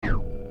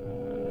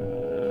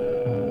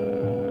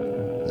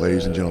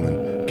ladies and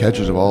gentlemen,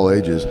 catchers of all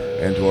ages,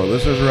 and to our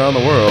listeners around the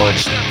world,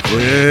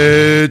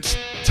 it's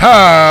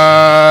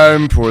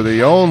time for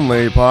the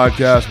only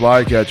podcast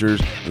by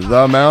catchers,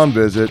 The Mound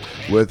Visit,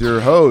 with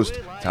your host,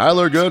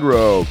 Tyler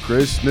Goodrow,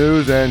 Chris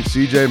Snooze, and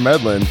CJ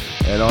Medlin.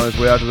 And on his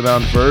way out to the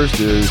mound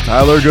first is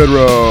Tyler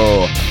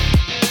Goodrow.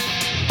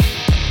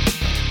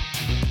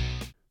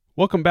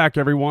 Welcome back,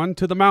 everyone,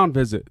 to the Mound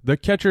Visit, the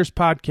Catchers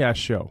Podcast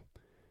Show.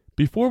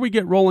 Before we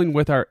get rolling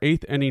with our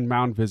 8th inning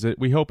Mound Visit,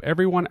 we hope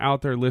everyone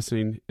out there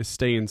listening is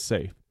staying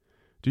safe.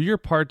 Do your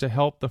part to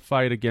help the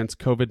fight against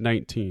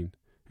COVID-19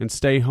 and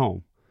stay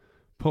home.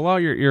 Pull out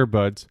your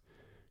earbuds,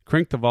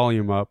 crank the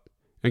volume up,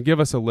 and give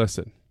us a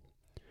listen.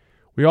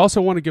 We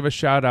also want to give a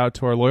shout out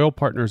to our loyal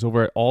partners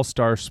over at All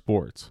Star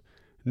Sports.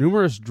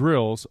 Numerous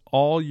drills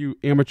all you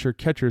amateur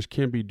catchers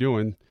can be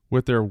doing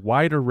with their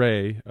wide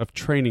array of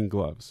training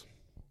gloves.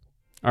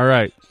 All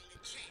right,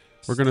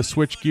 we're going to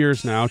switch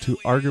gears now to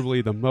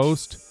arguably the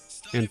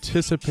most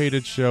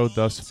anticipated show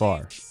thus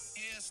far.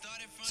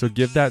 So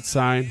give that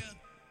sign,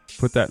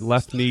 put that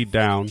left knee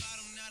down,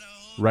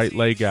 right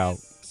leg out.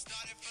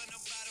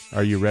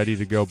 Are you ready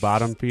to go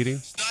bottom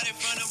feeding?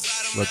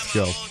 Let's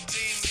go.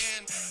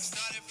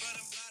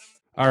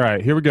 All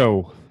right, here we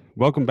go.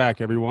 Welcome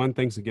back, everyone.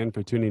 Thanks again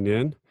for tuning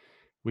in.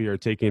 We are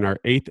taking our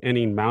 8th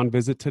inning mound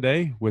visit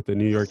today with the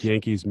New York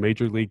Yankees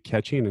Major League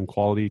Catching and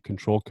Quality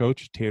Control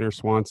Coach, Tanner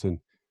Swanson.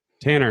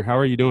 Tanner, how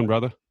are you doing,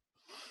 brother?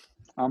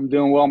 I'm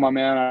doing well, my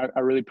man. I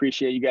really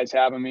appreciate you guys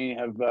having me.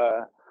 I've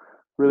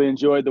really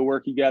enjoyed the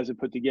work you guys have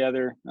put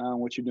together,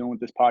 what you're doing with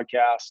this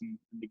podcast and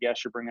the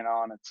guests you're bringing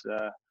on. It's,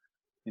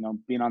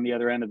 being on the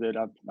other end of it,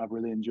 I've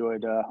really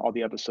enjoyed all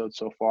the episodes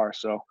so far.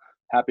 So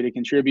happy to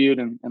contribute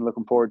and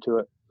looking forward to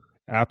it.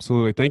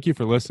 Absolutely. Thank you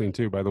for listening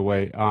too, by the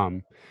way.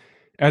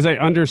 As I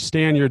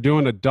understand, you're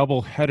doing a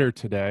double header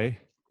today.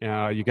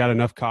 You got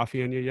enough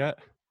coffee in you yet?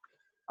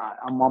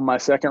 I'm on my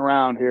second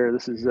round here.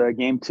 This is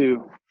game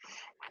 2.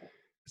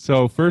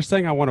 So first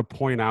thing I want to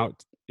point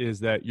out is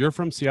that you're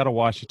from Seattle,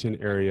 Washington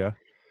area.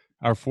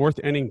 Our 4th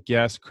inning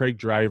guest, Craig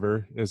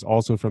Driver, is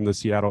also from the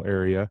Seattle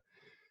area.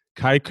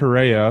 Kai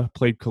Correa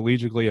played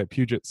collegiately at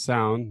Puget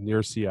Sound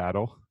near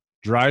Seattle.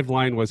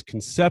 Driveline was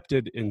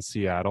concepted in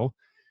Seattle.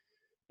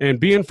 And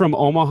being from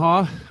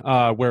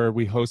Omaha, where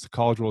we host the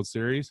College World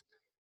Series,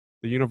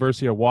 the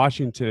University of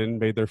Washington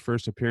made their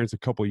first appearance a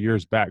couple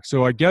years back.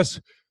 So I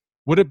guess,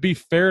 would it be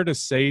fair to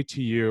say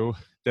to you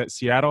that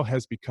Seattle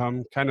has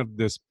become kind of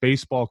this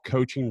baseball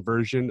coaching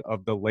version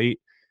of the late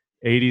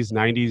 80s,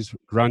 90s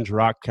grunge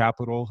rock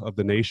capital of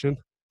the nation?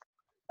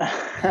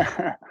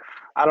 I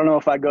don't know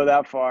if I go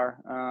that far.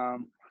 I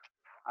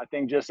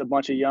think just a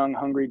bunch of young,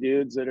 hungry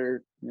dudes that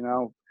are,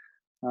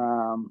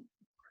 kind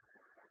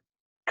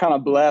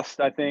of blessed.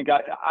 I think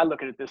I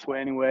look at it this way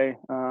anyway.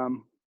 We're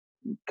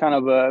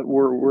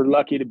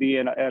lucky to be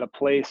at a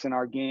place in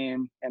our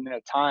game and in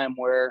a time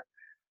where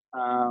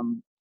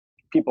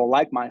people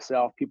like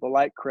myself, people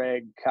like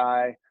Craig,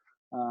 Kai,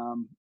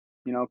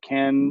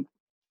 can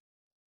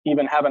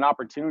even have an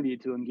opportunity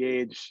to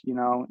engage,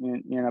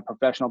 in a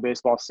professional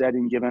baseball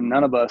setting, given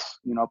none of us,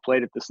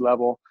 played at this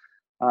level.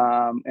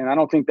 And I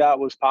don't think that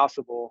was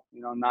possible,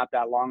 not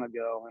that long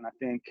ago. And I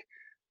think,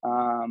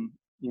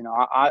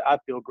 I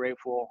feel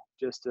grateful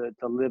just to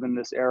live in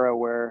this era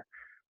where,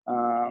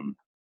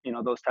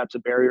 those types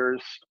of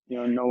barriers,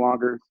 no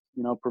longer,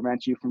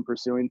 prevent you from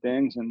pursuing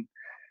things.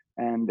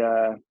 And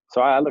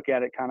so I look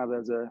at it kind of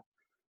as a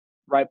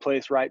right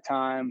place, right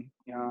time,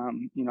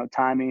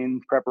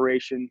 timing,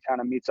 preparation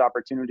kind of meets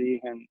opportunity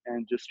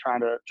and just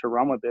trying to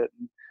run with it.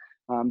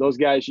 And, those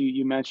guys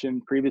you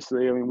mentioned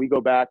previously, I mean, we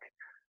go back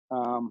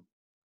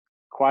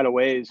quite a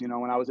ways,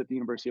 when I was at the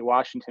University of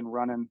Washington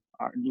running,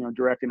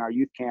 directing our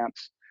youth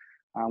camps,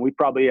 we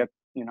probably have,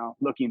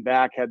 looking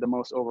back, had the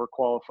most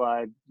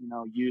overqualified,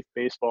 youth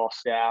baseball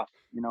staff,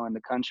 in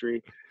the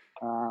country,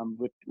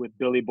 with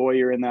Billy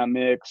Boyer in that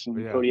mix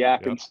and Cody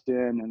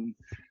Atkinson and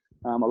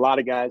a lot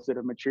of guys that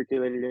have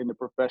matriculated into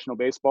professional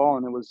baseball.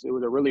 And it was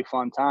a really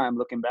fun time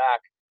looking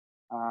back,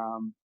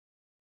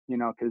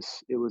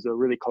 because it was a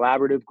really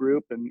collaborative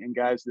group and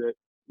guys that,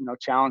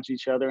 challenged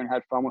each other and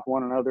had fun with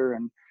one another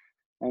and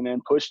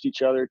then pushed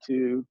each other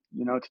to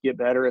get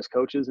better as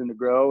coaches and to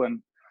grow.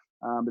 And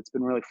it's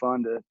been really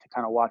fun to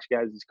kind of watch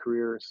guys'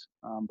 careers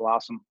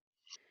blossom.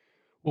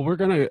 Well, we're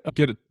going to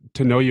get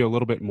to know you a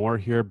little bit more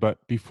here, but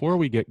before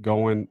we get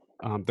going,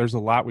 there's a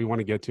lot we want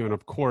to get to. And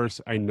of course,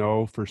 I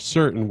know for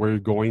certain we're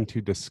going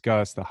to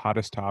discuss the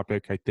hottest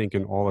topic, I think,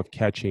 in all of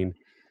catching,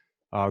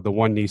 the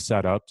one-knee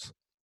setups.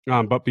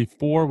 But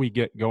before we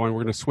get going,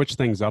 we're going to switch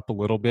things up a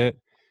little bit,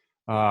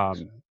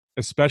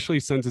 especially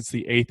since it's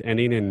the 8th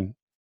inning and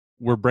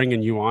we're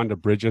bringing you on to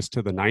bridge us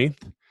to the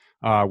 9th,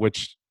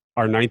 which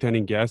our 9th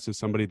inning guest is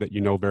somebody that you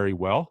know very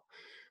well.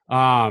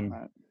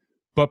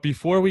 But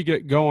before we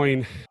get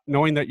going,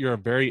 knowing that you're a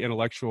very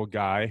intellectual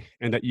guy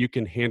and that you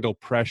can handle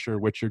pressure,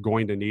 which you're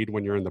going to need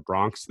when you're in the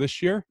Bronx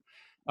this year,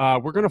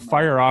 we're going to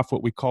fire off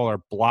what we call our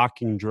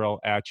blocking drill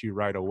at you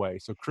right away.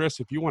 So, Chris,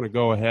 if you want to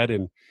go ahead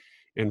and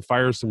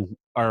fire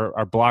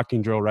our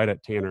blocking drill right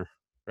at Tanner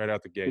right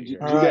out the gate here.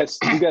 Did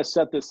you guys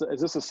set this? Is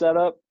this a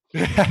setup?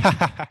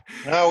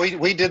 No,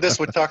 we did this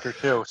with Tucker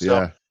too. So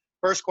Yeah.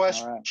 first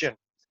question, Right.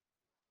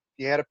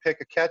 you had to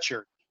pick a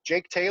catcher,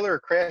 Jake Taylor or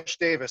Crash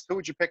Davis, who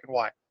would you pick and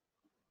why?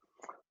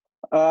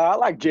 I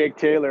like Jake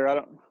Taylor. I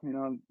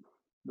don't,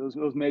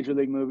 those Major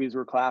League movies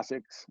were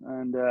classics,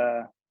 and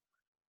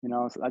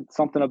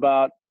something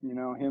about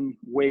him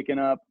waking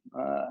up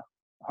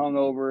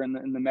hungover in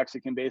the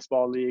Mexican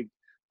Baseball League.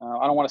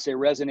 I don't want to say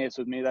resonates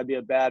with me. That'd be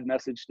a bad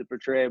message to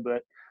portray,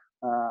 but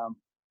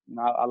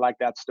I like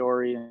that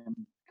story and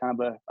kind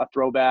of a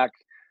throwback,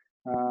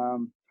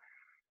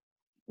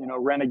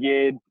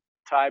 renegade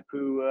type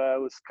who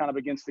was kind of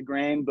against the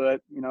grain,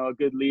 but a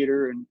good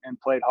leader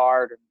and played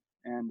hard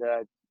and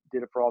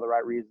did it for all the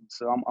right reasons.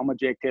 So I'm a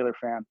Jake Taylor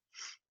fan.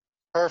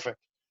 Perfect.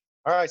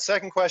 All right,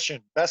 second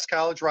question, best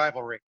college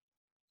rivalry.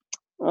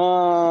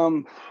 For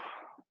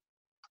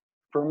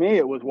me,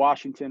 it was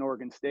Washington,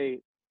 Oregon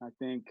State. I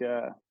think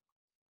that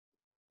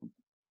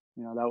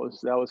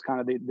was kind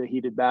of the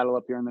heated battle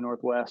up here in the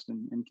Northwest,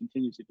 and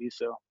continues to be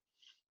so.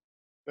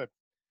 Good.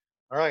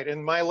 All right,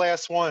 and my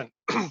last one.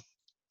 You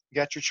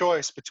got your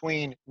choice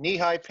between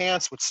knee-high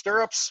pants with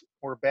stirrups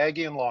or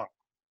baggy and long.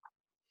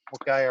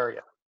 What guy are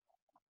you?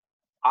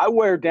 I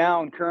wear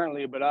down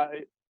currently, but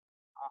I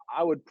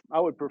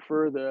would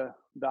prefer the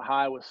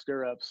high with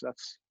stirrups.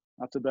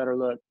 That's a better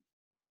look.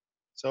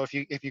 So if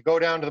you go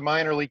down to the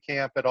minor league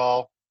camp at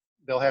all,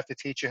 they'll have to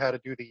teach you how to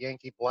do the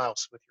Yankee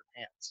blouse with your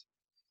pants.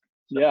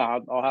 So, yeah,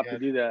 I'll have to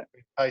do that.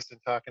 Tyson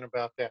talking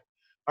about that.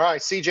 All right,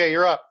 CJ,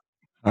 you're up.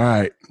 All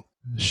right.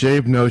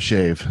 Shave, no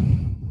shave.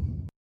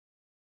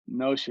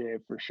 No shave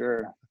for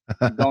sure.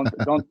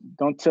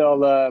 Don't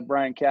tell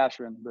Brian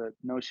Cashman, but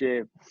no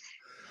shave.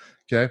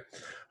 Okay.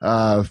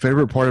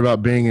 Favorite part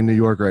about being in New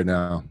York right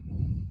now?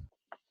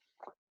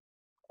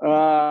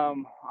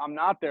 I'm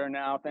not there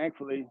now,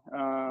 thankfully.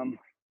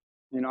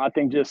 I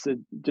think just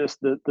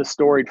the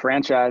storied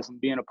franchise and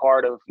being a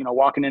part of,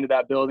 walking into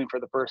that building for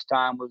the first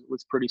time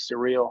was pretty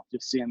surreal.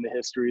 Just seeing the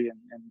history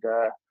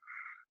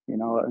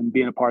and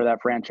being a part of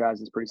that franchise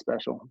is pretty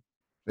special.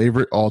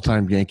 Favorite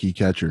all-time Yankee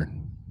catcher?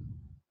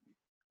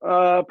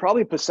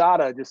 Probably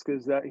Posada, just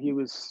because he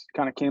was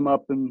kind of came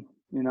up and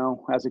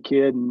as a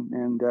kid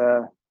and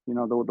the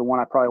one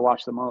I probably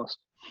watched the most.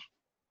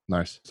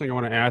 Nice. The thing I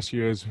want to ask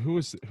you is who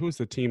was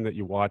the team that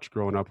you watched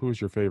growing up? Who was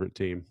your favorite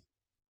team?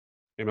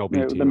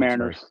 MLB team. The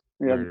Mariners.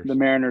 The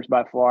Mariners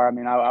by far. I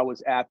mean, I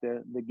was at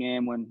the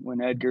game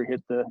when Edgar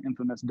hit the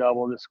infamous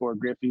double to score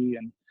Griffey,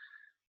 and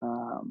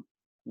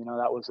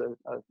that was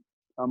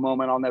a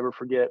moment I'll never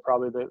forget.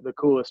 Probably the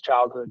coolest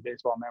childhood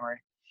baseball memory.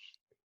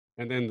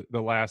 And then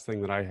the last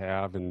thing that I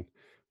have, and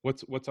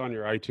what's on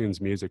your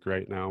iTunes music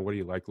right now? What do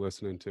you like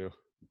listening to?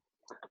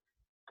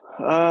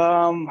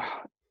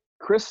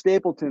 Chris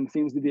Stapleton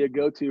seems to be a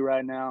go-to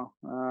right now.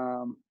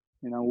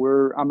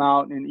 I'm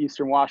out in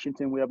Eastern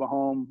Washington. We have a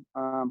home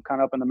kind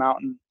of up in the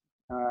mountain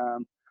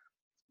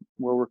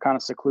where we're kind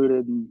of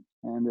secluded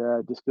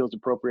and just feels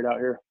appropriate out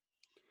here.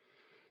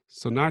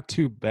 So not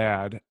too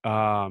bad.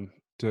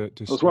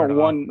 Those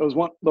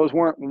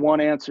weren't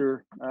one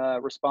answer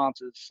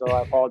responses, so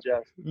I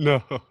apologize.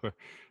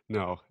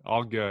 No,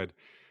 all good.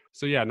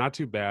 So yeah, not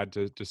too bad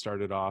to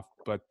start it off.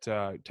 But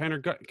Tanner,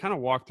 kind of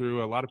walk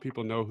through. A lot of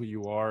people know who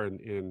you are,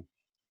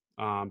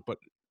 but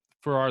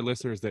for our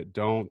listeners that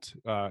don't,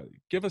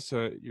 give us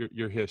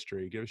your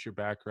history. Give us your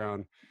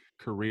background,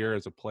 career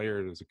as a player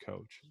and as a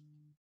coach.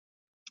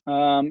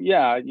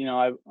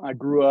 I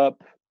grew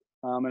up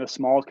in a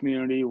small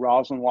community,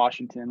 Roslyn,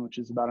 Washington, which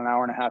is about an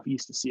hour and a half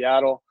east of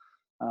Seattle.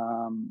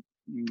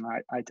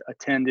 I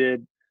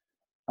attended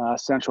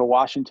Central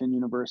Washington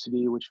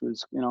University, which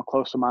was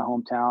close to my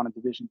hometown, a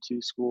Division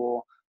II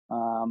school.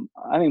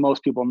 I think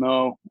most people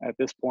know at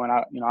this point,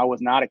 I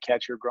was not a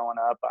catcher growing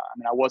up. I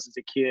mean, I was as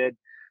a kid,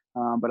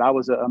 but I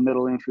was a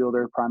middle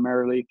infielder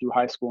primarily through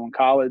high school and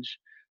college.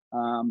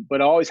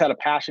 But I always had a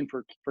passion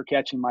for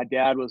catching. My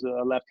dad was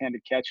a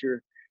left-handed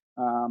catcher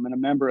and a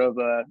member of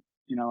an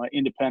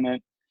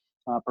independent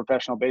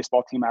professional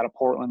baseball team out of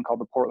Portland called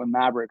the Portland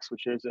Mavericks,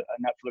 which is a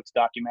Netflix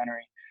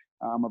documentary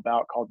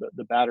called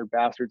the Battered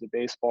Bastards of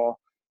Baseball.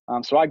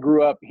 So I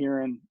grew up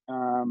hearing,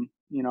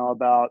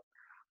 about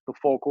the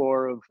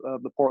folklore of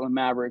the Portland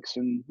Mavericks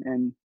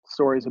and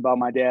stories about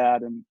my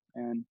dad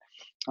and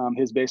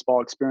his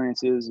baseball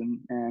experiences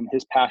and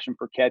his passion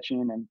for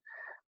catching. And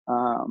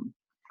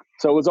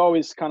so it was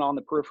always kind of on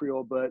the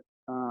peripheral, but,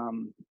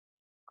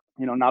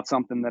 not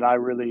something that I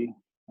really,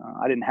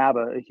 I didn't have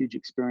a huge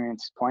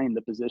experience playing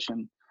the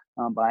position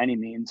by any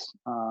means.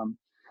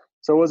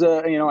 So it was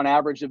an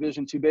average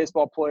Division II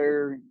baseball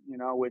player,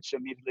 which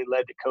immediately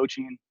led to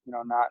coaching,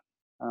 not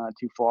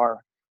too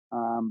far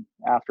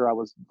after I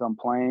was done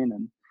playing,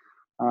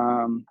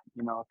 and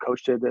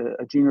coached at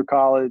a junior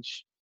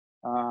college.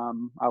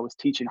 I was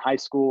teaching high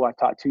school. I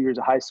taught 2 years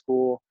of high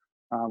school.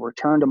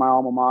 Returned to my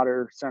alma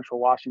mater, Central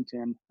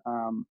Washington,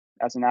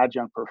 as an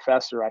adjunct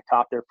professor. I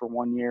taught there for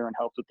 1 year and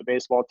helped with the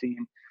baseball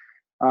team,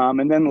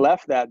 and then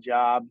left that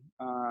job,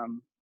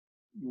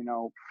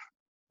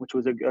 which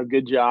was a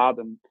good job,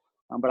 and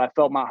but I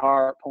felt my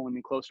heart pulling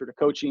me closer to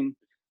coaching,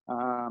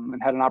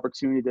 and had an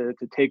opportunity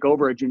to take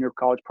over a junior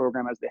college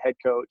program as the head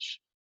coach,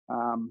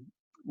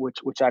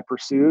 which I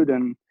pursued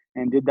and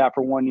did that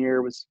for 1 year.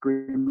 It was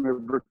Green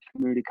River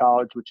Community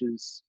College, which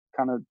is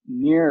kind of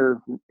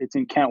it's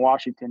in Kent,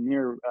 Washington,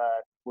 near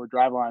where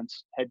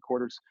Driveline's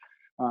headquarters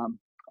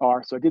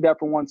are. So I did that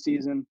for 1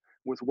 season,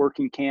 was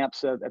working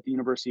camps at the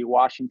University of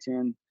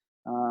Washington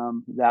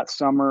that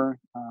summer.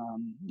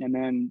 And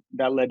then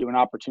that led to an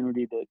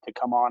opportunity to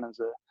come on as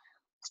a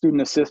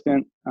student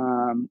assistant.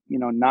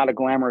 Not a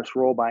glamorous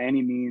role by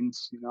any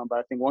means, but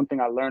I think one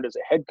thing I learned as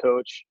a head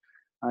coach,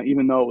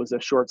 even though it was a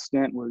short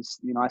stint, was,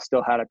 I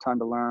still had a ton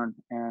to learn,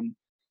 and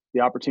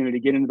the opportunity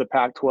to get into the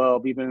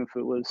Pac-12, even if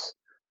it was,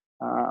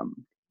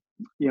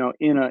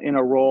 in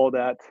a role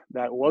that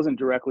wasn't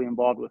directly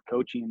involved with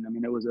coaching. I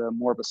mean, it was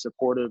more of a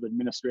supportive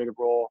administrative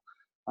role,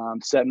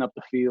 setting up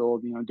the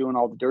field, doing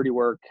all the dirty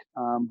work,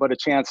 but a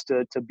chance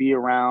to be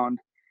around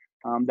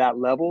that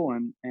level,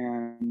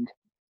 and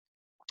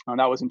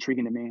that was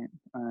intriguing to me,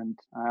 and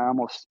I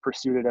almost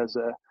pursued it as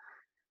a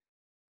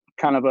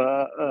kind of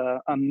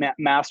a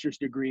master's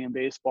degree in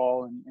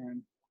baseball,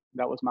 and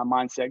that was my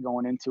mindset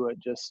going into it,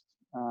 just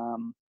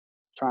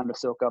trying to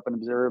soak up and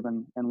observe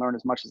and learn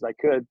as much as I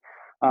could.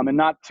 And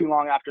not too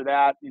long after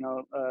that,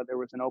 there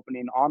was an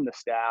opening on the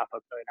staff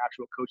of an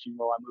actual coaching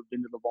role. I moved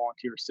into the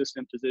volunteer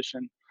assistant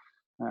position,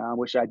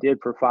 which I did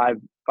for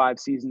five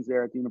seasons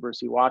there at the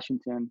University of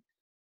Washington.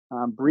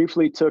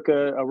 Briefly took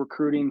a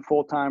recruiting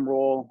full-time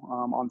role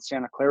on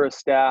Santa Clara's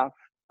staff,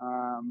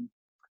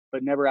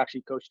 but never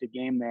actually coached a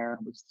game there.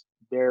 Was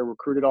there,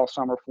 recruited all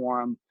summer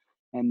for him,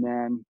 and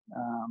then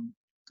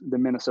the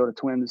Minnesota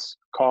Twins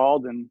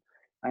called, and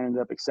I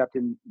ended up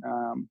accepting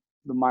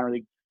the minor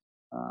league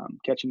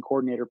catching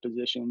coordinator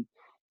position.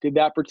 Did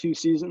that for 2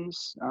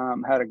 seasons.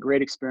 Had a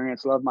great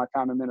experience. Loved my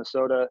time in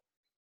Minnesota,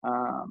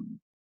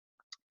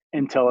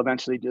 until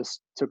eventually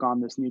just took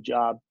on this new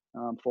job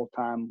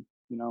full-time,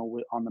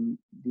 on the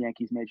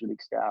Yankees major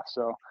league staff.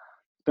 So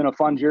it's been a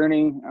fun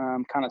journey,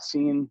 kind of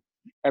seen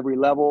every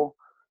level,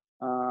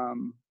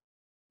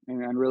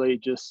 and really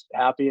just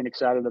happy and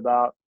excited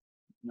about,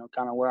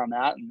 kind of where I'm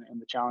at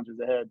and the challenges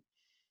ahead.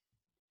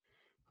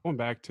 Going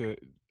back to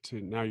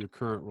now your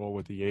current role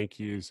with the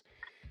Yankees,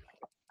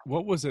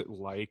 what was it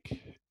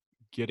like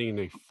getting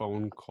a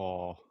phone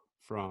call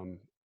from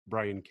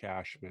Brian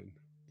Cashman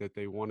that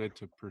they wanted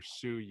to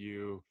pursue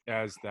you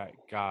as that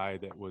guy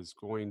that was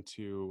going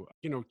to,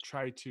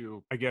 try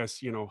to, I guess,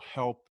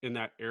 help in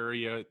that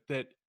area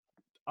that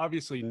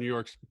obviously New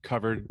York's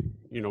covered,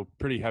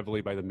 pretty heavily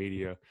by the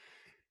media.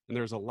 And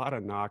there's a lot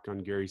of knock on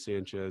Gary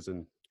Sanchez.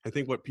 And I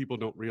think what people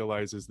don't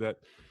realize is that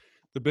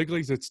the big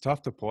leagues, it's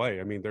tough to play.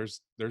 I mean,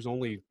 there's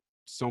only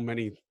so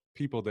many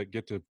people that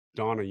get to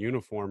don a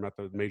uniform at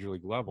the major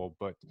league level.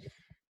 But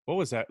what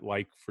was that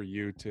like for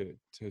you to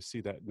see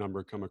that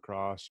number come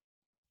across?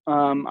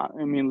 I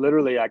mean,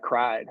 literally, I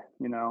cried,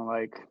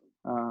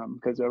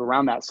 because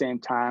around that same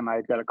time,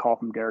 I got a call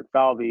from Derek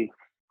Falvey,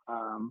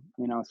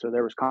 so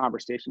there was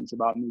conversations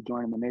about me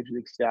joining the major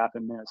league staff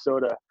in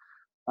Minnesota.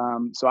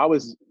 So I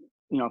was,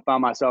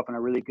 found myself in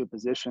a really good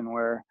position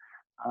where,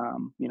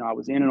 I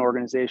was in an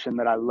organization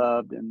that I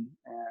loved and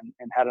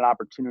had an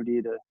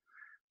opportunity to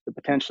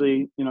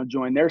potentially,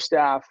 join their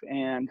staff,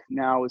 and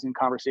now I was in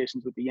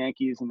conversations with the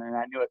Yankees, and then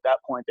I knew at that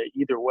point that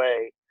either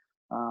way,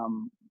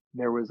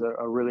 there was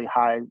a really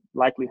high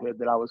likelihood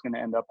that I was going to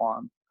end up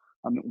on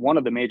one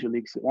of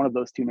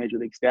those 2 major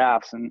league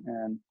staffs. And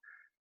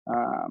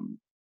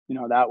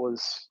that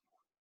was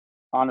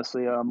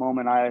honestly a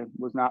moment I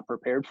was not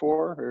prepared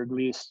for, or at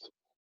least,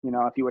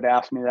 if you would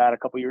ask me that a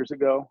couple years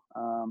ago,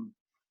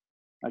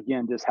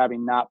 again, just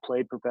having not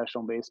played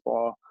professional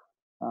baseball,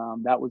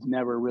 that was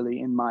never really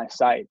in my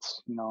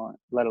sights,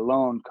 let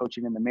alone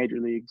coaching in the major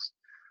leagues.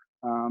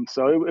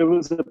 So it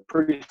was a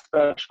pretty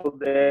special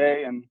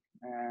day, and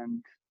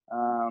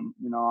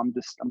I'm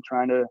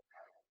trying to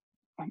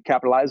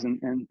capitalize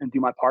and do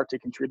my part to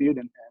contribute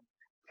and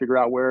figure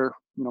out where,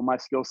 my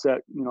skill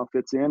set,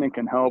 fits in and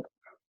can help,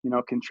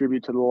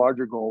 contribute to the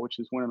larger goal, which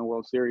is winning the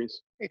World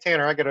Series. Hey,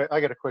 Tanner, I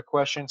got a quick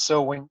question.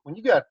 So when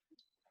you got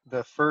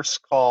the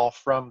first call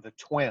from the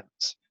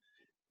Twins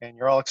and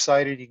you're all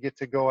excited, you get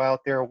to go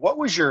out there, what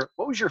was your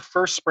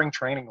first spring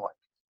training like?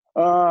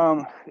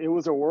 It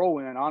was a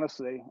whirlwind,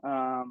 honestly.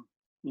 I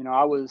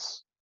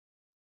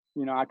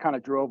kind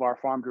of drove our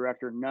farm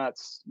director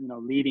nuts,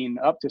 leading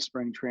up to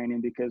spring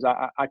training, because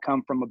I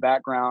come from a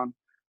background,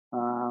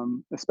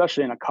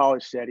 especially in a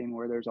college setting,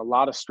 where there's a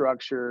lot of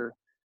structure,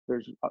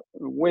 there's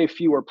way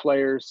fewer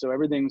players, so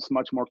everything's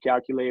much more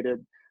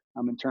calculated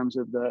in terms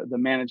of the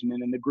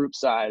management and the group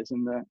size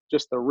and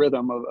just the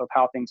rhythm of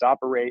how things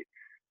operate.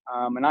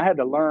 And I had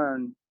to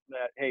learn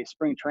that, hey,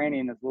 spring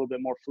training is a little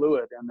bit more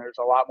fluid, and there's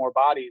a lot more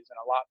bodies and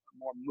a lot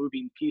more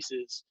moving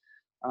pieces.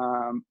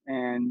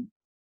 And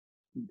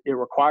it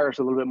requires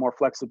a little bit more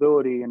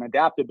flexibility and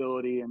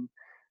adaptability.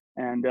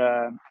 And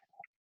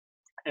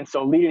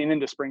so leading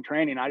into spring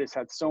training, I just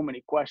had so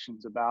many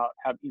questions about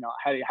had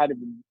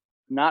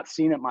not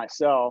seen it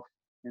myself,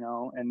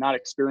 and not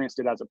experienced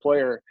it as a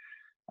player.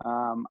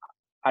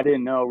 I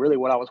didn't know really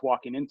what I was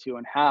walking into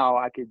and how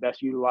I could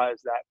best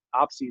utilize that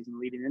off season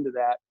leading into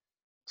that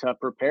to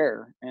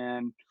prepare.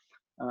 And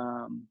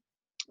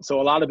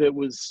so a lot of it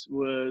was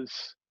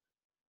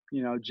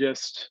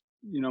just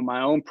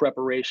my own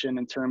preparation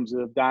in terms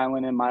of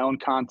dialing in my own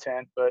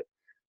content, but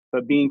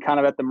being kind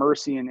of at the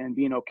mercy and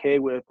being okay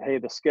with, hey,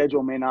 the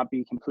schedule may not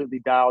be completely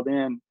dialed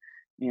in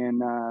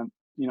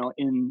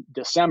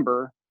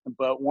December,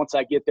 but once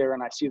I get there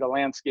and I see the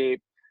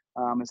landscape,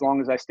 as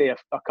long as I stay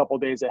a couple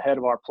days ahead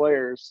of our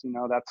players,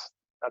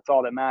 that's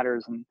all that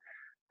matters.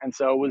 And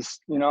so it was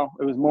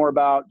more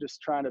about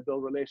just trying to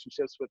build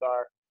relationships with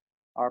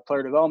our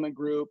player development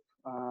group,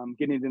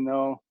 getting to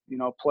know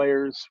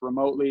players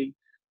remotely,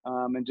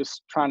 and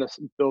just trying to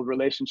build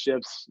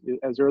relationships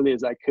as early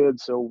as I could.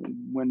 So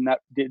when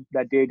that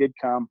day did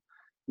come,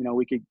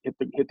 we could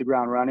hit the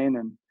ground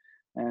running.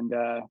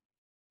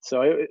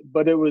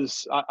 But it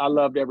was, I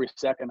loved every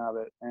second of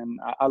it. And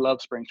I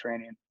love spring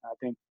training. I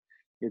think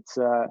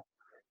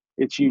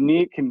it's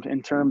unique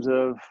in terms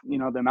of,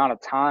 the amount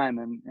of time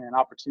and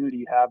opportunity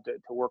you have to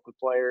work with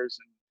players.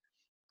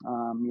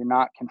 And you're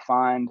not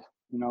confined,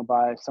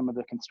 by some of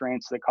the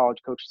constraints that college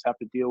coaches have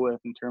to deal with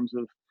in terms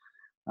of,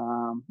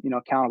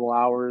 accountable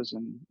hours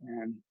and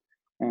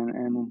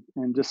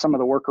just some of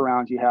the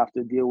workarounds you have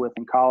to deal with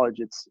in college.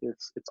 It's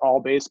all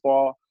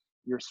baseball.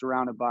 You're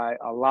surrounded by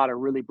a lot of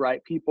really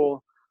bright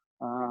people.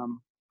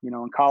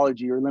 In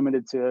college, you're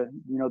limited to,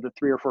 the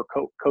 3 or 4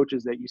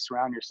 coaches that you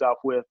surround yourself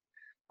with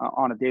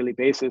on a daily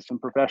basis. In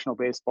professional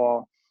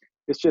baseball,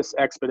 it's just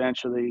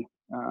exponentially,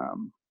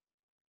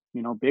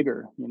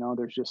 bigger.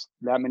 There's just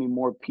that many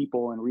more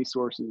people and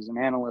resources and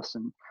analysts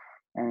and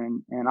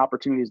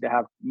opportunities to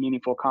have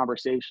meaningful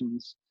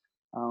conversations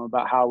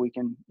about how we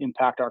can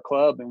impact our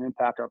club and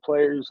impact our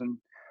players. And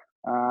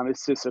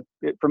it's just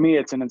for me,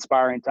 it's an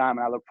inspiring time,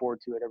 and I look forward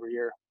to it every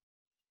year.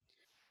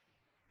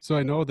 So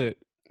I know that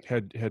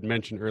had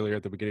mentioned earlier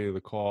at the beginning of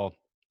the call,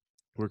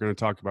 we're going to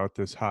talk about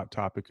this hot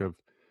topic of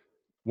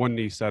one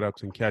knee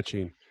setups and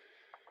catching.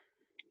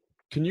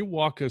 Can you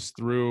walk us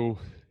through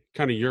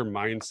kind of your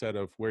mindset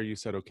of where you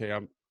said, okay,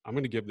 I'm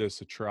going to give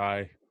this a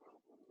try?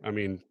 I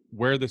mean,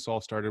 where this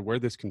all started, where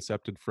this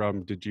concepted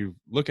from? Did you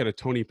look at a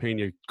Tony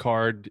Pena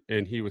card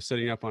and he was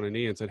sitting up on a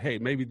knee and said, hey,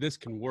 maybe this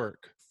can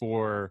work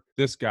for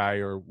this guy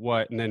or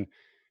what? And then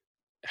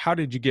how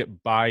did you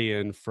get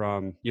buy-in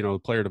from,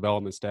 player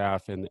development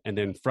staff and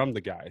then from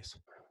the guys?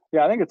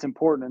 Yeah, I think it's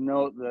important to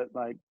note that,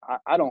 like,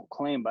 I don't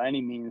claim by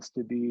any means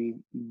to be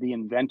the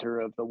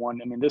inventor of the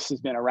one. I mean, this has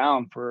been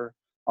around for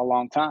a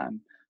long time.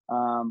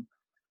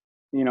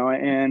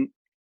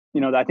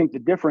 I think the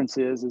difference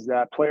is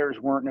that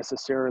players weren't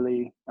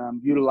necessarily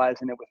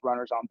utilizing it with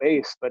runners on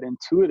base, but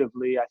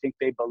intuitively, I think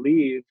they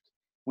believed,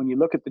 when you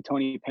look at the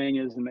Tony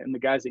Peñas and the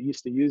guys that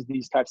used to use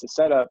these types of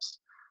setups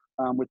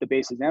with the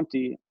bases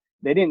empty,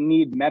 they didn't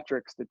need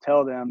metrics to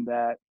tell them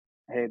that,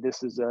 hey,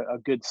 this is a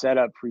good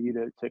setup for you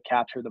to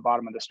capture the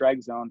bottom of the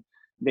strike zone.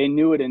 They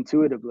knew it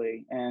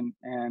intuitively. And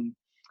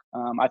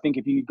I think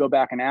if you go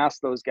back and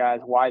ask those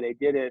guys why they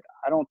did it,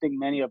 I don't think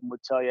many of them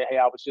would tell you, hey,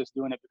 I was just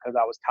doing it because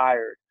I was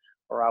tired,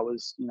 or I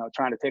was,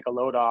 trying to take a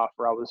load off,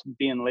 or I was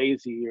being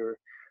lazy, or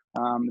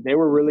they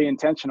were really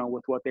intentional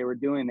with what they were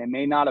doing. They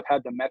may not have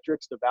had the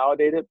metrics to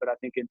validate it, but I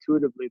think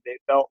intuitively they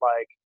felt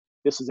like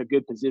this is a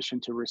good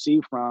position to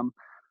receive from.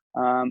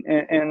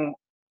 And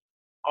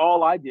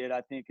all I did,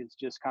 I think, is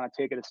just kind of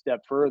take it a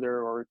step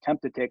further, or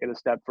attempt to take it a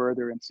step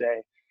further and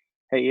say,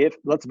 hey,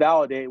 let's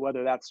validate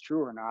whether that's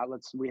true or not.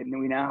 We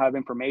now have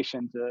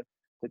information to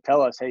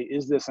tell us, hey,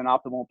 is this an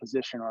optimal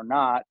position or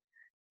not?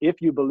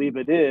 If you believe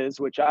it is,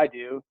 which I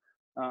do,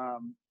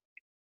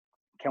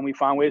 can we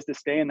find ways to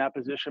stay in that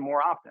position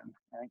more often?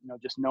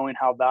 And, just knowing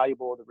how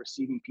valuable the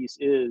receiving piece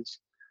is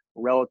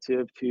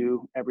relative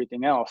to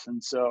everything else.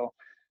 And so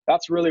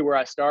that's really where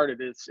I started.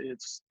 It's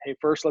hey,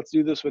 first let's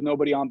do this with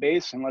nobody on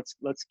base, and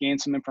let's gain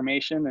some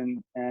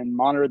information and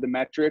monitor the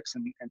metrics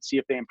and see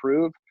if they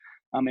improve.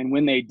 And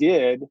when they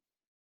did,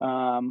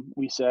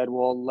 we said,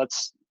 well,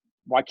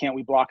 why can't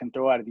we block and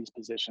throw out of these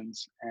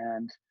positions?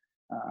 And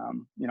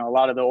a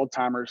lot of the old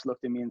timers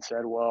looked at me and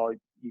said, well,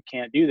 you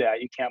can't do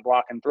that. You can't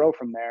block and throw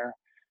from there.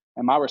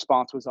 And my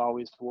response was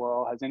always,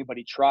 well, has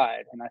anybody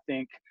tried? And I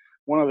think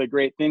one of the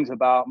great things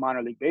about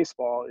minor league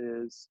baseball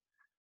is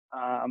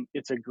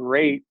it's a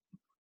great,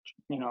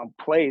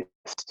 place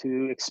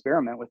to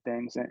experiment with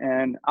things.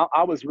 And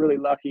I was really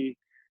lucky.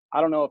 I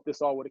don't know if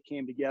this all would have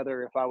came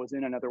together if I was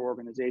in another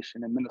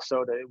organization. In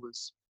Minnesota,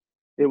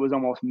 it was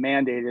almost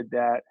mandated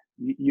that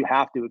you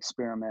have to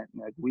experiment.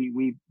 Like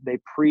they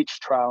preach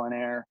trial and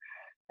error.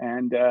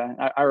 And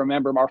I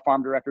remember our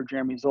farm director,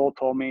 Jeremy Zoll,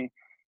 told me,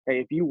 hey,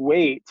 if you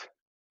wait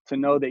to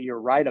know that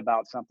you're right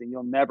about something,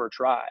 you'll never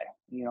try,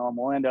 and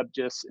we'll end up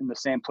just in the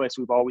same place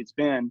we've always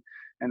been.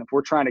 And if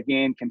we're trying to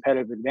gain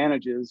competitive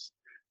advantages,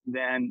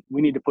 then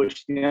we need to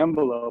push the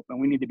envelope, and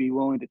we need to be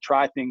willing to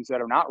try things that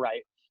are not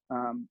right.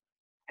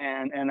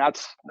 And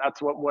that's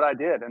what I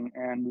did.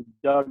 And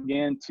dug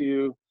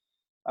into,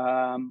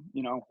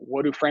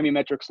 what do framing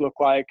metrics look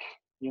like,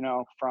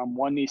 from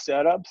one knee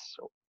setups,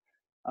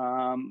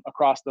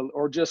 across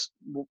or just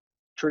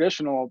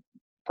traditional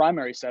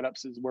primary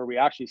setups is where we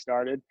actually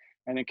started.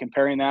 And then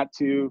comparing that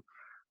to,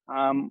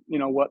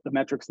 what the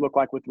metrics look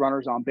like with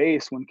runners on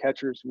base when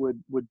catchers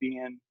would be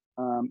in,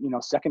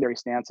 secondary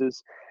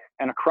stances.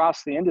 And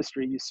across the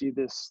industry, you see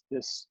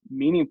this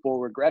meaningful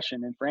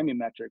regression in framing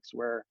metrics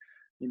where,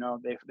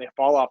 they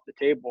fall off the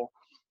table.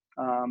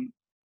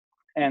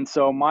 And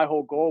so my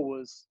whole goal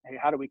was, hey,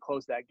 how do we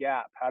close that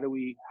gap? How do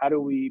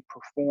we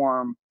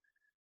perform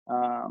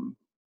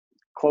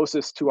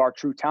closest to our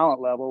true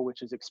talent level,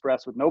 which is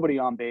expressed with nobody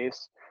on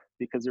base,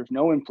 because there's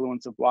no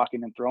influence of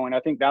blocking and throwing. I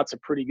think that's a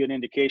pretty good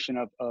indication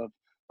of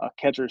a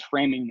catcher's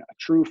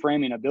true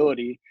framing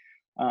ability,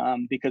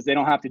 because they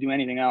don't have to do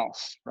anything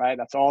else, right?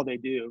 That's all they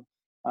do.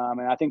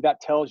 And I think that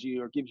tells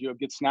you or gives you a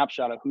good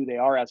snapshot of who they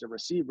are as a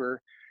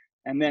receiver.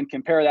 And then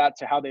compare that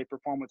to how they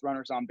perform with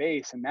runners on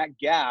base. And that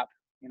gap,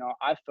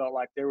 I felt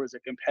like there was a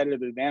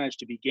competitive advantage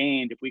to be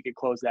gained if we could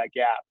close that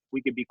gap.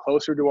 We could be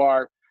closer to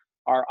our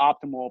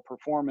optimal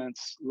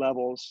performance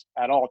levels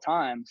at all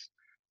times.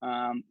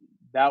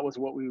 That was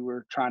what we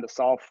were trying to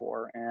solve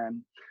for.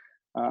 And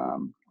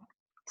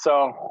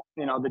so,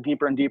 the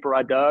deeper and deeper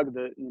I dug,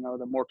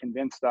 the more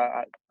convinced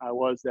I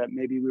was that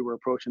maybe we were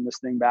approaching this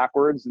thing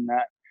backwards, and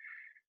that,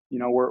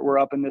 we're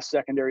up in this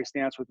secondary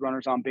stance with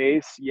runners on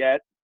base,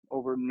 yet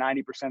over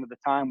 90% of the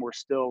time we're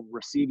still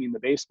receiving the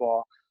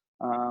baseball,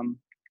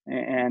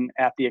 and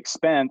at the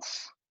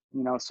expense,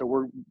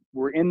 so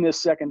we're in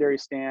this secondary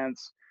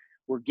stance.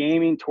 We're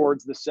gaming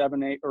towards the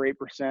 7, 8, or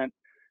 8%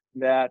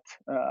 that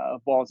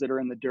of balls that are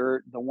in the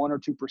dirt, the 1 or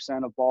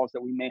 2% of balls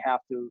that we may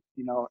have to,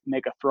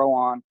 make a throw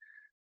on.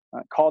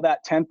 Call that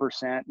 10%.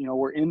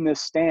 We're in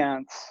this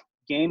stance,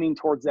 gaming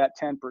towards that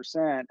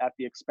 10% at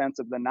the expense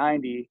of the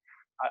 90.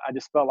 I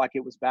just felt like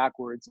it was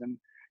backwards, and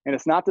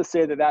it's not to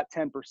say that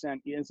 10%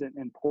 isn't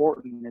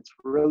important. It's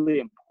really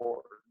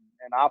important,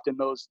 and often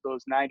those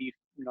 90,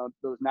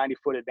 those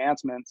 90-foot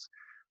advancements,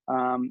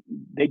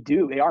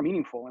 they are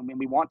meaningful, and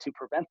we want to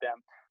prevent them.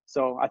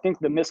 So I think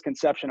the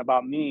misconception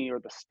about me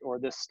or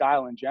this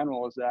style in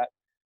general is that,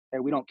 hey,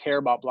 we don't care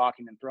about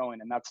blocking and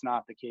throwing, and that's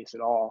not the case at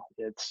all.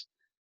 It's,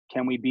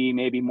 can we be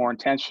maybe more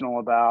intentional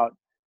about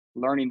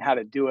learning how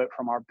to do it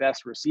from our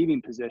best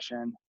receiving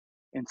position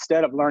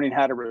instead of learning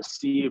how to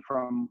receive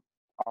from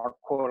our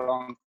quote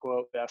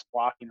unquote best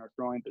blocking or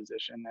throwing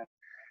position.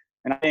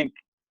 And I think,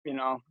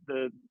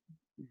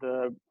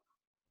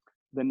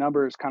 the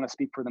numbers kind of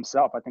speak for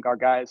themselves. I think our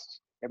guys,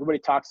 everybody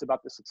talks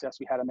about the success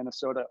we had in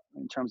Minnesota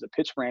in terms of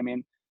pitch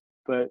framing,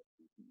 but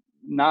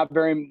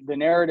the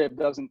narrative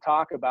doesn't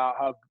talk about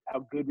how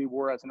good we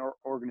were as an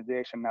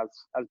organization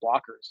as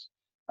blockers.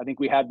 I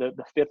think we had the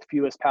fifth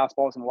fewest pass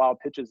balls and wild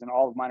pitches in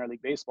all of minor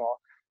league baseball.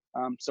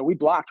 So we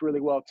blocked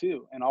really well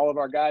too, and all of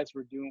our guys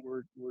were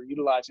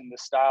utilizing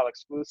this style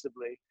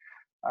exclusively.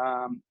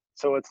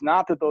 So it's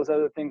not that those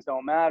other things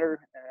don't matter.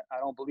 I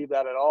don't believe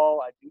that at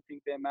all. I do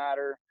think they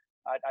matter.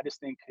 I just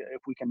think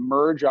if we can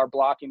merge our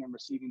blocking and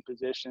receiving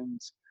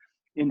positions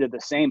into the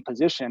same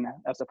position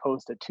as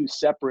opposed to two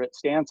separate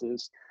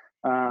stances,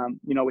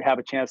 we have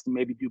a chance to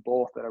maybe do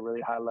both at a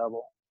really high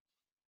level.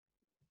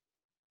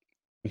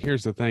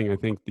 Here's the thing. I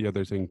think the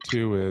other thing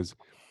too is,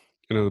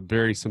 in a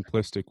very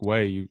simplistic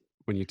way,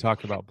 when you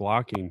talk about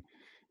blocking,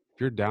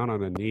 if you're down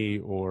on a knee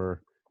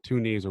or two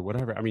knees or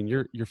whatever, I mean,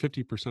 you're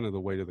 50% of the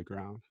way to the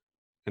ground.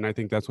 And I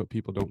think that's what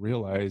people don't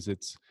realize.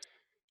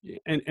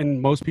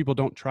 And most people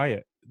don't try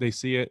it. They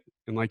see it,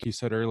 and like you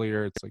said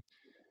earlier, it's like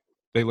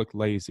they look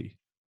lazy.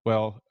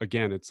 Well,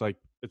 again, it's like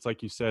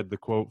you said, the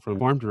quote from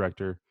Farm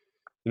Director,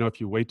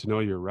 if you wait to know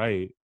you're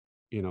right,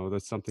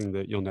 that's something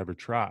that you'll never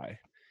try.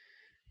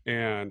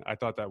 And I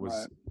thought that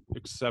was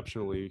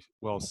exceptionally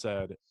well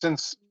said.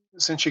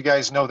 Since you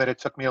guys know that it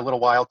took me a little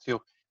while to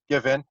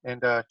give in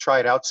and try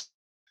it out,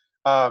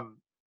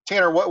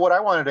 Tanner, what I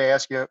wanted to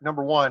ask you,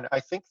 number one, I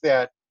think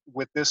that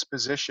with this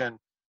position,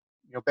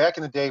 back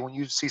in the day when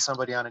you see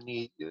somebody on a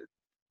knee,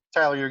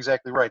 Tyler, you're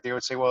exactly right. They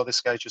would say, well,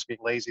 this guy's just being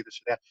lazy, this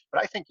or that.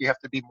 But I think you have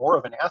to be more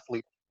of an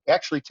athlete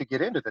actually to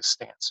get into this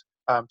stance,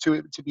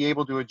 to be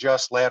able to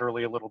adjust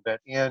laterally a little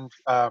bit. And,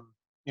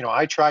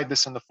 I tried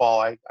this in the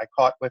fall. I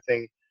caught with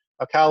a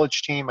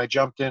college team. I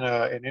jumped in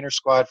an inter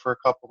squad for a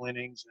couple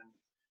innings and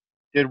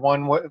did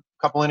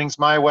couple innings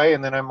my way.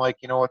 And then I'm like,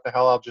 what the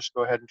hell, I'll just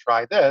go ahead and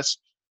try this.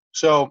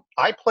 So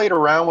I played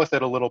around with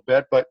it a little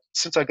bit, but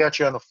since I got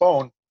you on the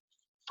phone,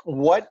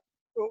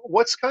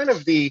 what's kind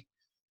of the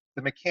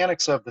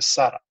mechanics of the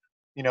setup?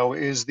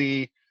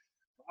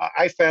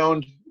 I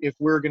found if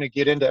we're going to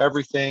get into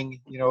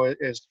everything,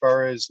 as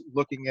far as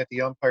looking at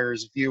the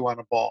umpire's view on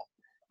a ball,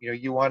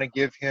 you want to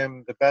give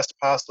him the best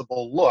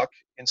possible look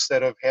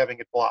instead of having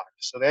it blocked.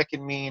 So that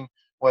can mean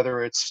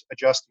whether it's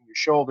adjusting your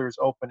shoulders,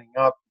 opening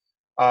up.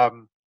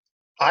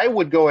 I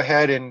would go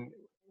ahead and,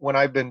 when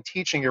I've been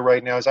teaching you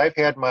right now, is I've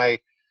had my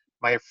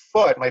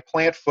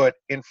plant foot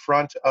in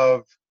front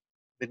of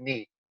the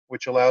knee,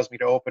 which allows me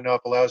to open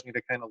up, allows me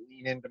to kind of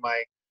lean into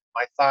my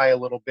thigh a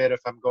little bit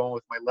if I'm going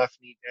with my left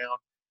knee down.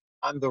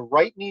 On the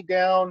right knee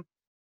down,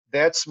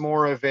 that's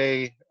more of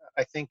I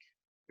think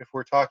if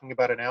we're talking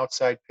about an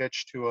outside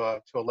pitch to a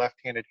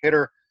left-handed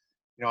hitter,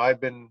 I've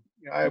been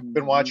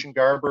watching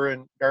Garber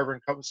and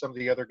some of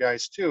the other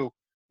guys too,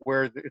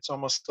 where it's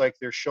almost like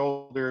their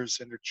shoulders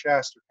and their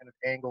chest are kind of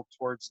angled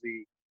towards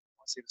the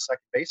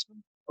second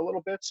baseman a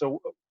little bit.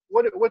 So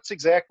what's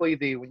exactly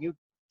when you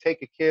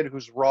take a kid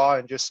who's raw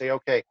and just say,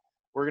 okay,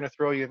 we're going to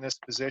throw you in this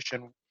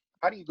position,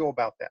 how do you go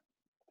about that?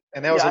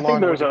 And that was a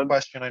long-winded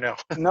question, I know.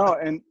 No,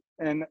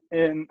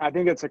 and I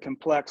think it's a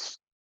complex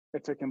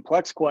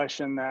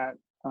question that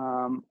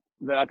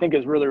I think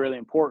is really, really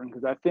important,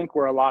 because I think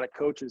where a lot of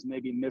coaches may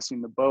be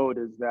missing the boat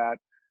is that,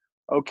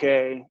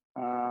 okay,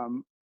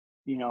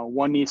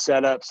 one knee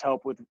setups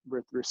help with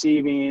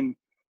receiving.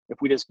 If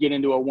we just get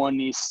into a one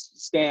knee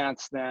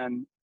stance,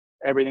 then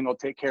everything will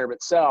take care of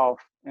itself.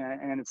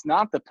 And it's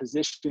not the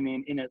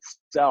positioning in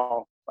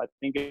itself. I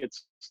think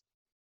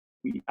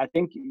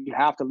you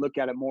have to look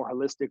at it more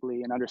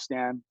holistically and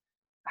understand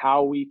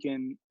how we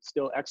can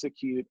still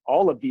execute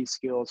all of these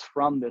skills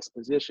from this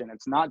position.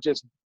 It's not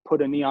just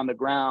put a knee on the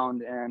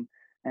ground and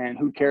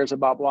who cares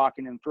about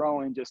blocking and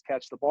throwing, just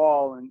catch the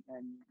ball and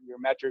your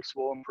metrics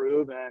will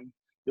improve and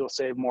you'll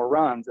save more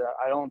runs.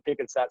 I don't think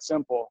it's that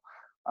simple.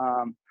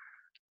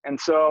 And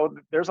so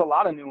there's a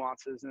lot of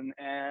nuances and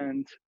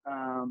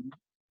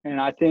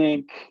I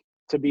think,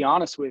 to be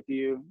honest with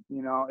you,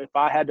 if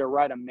I had to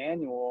write a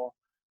manual,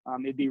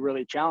 it'd be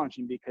really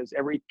challenging, because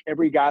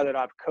every guy that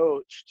I've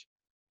coached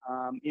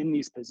in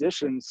these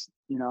positions,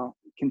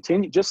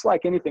 continue, just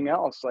like anything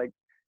else,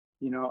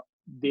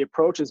 the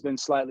approach has been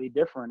slightly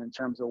different in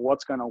terms of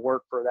what's going to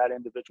work for that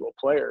individual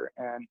player.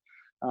 And,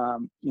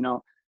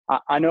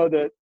 I know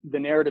that the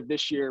narrative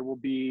this year will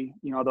be,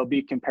 there'll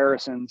be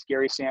comparisons,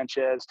 Gary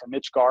Sanchez to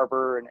Mitch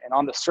Garber, and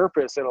on the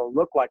surface, it'll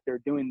look like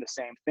they're doing the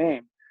same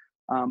thing.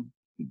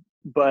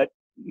 But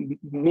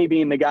me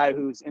being the guy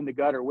who's in the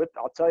gutter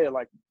I'll tell you,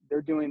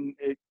 they're doing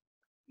it,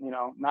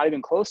 not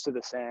even close to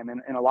the same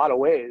in a lot of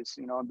ways,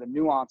 the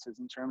nuances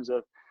in terms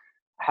of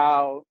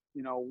how,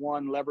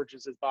 one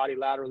leverages his body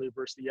laterally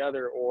versus the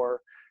other, or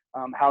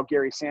how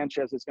Gary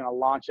Sanchez is going to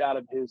launch out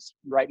of his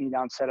right knee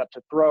down setup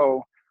to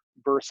throw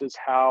versus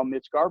how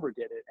Mitch Garber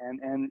did it.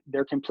 And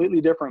they're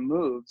completely different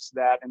moves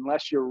that,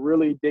 unless you're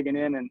really digging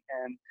in and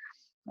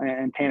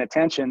paying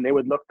attention, they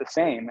would look the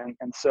same.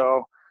 And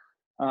so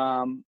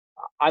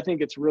I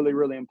think it's really,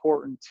 really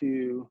important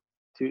to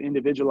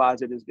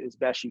individualize it as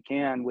best you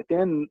can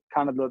within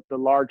kind of the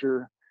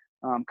larger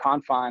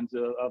confines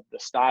of the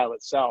style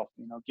itself.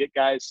 Get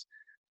guys,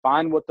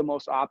 find what the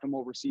most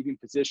optimal receiving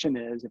position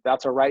is. If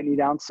that's a right knee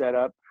down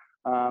setup,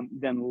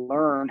 then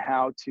learn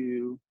how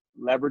to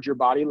leverage your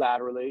body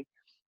laterally,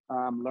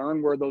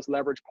 learn where those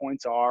leverage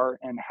points are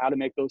and how to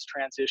make those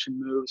transition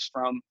moves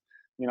from,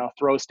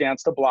 throw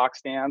stance to block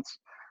stance.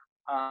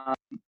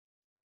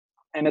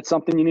 And it's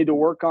something you need to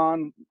work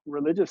on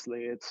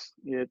religiously. It's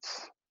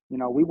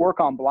we work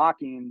on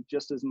blocking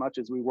just as much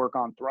as we work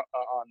on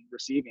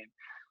receiving.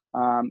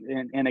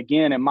 And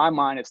again, in my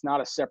mind, it's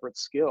not a separate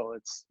skill.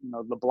 It's,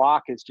 the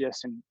block is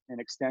just an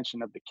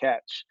extension of the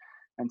catch.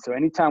 And so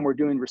anytime we're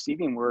doing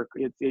receiving work,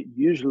 it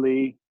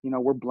usually,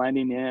 we're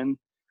blending in,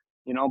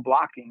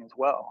 blocking as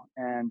well.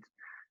 And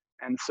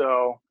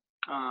so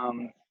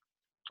I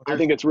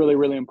think it's really,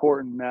 really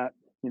important that,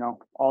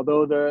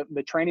 although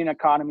the training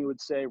economy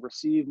would say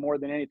receive more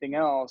than anything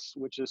else,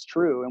 which is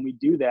true, and we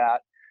do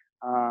that,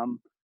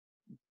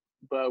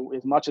 but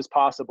as much as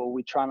possible,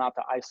 we try not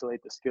to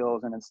isolate the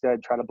skills and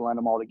instead try to blend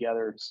them all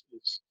together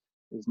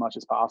as much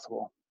as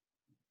possible.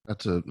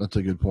 That's a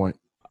good point.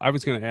 I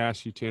was going to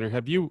ask you, Tanner,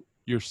 have you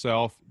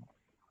yourself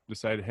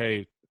decided,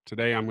 hey,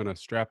 today I'm going to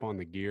strap on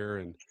the gear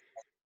and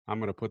I'm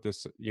going to put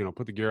this,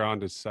 put the gear on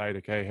to decide,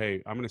 okay,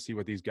 hey, I'm going to see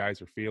what these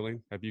guys are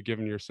feeling. Have you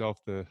given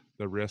yourself the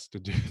risk to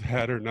do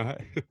that or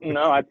not?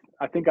 No, I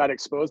think I'd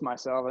expose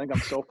myself. I think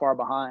I'm so far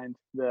behind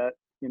that,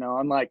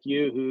 unlike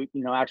you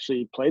who,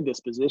 actually played this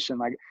position,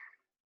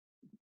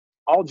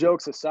 all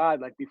jokes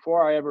aside,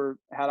 before I ever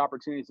had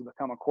opportunities to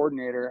become a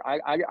coordinator,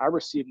 I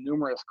received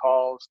numerous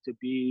calls to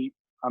be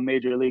a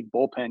major league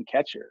bullpen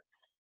catcher,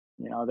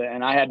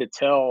 and I had to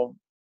tell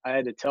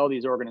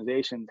these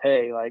organizations,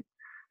 hey,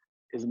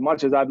 as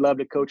much as I'd love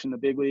to coach in the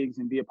big leagues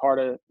and be a part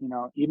of,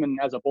 even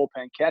as a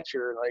bullpen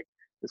catcher,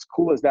 as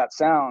cool as that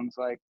sounds,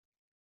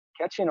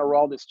 catching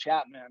Aroldis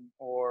Chapman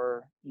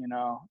or,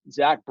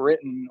 Zach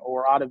Britton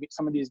or out of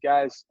some of these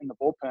guys in the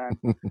bullpen,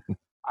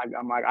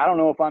 I'm I don't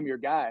know if I'm your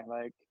guy.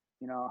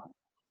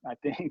 I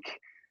think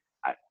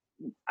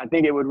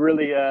it would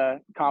really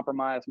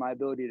compromise my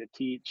ability to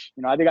teach.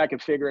 I think I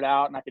could figure it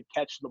out and I could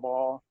catch the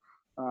ball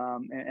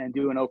and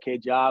do an okay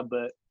job,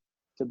 but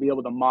to be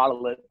able to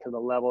model it to the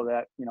level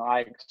that,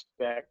 I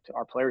expect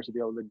our players to be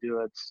able to do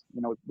it,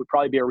 would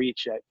probably be a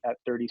reach at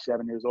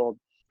 37 years old.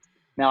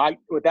 Now,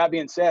 with that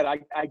being said, I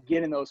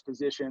get in those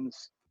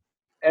positions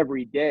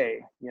every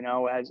day,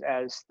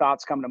 as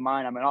thoughts come to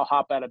mind. I'll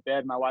hop out of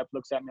bed. My wife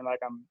looks at me like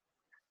I'm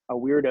a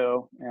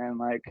weirdo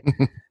and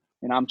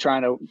I'm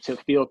trying to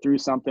feel through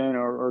something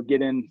or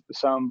get in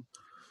some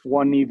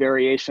one knee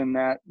variation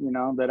that,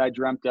 that I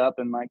dreamt up.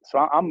 And like, so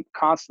I'm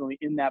constantly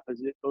in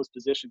those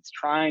positions,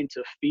 trying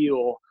to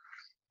feel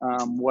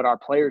what our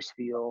players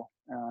feel,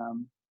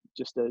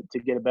 just to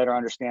get a better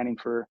understanding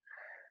for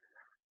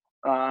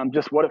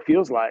just what it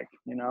feels like,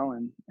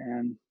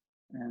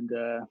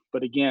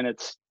 but again,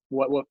 it's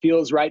what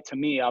feels right to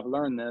me. I've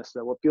learned this,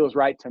 that what feels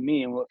right to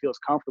me and what feels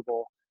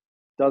comfortable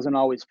doesn't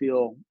always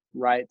feel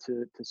right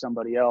to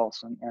somebody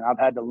else. And I've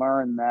had to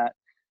learn that.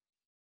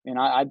 And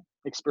I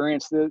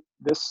experienced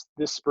this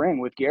spring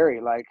with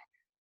Gary, like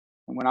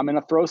when I'm in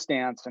a throw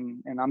stance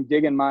and I'm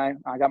digging I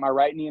got my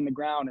right knee in the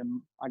ground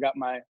and I got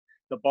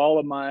the ball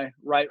of my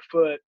right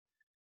foot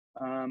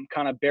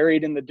kind of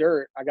buried in the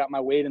dirt. I got my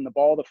weight in the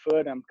ball of the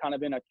foot. I'm kind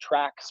of in a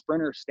track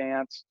sprinter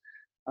stance.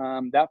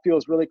 That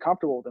feels really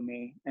comfortable to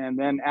me. And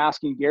then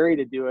asking Gary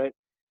to do it,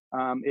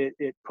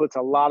 it puts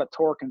a lot of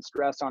torque and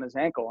stress on his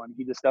ankle, and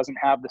he just doesn't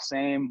have the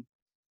same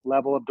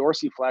level of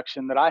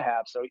dorsiflexion that I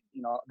have. So,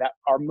 that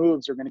our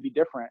moves are going to be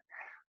different.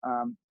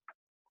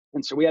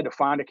 And so we had to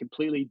find a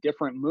completely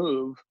different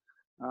move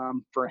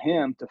for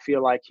him to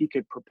feel like he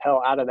could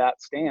propel out of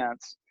that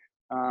stance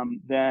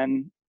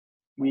than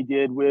we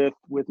did with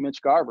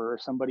Mitch Garver or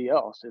somebody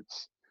else.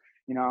 It's,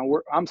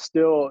 I'm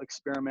still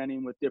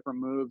experimenting with different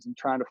moves and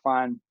trying to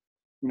find,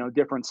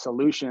 different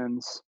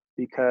solutions,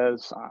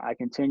 because I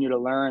continue to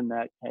learn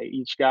that, hey,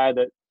 each guy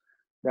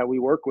that we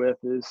work with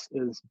is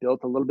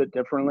built a little bit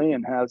differently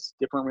and has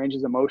different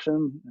ranges of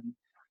motion and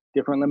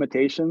different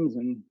limitations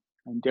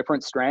and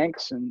different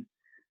strengths. And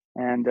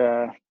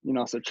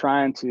so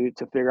trying to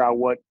figure out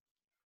what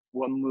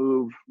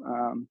move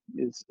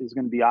is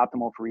going to be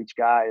optimal for each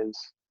guy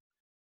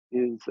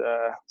is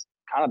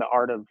kind of the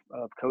art of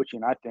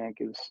coaching, I think,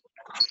 is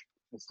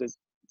to,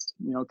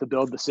 to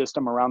build the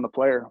system around the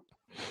player.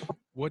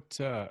 What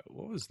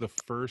was the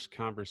first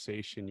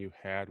conversation you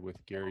had with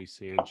Gary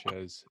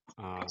Sanchez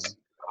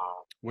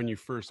when you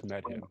first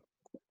met him?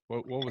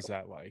 What was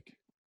that like?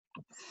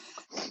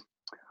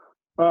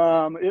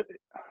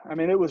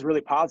 It was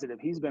really positive.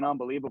 He's been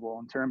unbelievable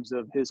in terms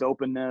of his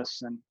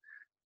openness, and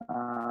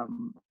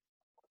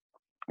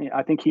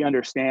I think he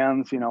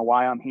understands,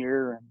 why I'm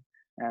here,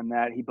 and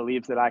that he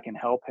believes that I can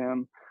help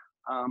him.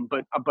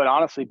 But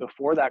honestly,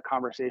 before that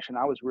conversation,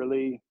 I was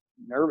really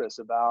nervous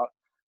about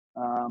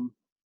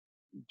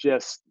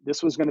just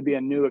this was going to be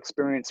a new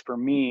experience for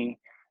me,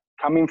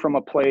 coming from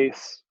a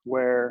place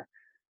where,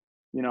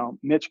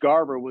 Mitch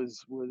Garver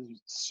was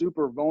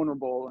super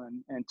vulnerable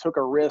and took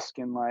a risk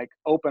in like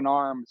open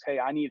arms. Hey,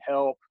 I need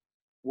help.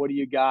 What do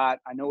you got?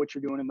 I know what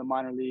you're doing in the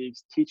minor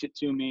leagues. Teach it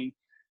to me.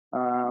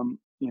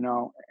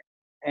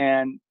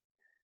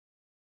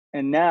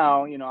 And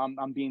now,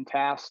 I'm being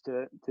tasked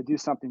to do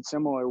something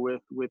similar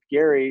with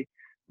Gary,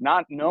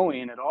 not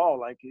knowing at all,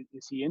 like,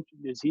 does he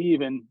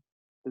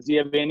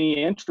have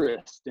any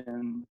interest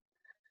in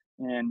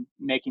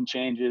making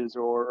changes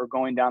or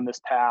going down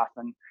this path?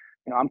 And,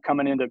 I'm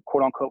coming in to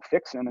quote unquote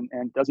fix him,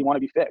 and does he want to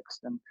be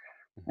fixed?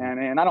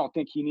 And I don't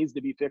think he needs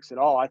to be fixed at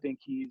all. I think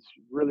he's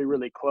really,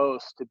 really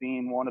close to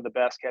being one of the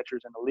best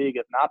catchers in the league,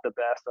 if not the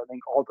best. I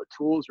think all the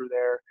tools are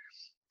there.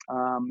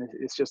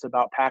 It's just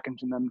about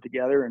packaging them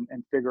together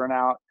and figuring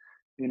out,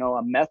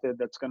 a method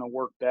that's going to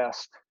work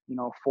best,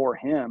 for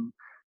him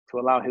to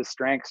allow his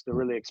strengths to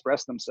really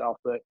express themselves.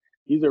 But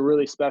he's a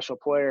really special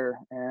player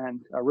and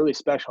a really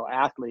special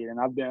athlete. And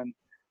I've been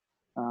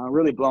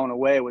really blown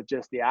away with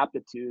just the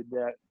aptitude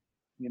that,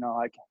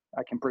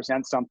 I can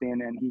present something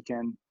and he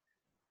can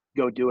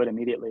go do it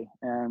immediately.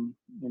 And,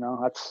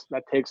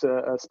 that takes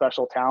a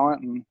special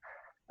talent. And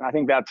I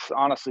think that's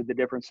honestly the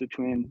difference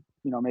between,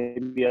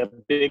 maybe a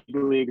big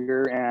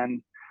leaguer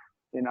and,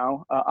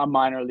 a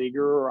minor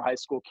leaguer or a high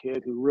school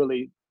kid who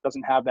really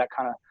doesn't have that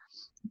kind of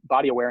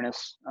body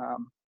awareness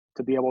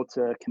to be able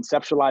to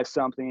conceptualize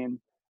something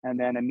and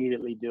then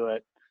immediately do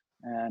it.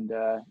 And,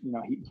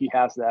 he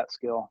has that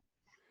skill.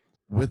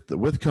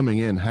 With coming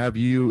in, have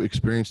you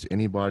experienced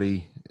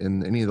anybody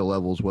in any of the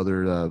levels,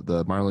 whether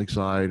the minor league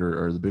side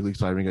or the big league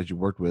side, any guys you've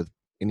worked with,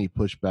 any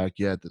pushback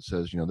yet that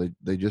says,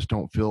 they just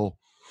don't feel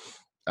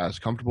as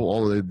comfortable,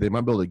 although they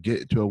might be able to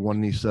get to a one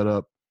knee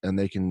setup and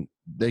they can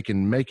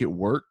make it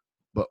work,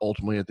 but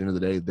ultimately at the end of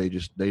the day,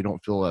 they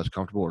don't feel as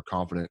comfortable or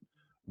confident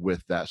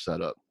with that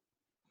setup?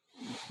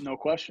 No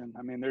question.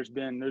 I mean, there's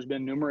been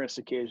numerous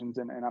occasions,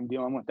 and I'm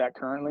dealing with that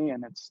currently,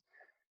 and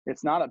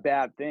it's not a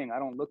bad thing. I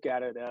don't look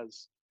at it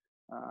as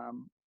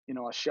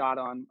a shot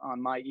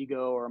on my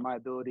ego or my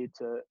ability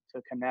to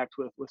connect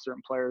with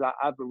certain players.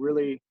 I've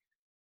really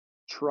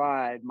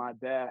tried my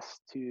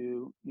best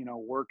to,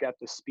 work at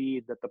the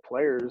speed that the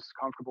player's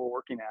comfortable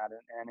working at.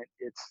 And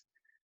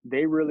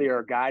they really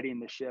are guiding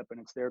the ship, and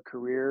it's their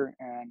career.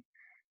 And,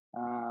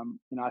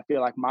 I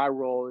feel like my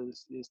role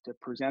is to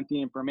present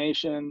the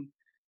information.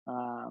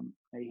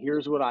 Hey,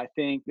 here's what I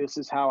think. This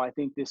is how I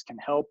think this can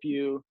help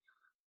you.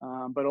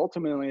 But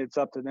ultimately it's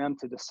up to them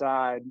to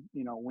decide,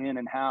 when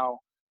and how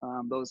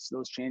those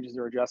changes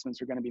or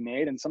adjustments are going to be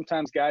made. And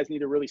sometimes guys need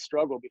to really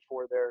struggle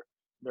before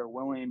they're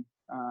willing,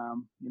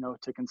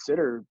 to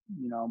consider,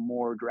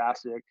 more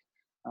drastic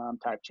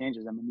type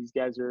changes. I mean, these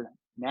guys are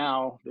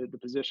now the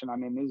position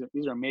I'm in,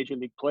 these are major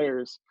league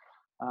players,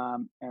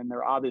 and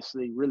they're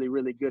obviously really,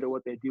 really good at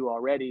what they do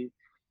already.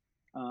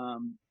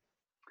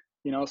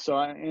 So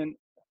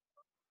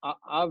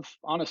I've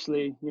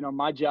honestly,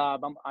 my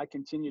job, I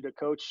continue to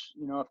coach,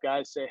 if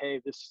guys say,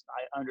 hey,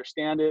 I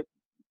understand it,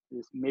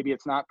 maybe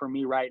it's not for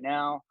me right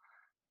now.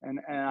 And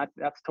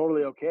that's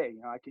totally okay.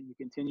 You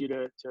continue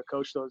to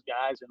coach those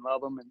guys and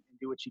love them and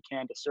do what you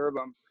can to serve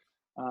them.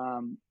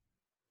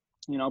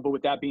 But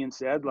with that being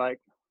said, I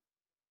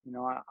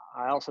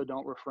also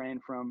don't refrain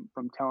from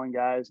telling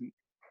guys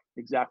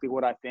exactly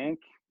what I think.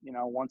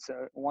 Once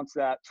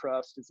that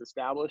trust is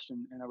established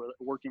and a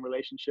working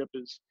relationship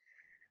is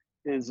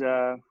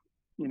in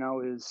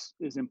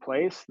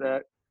place,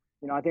 that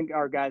I think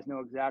our guys know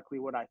exactly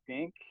what I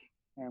think,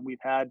 and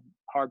we've had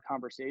hard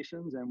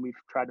conversations and we've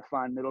tried to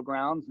find middle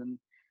grounds, and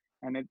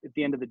at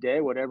the end of the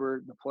day,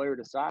 whatever the player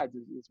decides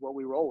is what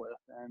we roll with,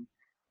 and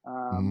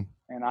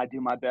I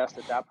do my best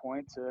at that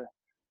point to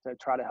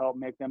try to help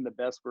make them the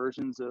best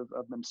versions of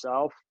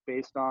themselves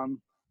based on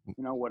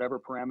whatever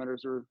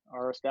parameters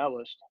are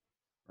established.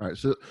 All right,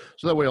 so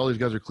that way all these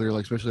guys are clear,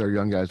 like especially our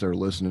young guys that are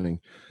listening.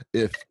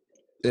 If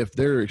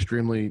they're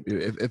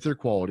if they're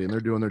quality and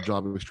they're doing their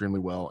job extremely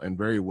well and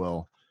very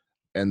well,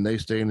 and they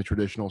stay in the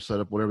traditional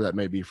setup, whatever that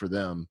may be for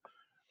them,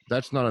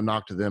 that's not a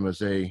knock to them as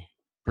they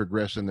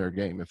progress in their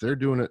game. If they're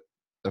doing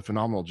a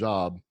phenomenal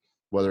job,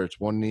 whether it's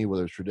one knee,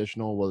 whether it's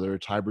traditional, whether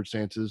it's hybrid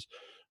stances,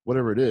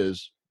 whatever it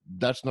is,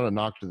 that's not a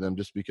knock to them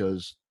just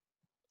because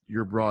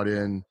you're brought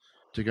in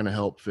to kind of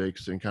help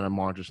fix and kind of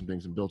monitor some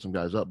things and build some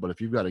guys up. But if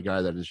you've got a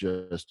guy that is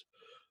just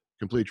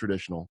complete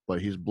traditional,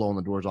 but he's blowing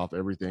the doors off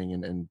everything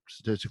and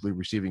statistically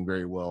receiving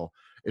very well,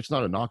 it's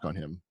not a knock on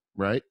him,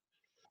 right?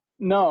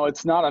 No,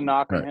 it's not a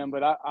knock on him,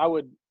 but I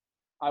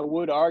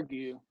would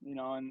argue,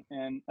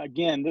 and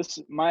again,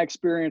 my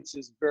experience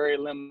is very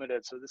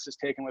limited, so this is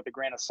taken with a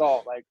grain of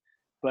salt.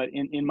 But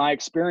in my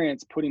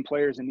experience putting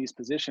players in these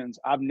positions,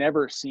 I've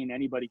never seen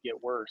anybody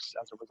get worse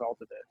as a result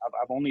of it.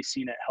 I've only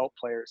seen it help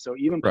players. So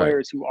even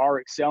players who are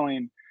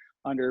excelling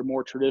under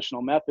more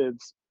traditional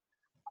methods,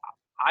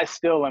 I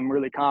still am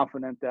really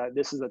confident that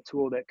this is a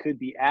tool that could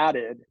be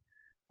added,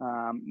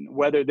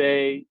 whether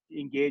they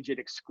engage it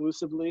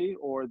exclusively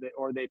or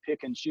they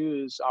pick and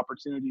choose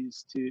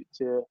opportunities to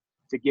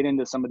get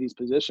into some of these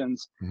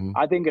positions. Mm-hmm.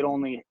 I think it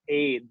only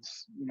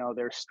aids,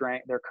 their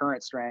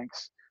current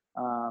strengths,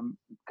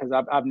 because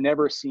I've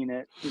never seen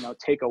it,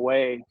 take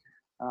away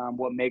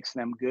what makes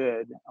them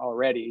good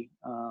already.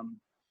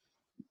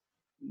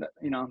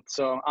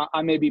 So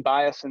I may be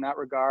biased in that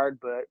regard,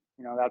 but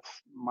that's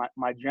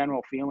my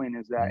general feeling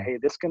is that, hey,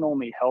 this can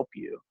only help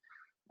you.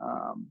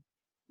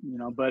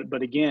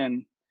 But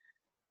again,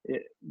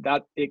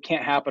 it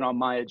can't happen on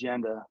my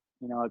agenda.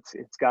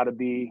 It's got to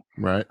be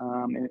right.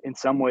 In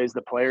some ways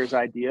the player's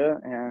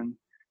idea, and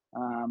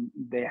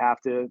they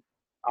have to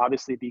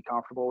obviously be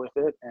comfortable with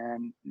it.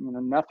 And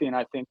nothing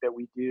I think that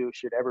we do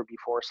should ever be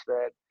force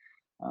fed.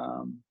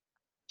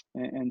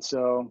 And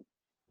so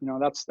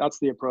that's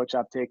the approach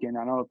I've taken.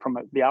 I know from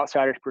the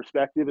outsider's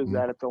perspective is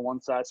that it's a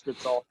one size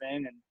fits all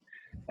thing, and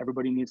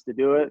everybody needs to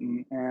do it.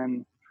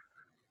 And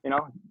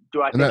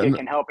do I think it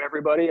can help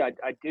everybody? I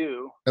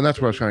do. And that's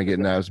what I was trying to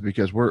get at, is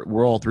because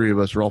we're all three of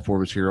us, or all four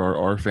of us here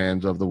are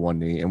fans of the one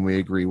knee, and we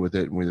agree with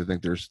it, and we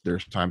think there's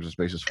times and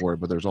spaces for it.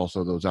 But there's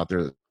also those out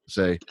there that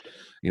say,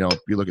 you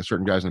look at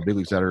certain guys in the big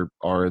leagues that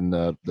are in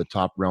the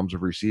top realms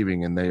of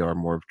receiving, and they are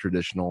more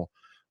traditional,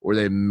 or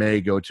they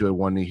may go to a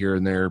one knee here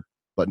and there,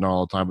 but not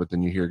all the time. But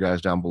then you hear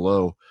guys down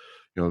below,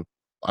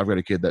 I've got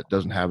a kid that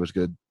doesn't have as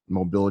good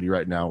mobility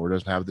right now, or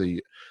doesn't have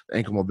the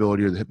ankle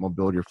mobility or the hip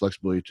mobility or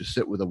flexibility to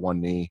sit with a one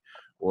knee,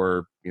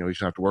 or he's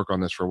gonna have to work on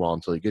this for a while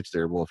until he gets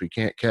there. Well, if he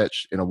can't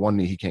catch in a one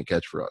knee, he can't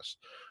catch for us.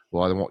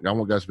 Well, I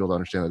want guys to be able to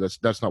understand that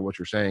that's not what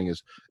you're saying.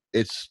 Is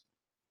it's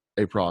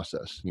a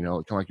process, kind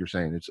of like you're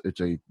saying,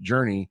 it's a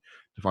journey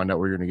to find out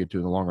where you're going to get to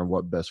in the long run,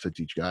 what best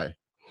fits each guy.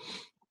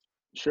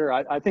 Sure.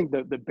 I think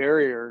the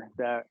barrier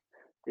that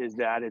is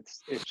that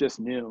it's just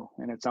new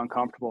and it's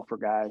uncomfortable for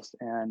guys,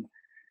 and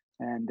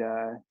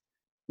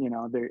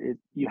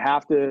you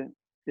have to.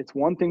 It's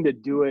one thing to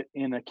do it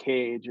in a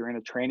cage or in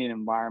a training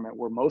environment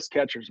where most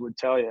catchers would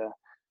tell you,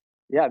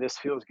 yeah, this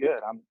feels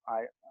good.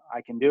 I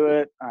can do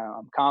it.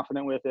 I'm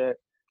confident with it.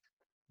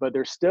 But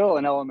there's still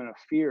an element of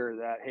fear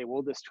that, hey,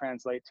 will this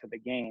translate to the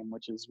game,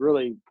 which is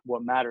really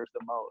what matters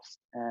the most.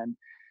 And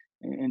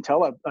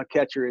until a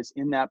catcher is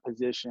in that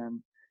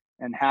position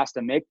and has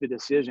to make the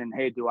decision,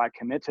 hey, do I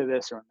commit to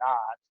this or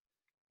not,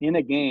 in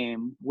a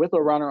game with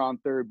a runner on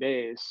third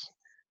base,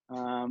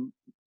 I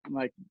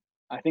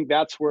think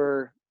that's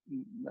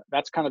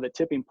kind of the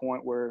tipping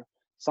point where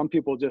some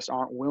people just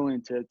aren't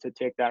willing to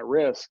take that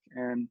risk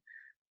and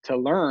to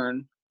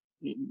learn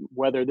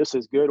whether this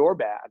is good or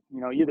bad,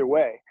 either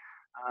way.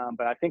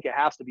 But I think it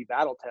has to be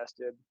battle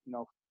tested,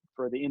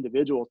 for the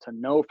individual to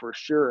know for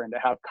sure and to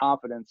have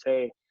confidence,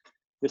 hey,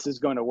 this is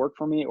going to work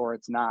for me or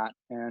it's not.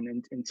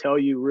 And until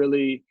you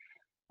really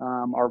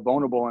are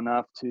vulnerable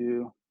enough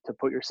to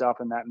put yourself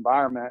in that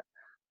environment,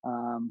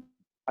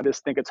 I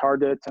just think it's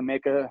hard to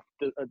make a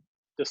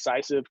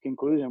decisive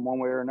conclusion one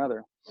way or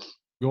another.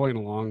 Going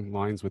along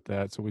lines with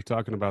that, so we're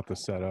talking about the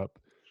setup.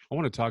 I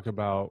want to talk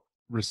about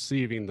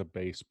receiving the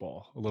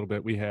baseball a little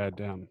bit. We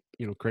had,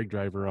 Craig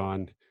Driver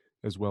on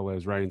as well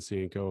as Ryan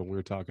Cienko, and we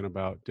were talking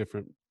about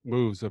different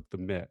moves of the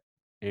mitt.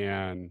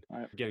 And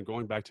again,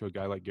 going back to a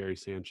guy like Gary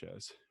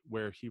Sanchez,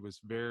 where he was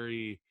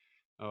very,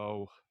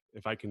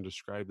 if I can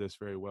describe this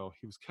very well,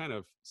 he was kind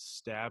of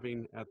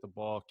stabbing at the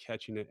ball,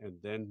 catching it, and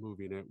then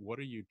moving it. What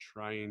are you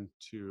trying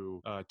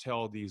to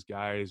tell these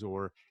guys?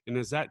 And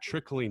is that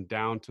trickling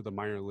down to the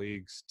minor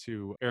leagues,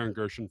 to Aaron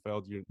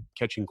Gershenfeld, your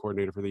catching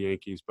coordinator for the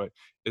Yankees? But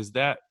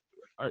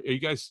are you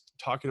guys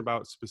talking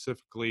about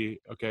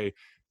specifically, okay,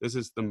 this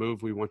is the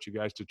move we want you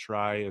guys to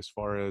try, as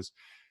far as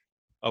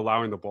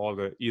allowing the ball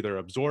to either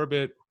absorb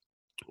it,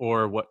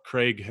 or what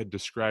Craig had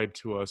described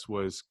to us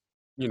was,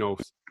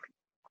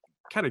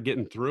 kind of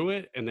getting through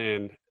it and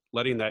then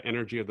letting that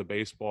energy of the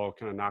baseball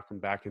kind of knock them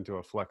back into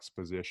a flex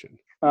position?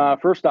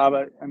 First off,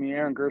 I mean,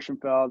 Aaron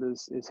Gershenfeld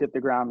is hit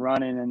the ground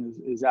running and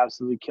is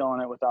absolutely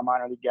killing it with our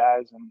minor league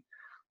guys. And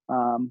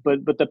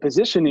but the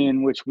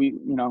positioning, which we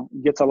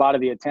gets a lot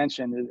of the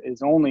attention,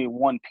 is only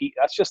one piece.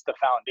 That's just the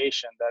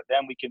foundation that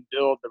then we can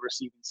build the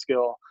receiving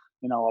skill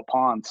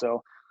upon.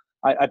 So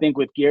I think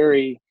with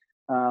Gary,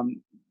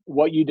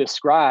 what you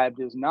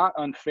described is not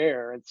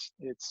unfair.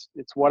 It's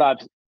what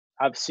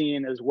I've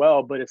seen as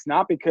well, but it's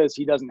not because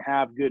he doesn't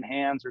have good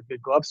hands or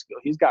good glove skill.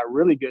 He's got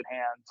really good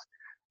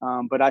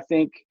hands. But I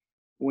think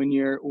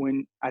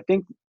I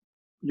think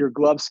your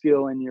glove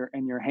skill and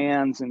your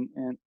hands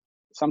and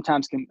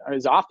sometimes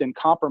is often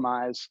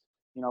compromised,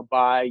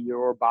 by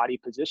your body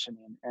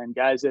positioning. And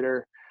guys that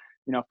are,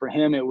 for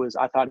him,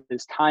 I thought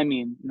his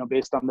timing,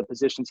 based on the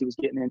positions he was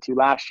getting into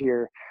last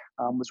year,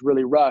 was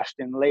really rushed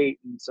and late.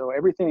 And so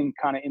everything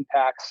kind of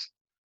impacts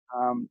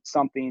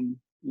something,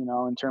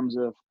 in terms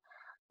of,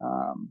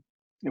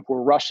 if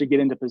we're rushed to get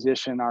into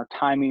position, our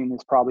timing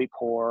is probably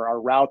poor.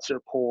 Our routes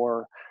are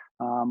poor.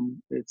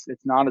 It's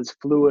not as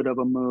fluid of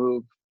a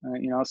move,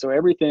 so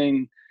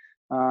everything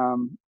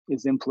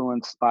is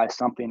influenced by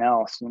something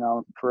else,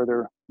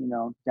 further,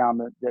 down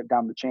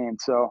the chain.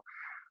 So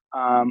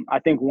I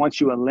think once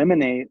you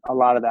eliminate a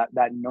lot of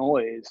that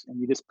noise and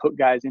you just put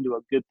guys into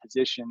a good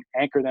position,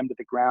 anchor them to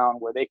the ground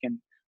where they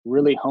can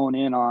really hone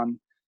in on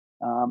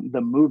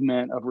the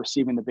movement of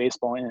receiving the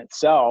baseball in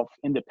itself,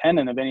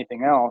 independent of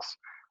anything else,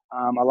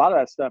 a lot of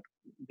that stuff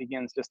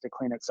begins just to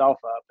clean itself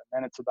up. And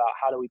then it's about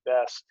how do we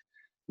best,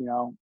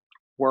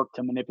 work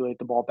to manipulate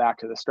the ball back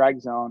to the strike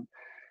zone.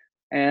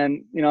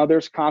 And,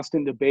 there's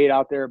constant debate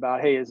out there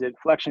about, hey, is it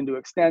flexion to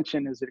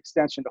extension? Is it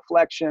extension to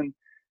flexion?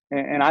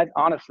 And I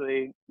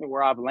honestly,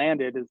 where I've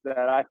landed is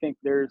that I think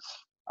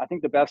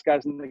the best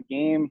guys in the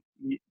game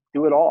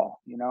do it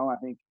all. I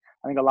think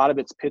a lot of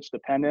it's pitch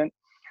dependent.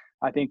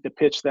 I think the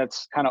pitch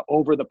that's kind of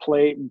over the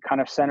plate and kind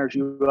of centers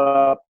you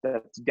up,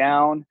 that's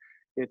down,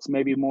 it's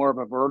maybe more of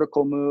a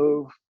vertical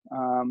move.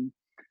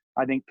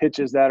 I think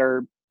pitches that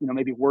are,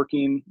 maybe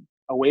working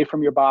away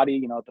from your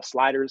body, the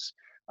sliders,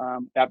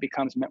 that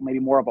becomes maybe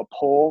more of a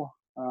pull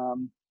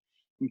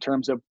in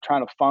terms of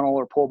trying to funnel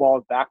or pull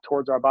balls back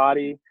towards our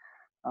body.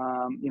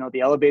 The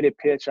elevated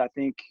pitch, I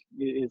think,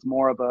 is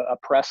more of a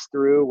press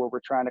through where we're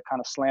trying to kind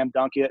of slam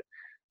dunk it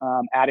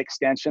at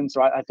extension.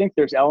 So I think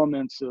there's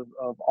elements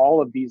of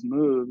all of these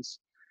moves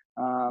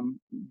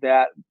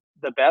that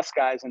the best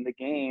guys in the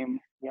game,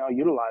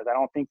 utilize. I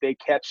don't think they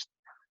catch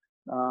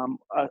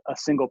a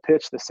single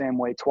pitch the same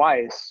way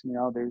twice.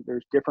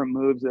 There's different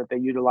moves that they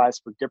utilize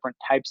for different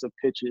types of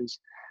pitches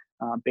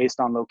based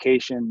on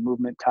location,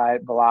 movement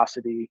type,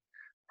 velocity,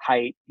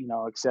 height,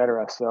 et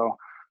cetera. So,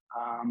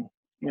 I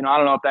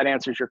don't know if that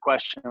answers your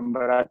question,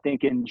 but I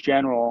think in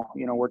general,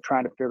 we're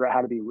trying to figure out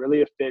how to be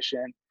really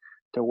efficient,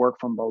 to work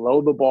from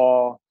below the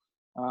ball,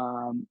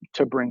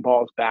 to bring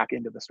balls back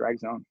into the strike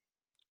zone.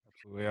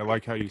 Absolutely. I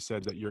like how you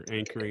said that you're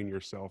anchoring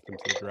yourself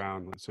into the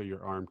ground so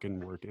your arm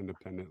can work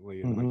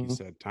independently. And like you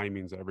said,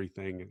 timing's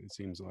everything, it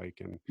seems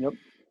like, and,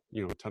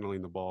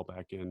 tunneling the ball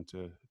back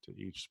into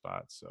each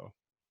spot. So.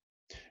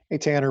 Hey,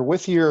 Tanner,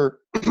 with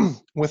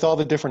with all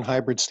the different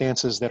hybrid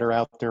stances that are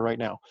out there right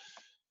now,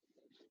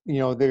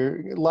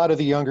 there a lot of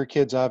the younger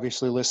kids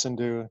obviously listen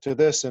to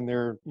this, and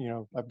they're,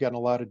 I've gotten a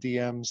lot of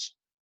DMs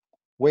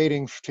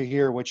waiting to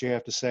hear what you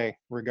have to say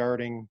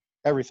regarding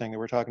everything that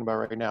we're talking about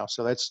right now.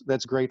 So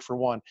that's great for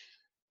one.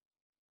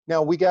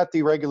 Now we got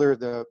the regular,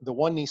 the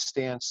one knee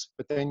stance,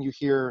 but then you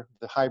hear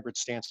the hybrid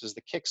stances,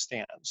 the kick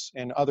stance,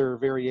 and other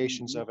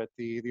variations of it,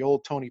 the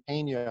old Tony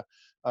Pena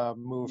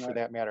move, for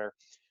that matter.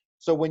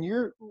 So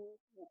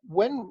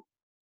when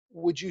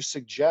would you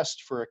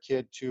suggest for a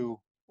kid to,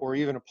 or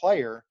even a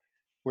player,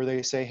 where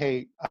they say,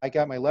 hey, I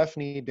got my left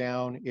knee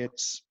down,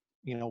 it's,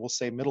 we'll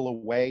say middle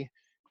away,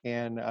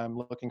 and I'm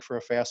looking for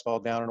a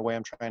fastball down and away,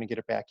 I'm trying to get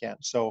it back in.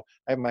 So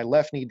I have my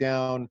left knee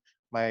down,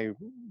 my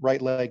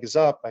right leg is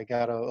up, I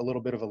got a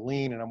little bit of a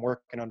lean, and I'm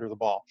working under the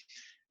ball.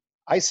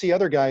 I see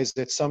other guys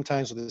that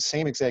sometimes with the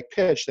same exact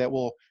pitch that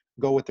will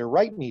go with their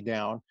right knee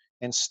down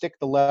and stick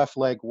the left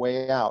leg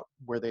way out,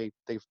 where they've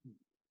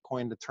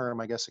coined the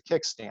term, I guess, a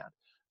kickstand.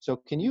 So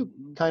can you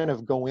kind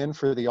of go in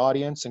for the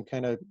audience and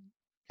kind of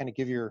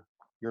give your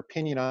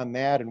opinion on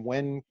that, and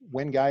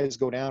when guys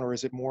go down, or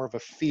is it more of a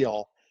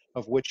feel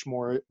of which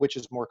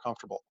is more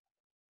comfortable?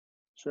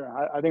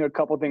 Sure. I think a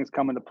couple things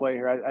come into play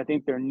here. I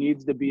think there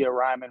needs to be a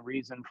rhyme and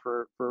reason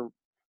for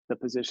the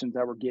positions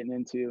that we're getting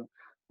into.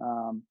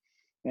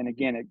 And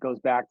again, it goes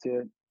back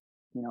to,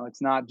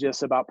 it's not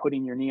just about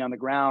putting your knee on the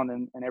ground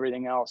and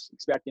everything else,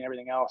 expecting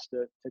everything else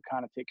to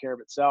kind of take care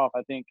of itself.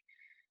 I think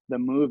the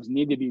moves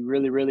need to be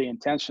really, really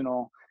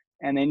intentional,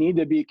 and they need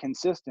to be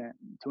consistent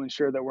to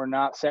ensure that we're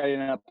not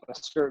setting up a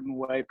certain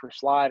way for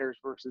sliders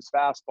versus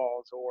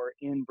fastballs, or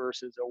in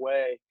versus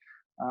away.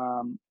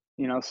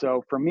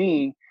 So for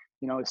me,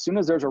 as soon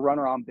as there's a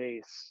runner on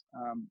base,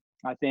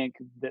 I think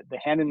that the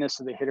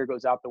handedness of the hitter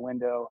goes out the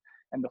window,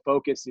 and the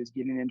focus is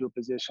getting into a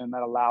position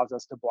that allows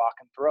us to block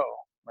and throw,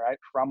 right,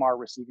 from our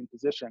receiving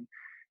position.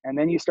 And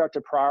then you start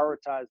to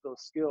prioritize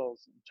those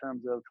skills in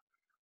terms of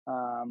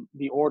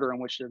the order in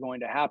which they're going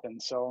to happen.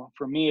 So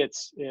for me,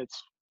 it's if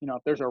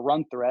there's a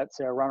run threat,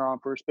 say a runner on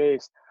first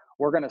base,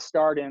 we're going to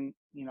start in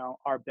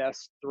our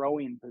best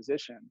throwing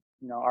position,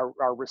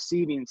 our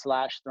receiving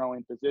 /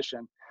 throwing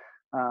position.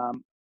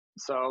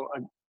 So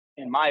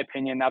in my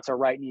opinion, that's a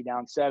right knee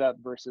down setup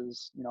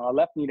versus a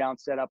left knee down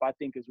setup. I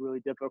think is really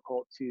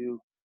difficult to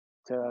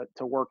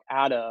work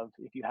out of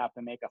if you have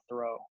to make a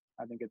throw.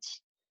 I think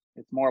it's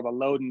more of a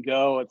load and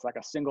go. It's like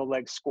a single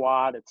leg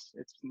squat. It's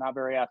not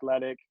very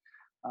athletic.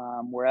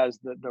 Whereas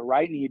the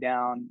right knee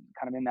down,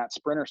 kind of in that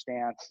sprinter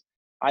stance,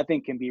 I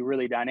think can be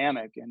really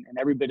dynamic and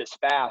every bit as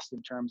fast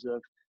in terms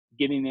of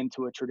getting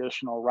into a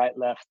traditional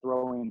right-left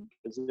throwing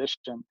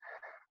position.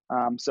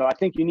 So I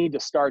think you need to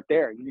start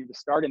there. You need to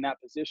start in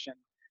that position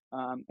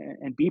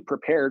and be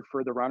prepared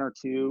for the runner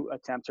to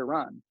attempt to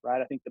run,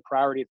 right? I think the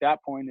priority at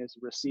that point is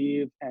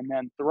receive and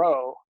then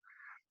throw.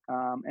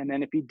 And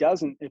then if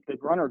the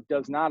runner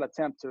does not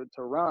attempt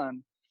to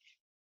run,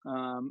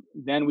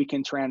 then we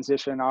can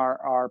transition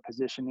our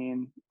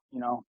positioning,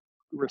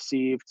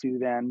 receive to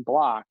then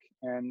block.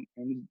 And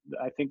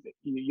I think that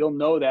you'll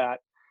know that,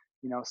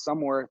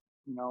 somewhere,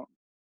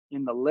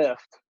 in the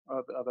lift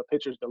of a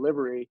pitcher's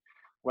delivery,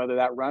 whether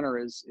that runner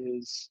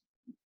is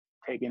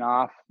taking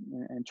off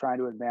and trying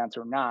to advance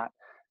or not.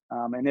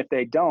 And if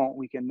they don't,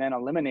 we can then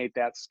eliminate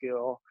that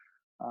skill.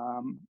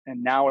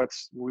 And now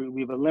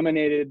we've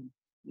eliminated,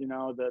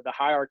 the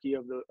hierarchy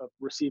of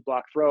receive,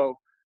 block, throw,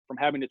 from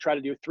having to try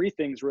to do three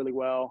things really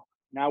well.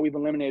 Now we've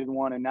eliminated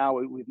one, and now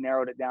we've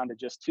narrowed it down to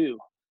just two.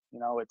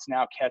 It's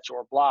now catch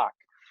or block.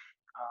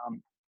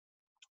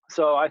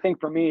 So I think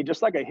for me,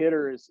 just like a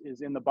hitter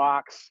is in the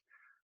box,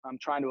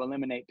 trying to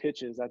eliminate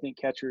pitches, I think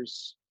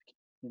catchers,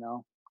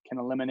 can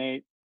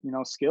eliminate,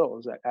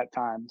 skills at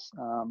times.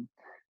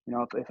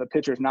 If a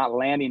pitcher's not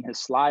landing his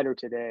slider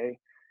today,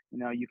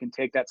 you can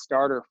take that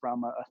starter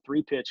from a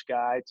 3-pitch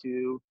guy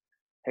to,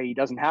 hey, he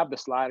doesn't have the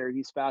slider,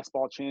 he's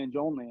fastball change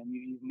only. And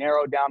you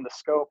narrow down the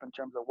scope in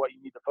terms of what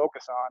you need to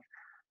focus on.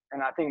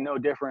 And I think no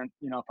different,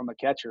 from a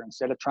catcher.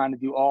 Instead of trying to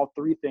do all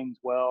three things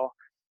well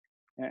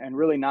and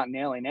really not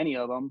nailing any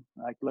of them,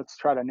 like, let's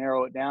try to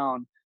narrow it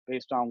down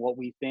based on what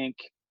we think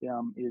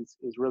is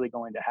really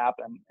going to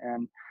happen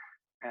and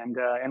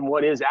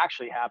what is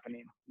actually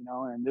happening.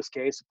 In this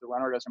case, if the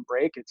runner doesn't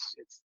break, it's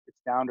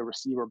down to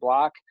receiver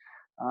block,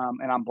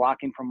 and I'm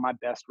blocking from my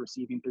best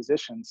receiving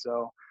position.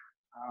 So,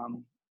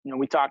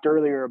 we talked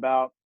earlier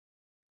about,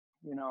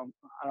 I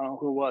don't know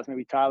who it was,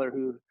 maybe Tyler,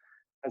 who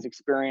has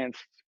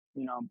experienced,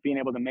 being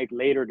able to make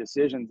later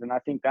decisions. And I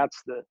think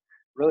that's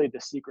really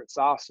the secret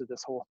sauce to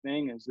this whole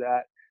thing, is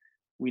that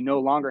we no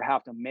longer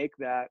have to make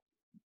that,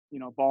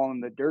 ball in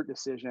the dirt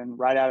decision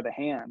right out of the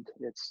hand.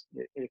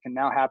 It can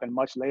now happen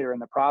much later in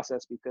the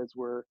process because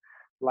we're,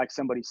 like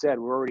somebody said,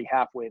 we're already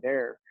halfway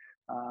there.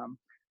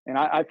 And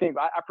I think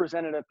I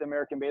presented at the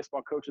American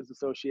Baseball Coaches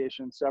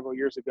Association several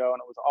years ago, and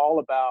it was all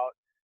about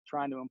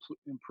trying to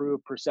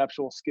improve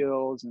perceptual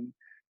skills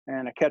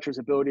and a catcher's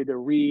ability to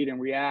read and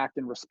react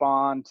and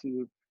respond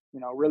to,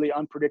 really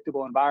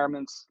unpredictable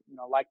environments,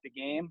 like the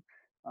game.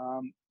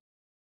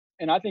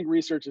 And I think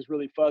research is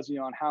really fuzzy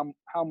on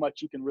how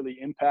much you can really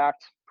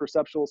impact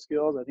perceptual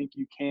skills. I think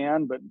you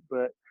can,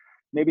 but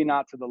maybe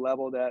not to the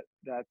level that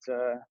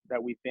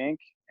we think.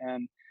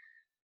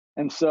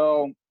 And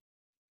so,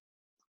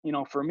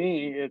 for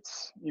me,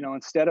 it's,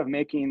 instead of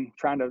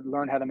trying to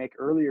learn how to make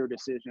earlier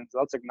decisions,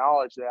 let's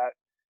acknowledge that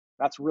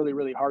that's really,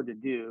 really hard to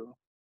do.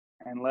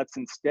 And let's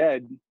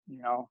instead,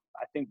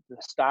 I think the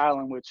style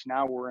in which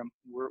now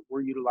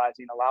we're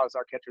utilizing allows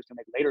our catchers to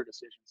make later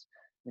decisions.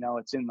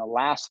 It's in the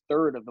last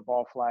third of the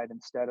ball flight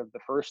instead of the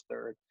first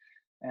third.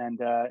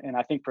 And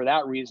I think for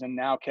that reason,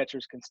 now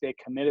catchers can stay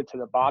committed to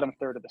the bottom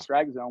third of the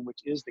strike zone, which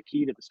is the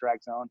key to the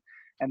strike zone.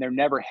 And they're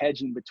never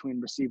hedging between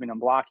receiving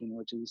and blocking,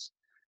 which is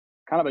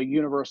kind of a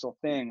universal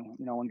thing.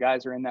 When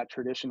guys are in that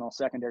traditional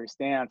secondary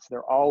stance,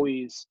 they're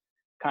always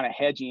kind of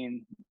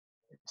hedging,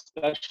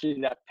 especially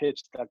that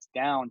pitch that's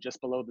down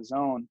just below the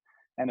zone,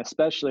 and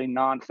especially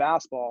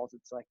non-fastballs.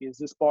 It's like, is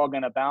this ball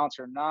going to bounce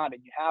or not?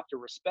 And you have to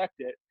respect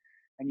it.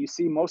 And you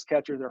see most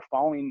catchers are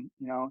falling,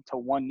 to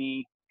one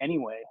knee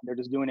anyway. They're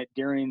just doing it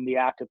during the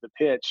act of the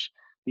pitch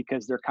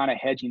because they're kind of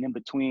hedging in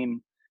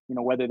between,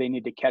 whether they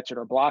need to catch it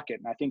or block it.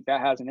 And I think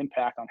that has an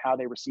impact on how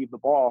they receive the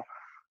ball.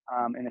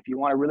 And if you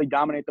want to really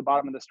dominate the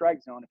bottom of the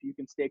strike zone, if you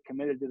can stay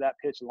committed to that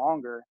pitch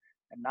longer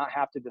and not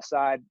have to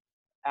decide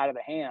out of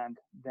the hand,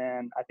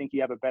 then I think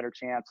you have a better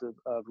chance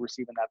of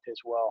receiving that pitch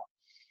well.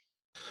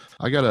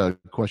 I got a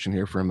question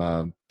here from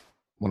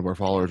one of our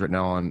followers right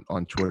now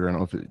on Twitter. I don't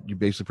know if you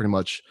basically pretty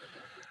much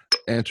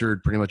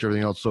answered pretty much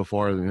everything else so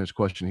far in his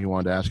question he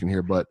wanted to ask in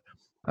here, but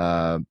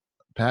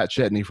Pat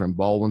Chetney from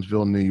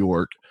Baldwinsville, New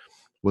York,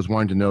 was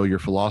wanting to know your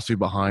philosophy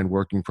behind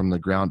working from the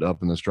ground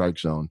up in the strike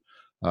zone.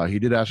 He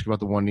did ask about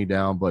the one knee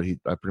down, but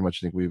I pretty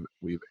much think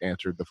we've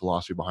answered the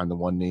philosophy behind the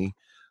one knee.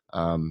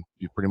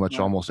 You pretty much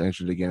almost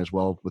answered it again as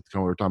well with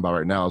kind of what we're talking about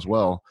right now as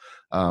well.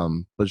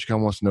 But just kind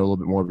of wants to know a little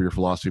bit more of your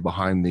philosophy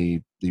behind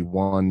the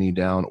one knee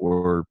down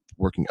or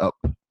working up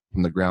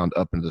from the ground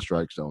up into the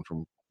strike zone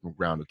from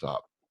ground to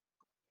top.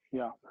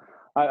 Yeah,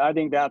 I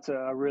think that's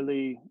a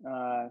really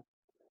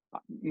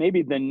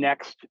maybe the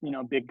next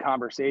big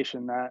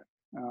conversation that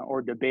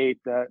or debate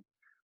that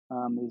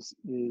is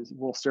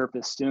will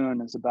surface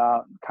soon is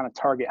about kind of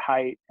target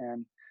height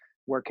and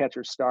where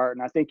catchers start.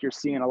 And I think you're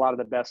seeing a lot of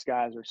the best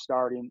guys are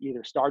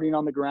either starting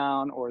on the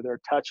ground or they're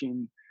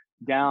touching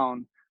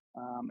down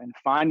and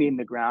finding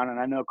the ground. And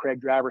I know Craig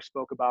Driver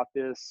spoke about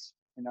this,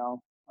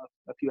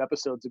 a few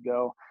episodes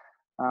ago.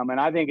 And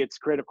I think it's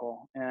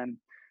critical and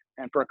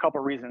for a couple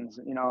of reasons.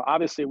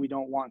 Obviously we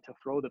don't want to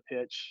throw the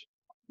pitch,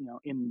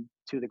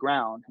 into the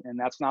ground, and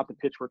that's not the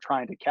pitch we're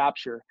trying to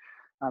capture.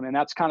 And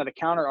that's kind of the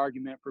counter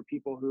argument for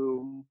people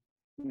who,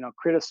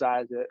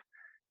 criticize it.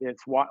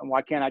 It's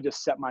why can't I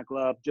just set my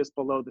glove just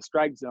below the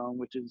strike zone,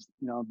 which is,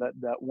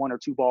 that 1 or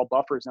 2 ball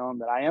buffer zone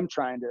that I am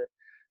trying to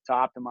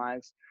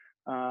optimize.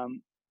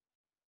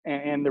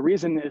 And the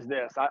reason is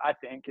this, I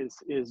think is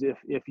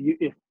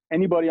if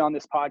anybody on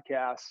this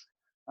podcast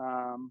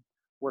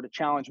were to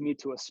challenge me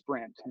to a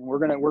sprint, and we're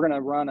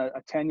gonna run a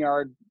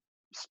 10-yard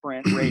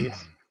sprint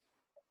race,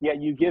 yet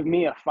you give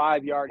me a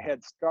 5-yard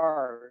head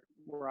start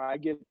where I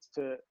get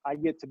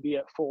to be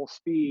at full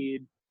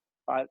speed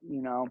by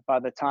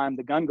the time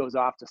the gun goes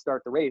off to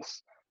start the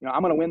race.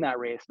 I'm going to win that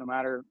race no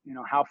matter,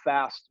 how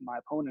fast my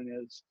opponent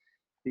is,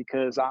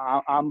 because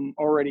I'm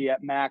already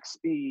at max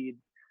speed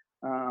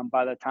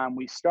by the time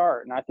we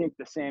start. And I think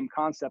the same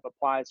concept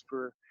applies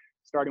for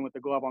starting with the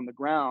glove on the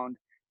ground.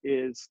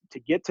 Is to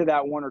get to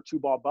that 1 or 2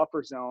 ball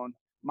buffer zone,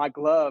 my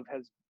glove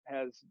has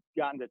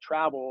gotten to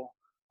travel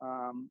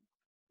 4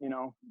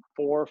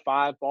 or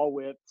 5 ball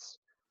widths,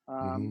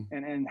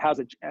 and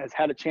has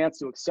had a chance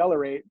to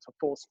accelerate to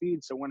full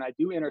speed. So when I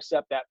do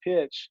intercept that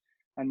pitch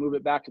and move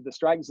it back to the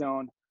strike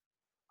zone,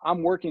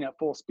 I'm working at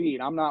full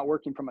speed. I'm not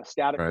working from a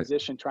static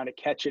position trying to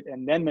catch it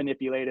and then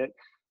manipulate it.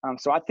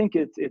 So I think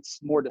it's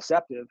more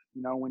deceptive,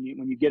 when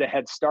you get a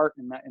head start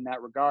in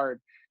that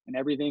regard, and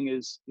everything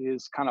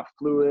is kind of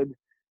fluid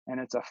and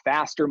it's a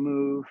faster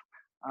move.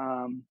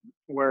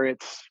 Where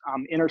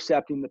I'm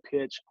intercepting the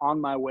pitch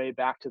on my way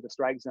back to the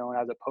strike zone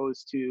as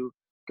opposed to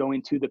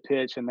going to the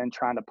pitch and then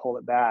trying to pull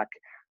it back.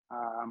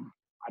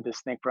 I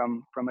just think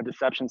from a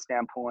deception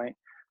standpoint,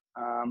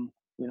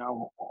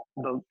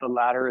 the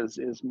latter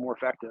is more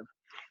effective.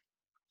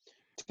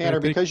 Tanner,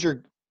 because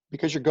you're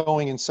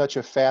going in such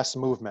a fast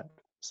movement,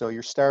 so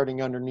you're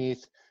starting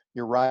underneath,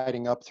 you're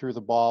riding up through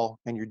the ball,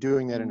 and you're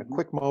doing that in a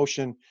quick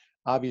motion,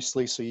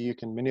 obviously, so you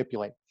can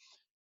manipulate.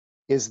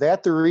 Is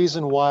that the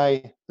reason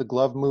why the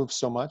glove moves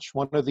so much?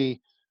 One of the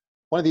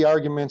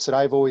arguments that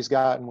I've always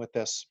gotten with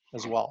this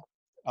as well,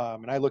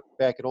 and I look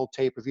back at old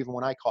tape of even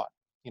when I caught,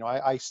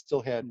 I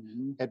still had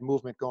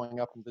movement going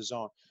up in the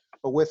zone.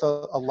 But with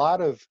a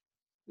lot of,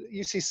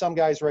 you see some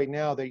guys right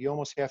now that you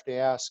almost have to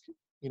ask,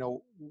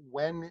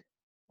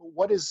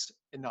 what is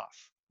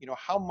enough?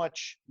 How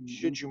much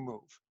should you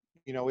move?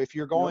 If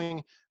you're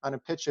going on a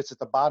pitch that's at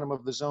the bottom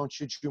of the zone,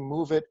 should you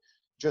move it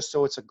just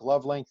so it's a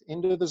glove length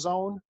into the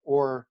zone?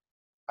 Or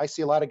I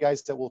see a lot of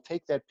guys that will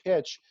take that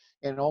pitch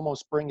and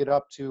almost bring it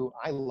up to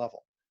eye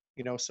level,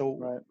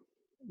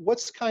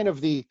 what's kind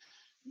of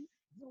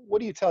what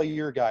do you tell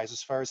your guys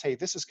as far as, hey,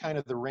 this is kind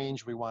of the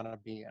range we want to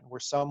be in, where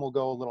some will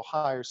go a little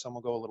higher, some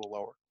will go a little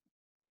lower?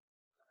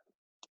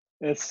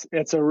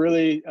 It's a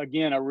really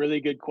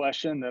good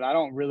question that I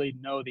don't really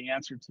know the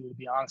answer to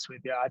be honest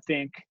with you. I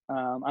think,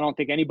 I don't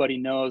think anybody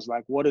knows,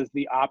 what is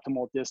the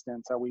optimal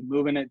distance? Are we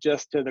moving it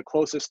just to the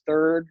closest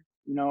third,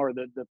 or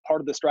the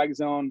part of the strike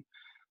zone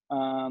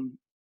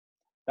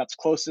that's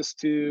closest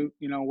to,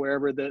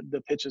 wherever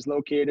the pitch is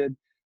located?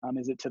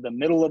 Is it to the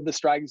middle of the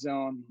strike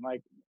zone?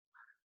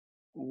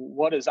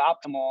 What is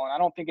optimal? And I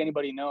don't think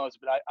anybody knows,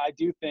 but I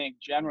do think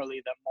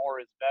generally that more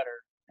is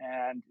better.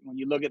 And when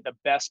you look at the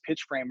best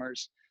pitch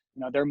framers,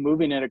 they're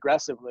moving it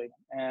aggressively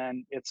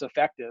and it's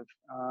effective.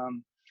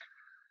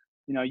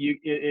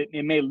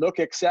 It may look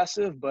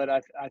excessive, but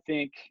I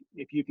think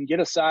if you can get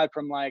aside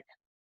from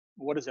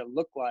what does it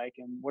look like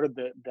and what are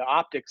the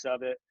optics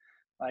of it,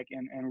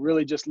 and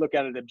really just look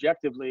at it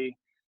objectively,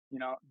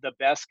 the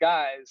best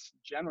guys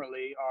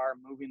generally are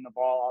moving the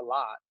ball a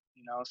lot,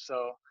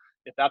 so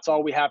if that's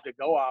all we have to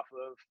go off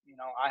of,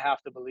 I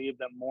have to believe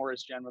that more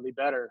is generally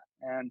better.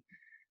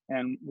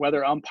 And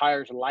whether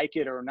umpires like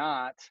it or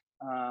not,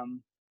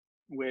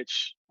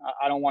 which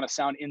I don't want to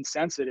sound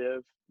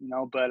insensitive,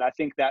 but I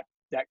think that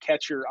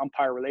catcher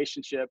umpire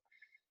relationship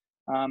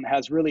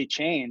has really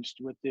changed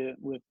with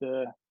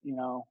the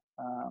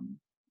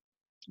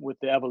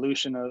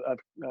evolution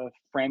of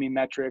framing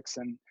metrics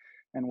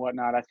and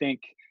whatnot. I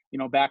think,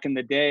 back in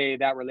the day,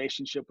 that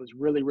relationship was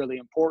really, really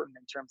important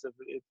in terms of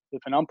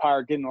if an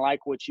umpire didn't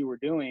like what you were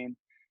doing,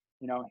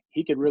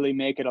 he could really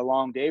make it a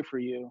long day for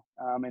you,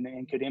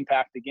 and could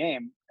impact the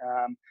game.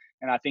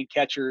 And I think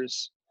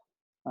catchers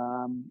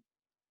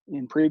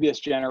in previous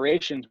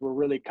generations were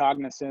really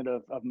cognizant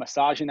of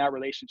massaging that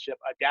relationship,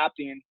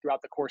 adapting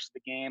throughout the course of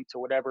the game to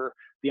whatever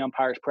the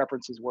umpire's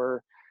preferences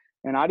were.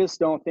 And I just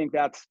don't think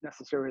that's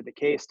necessarily the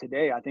case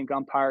today. I think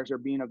umpires are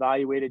being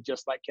evaluated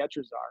just like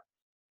catchers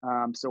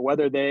are. So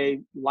whether they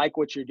like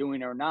what you're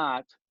doing or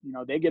not,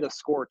 they get a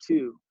score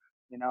too,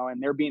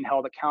 and they're being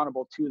held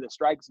accountable to the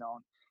strike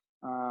zone.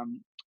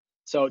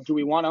 So do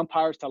we want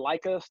umpires to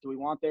like us? Do we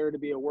want there to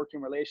be a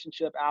working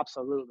relationship?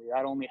 Absolutely.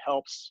 That only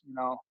helps,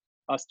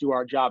 us do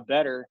our job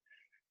better.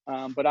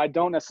 But I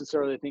don't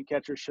necessarily think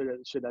catchers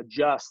should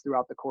adjust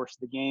throughout the course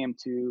of the game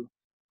to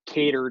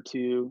cater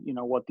to,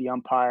 what the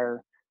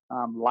umpire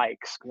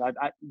likes. Because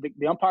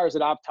the umpires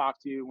that I've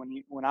talked to,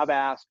 when I've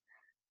asked,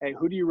 hey,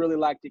 who do you really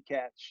like to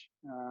catch,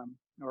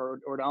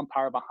 or to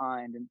umpire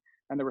behind?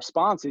 And the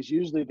response is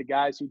usually the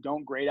guys who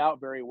don't grade out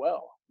very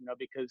well,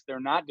 because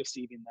they're not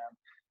deceiving them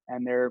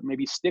and they're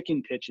maybe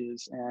sticking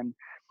pitches.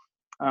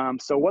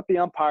 And so what the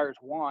umpires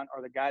want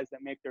are the guys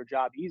that make their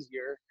job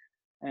easier.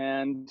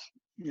 And,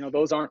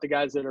 those aren't the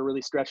guys that are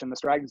really stretching the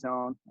strike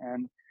zone.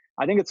 And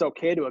I think it's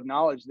okay to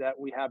acknowledge that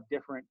we have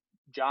different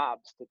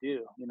jobs to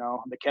do.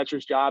 The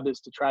catcher's job is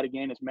to try to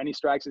gain as many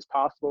strikes as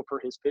possible for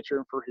his pitcher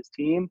and for his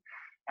team,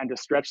 and to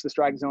stretch the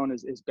strike zone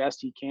as best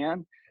he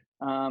can.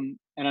 And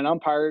an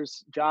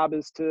umpire's job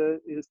is to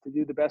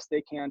do the best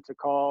they can to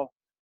call,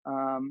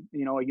 a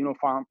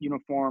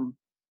uniform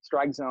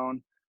strike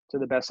zone to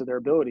the best of their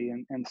ability.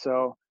 And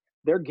so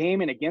they're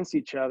gaming against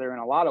each other in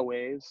a lot of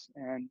ways.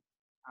 And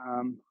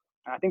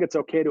I think it's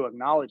okay to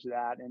acknowledge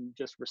that and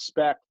just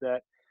respect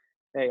that.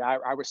 Hey,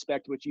 I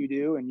respect what you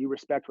do and you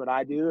respect what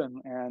I do,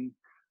 and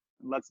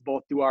let's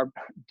both do our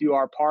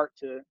part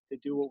to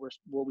do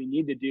what we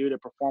need to do to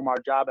perform our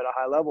job at a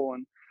high level.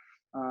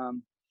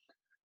 And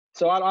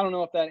so I don't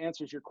know if that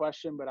answers your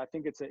question, but I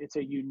think it's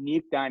a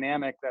unique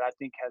dynamic that I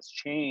think has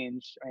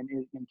changed and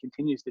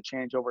continues to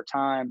change over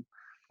time.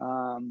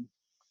 And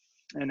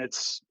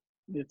it's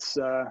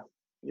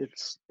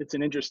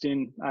an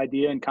interesting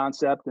idea and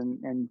concept.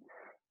 And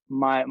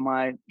my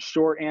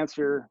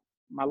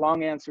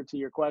long answer to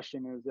your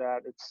question is that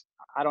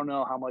I don't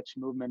know how much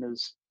movement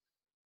is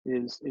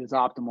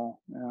optimal.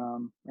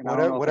 And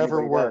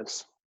whatever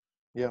works.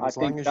 Yeah, as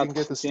long as you can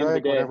get the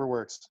strike, whatever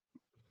works.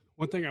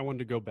 One thing I wanted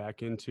to go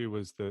back into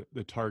was the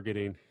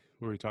targeting,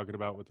 where we were talking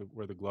about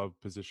where the glove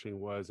positioning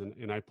was.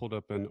 And I pulled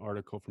up an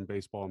article from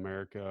Baseball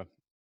America,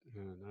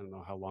 and I don't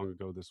know how long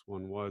ago this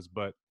one was,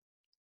 but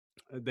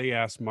they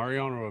asked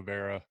Mariano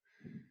Rivera,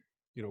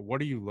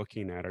 what are you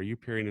looking at? Are you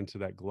peering into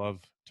that glove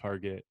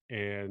target?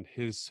 And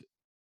his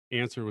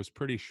answer was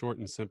pretty short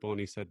and simple. And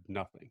he said,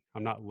 nothing.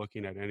 I'm not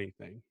looking at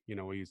anything.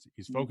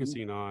 He's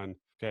focusing on,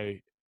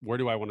 okay, where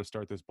do I want to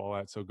start this ball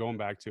at? So going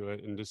back to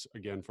it, and just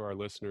again, for our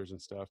listeners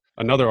and stuff,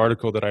 another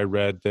article that I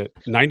read that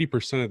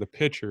 90% of the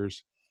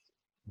pitchers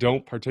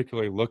don't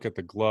particularly look at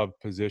the glove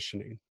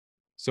positioning.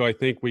 So I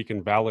think we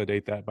can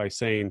validate that by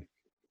saying,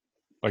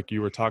 like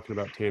you were talking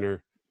about,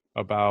 Tanner,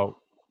 about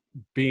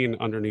being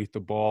underneath the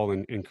ball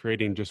and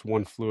creating just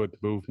one fluid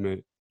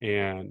movement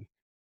and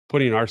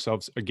putting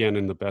ourselves again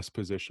in the best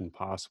position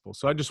possible.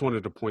 So I just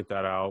wanted to point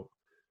that out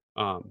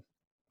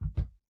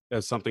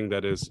as something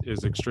that is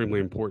extremely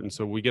important.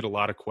 So we get a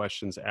lot of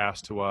questions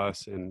asked to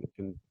us, and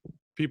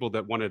people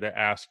that wanted to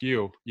ask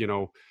you,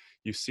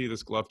 you see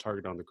this glove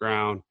target on the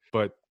ground,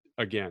 but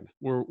again,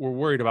 we're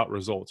worried about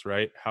results,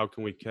 right? How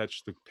can we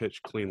catch the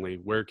pitch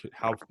cleanly?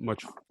 How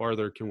much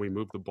farther can we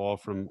move the ball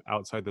from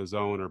outside the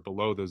zone or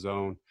below the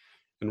zone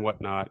and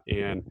whatnot?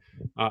 And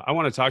I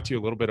want to talk to you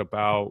a little bit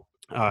about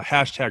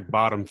hashtag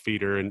bottom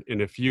feeder. And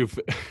if you've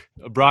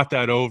brought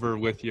that over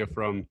with you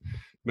from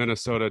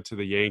Minnesota to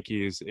the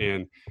Yankees,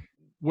 and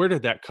where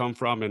did that come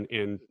from?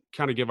 And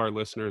kind of give our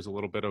listeners a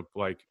little bit of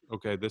like,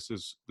 okay, this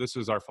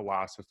is our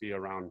philosophy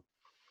around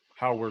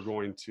how we're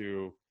going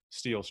to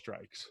steal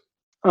strikes.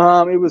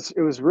 It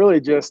was really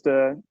just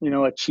a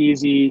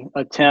cheesy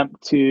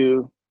attempt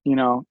to,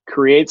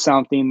 create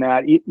something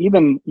that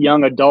even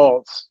young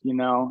adults,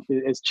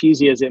 as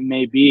cheesy as it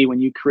may be, when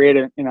you create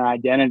an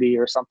identity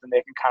or something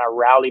they can kind of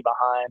rally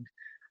behind,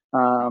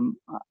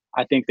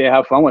 I think they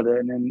have fun with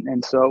it.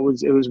 And so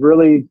it was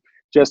really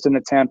just an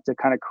attempt to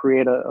kind of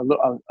create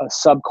a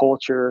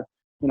subculture,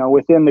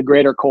 within the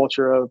greater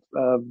culture of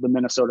the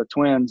Minnesota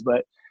Twins.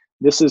 But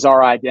this is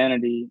our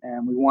identity,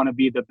 and we want to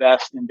be the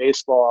best in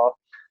baseball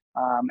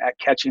at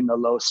catching the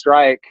low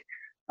strike.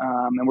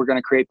 And we're going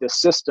to create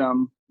this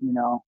system,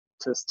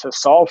 to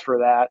solve for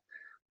that.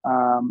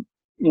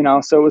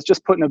 So it was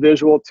just putting a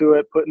visual to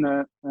it, putting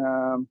a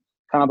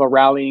kind of a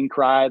rallying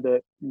cry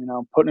that,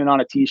 putting it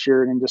on a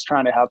t-shirt and just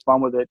trying to have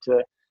fun with it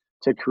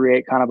to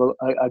create kind of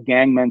a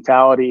gang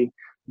mentality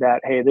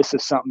that, hey, this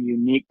is something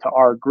unique to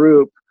our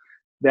group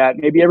that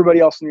maybe everybody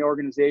else in the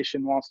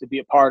organization wants to be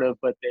a part of,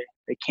 but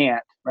they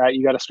can't, right?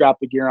 You got to strap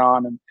the gear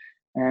on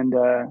and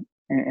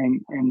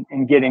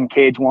get in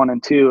cage 1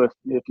 and 2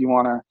 if you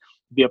want to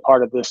be a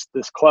part of this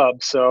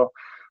club. So,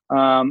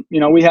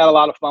 we had a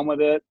lot of fun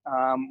with it.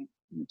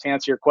 To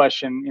answer your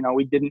question,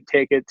 we didn't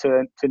take it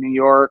to New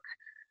York.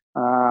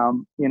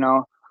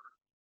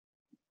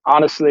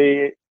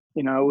 Honestly,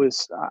 it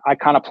was, I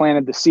kind of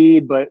planted the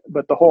seed, but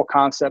the whole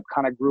concept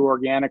kind of grew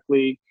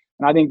organically.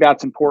 And I think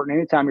that's important.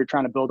 Anytime you're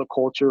trying to build a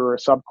culture or a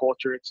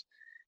subculture,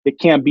 it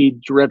can't be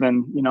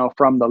driven,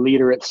 from the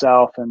leader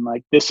itself. And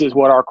like, this is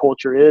what our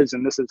culture is,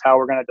 and this is how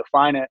we're going to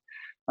define it.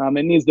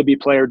 It needs to be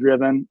player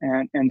driven.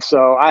 And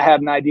so I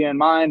had an idea in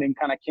mind and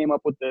kind of came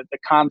up with the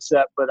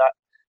concept, but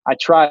I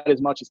tried as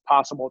much as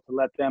possible to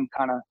let them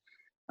kind of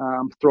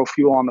throw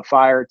fuel on the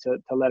fire to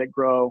let it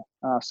grow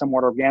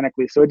somewhat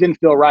organically. So it didn't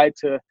feel right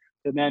to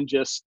then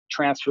just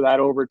transfer that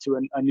over to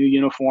a new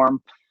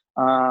uniform.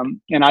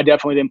 And I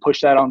definitely didn't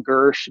push that on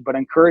Gersh, but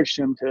encouraged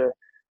him to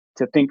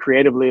think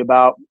creatively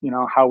about,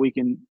 how we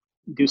can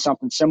do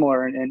something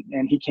similar.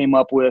 And he came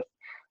up with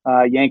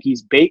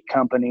Yankees Bait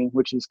Company,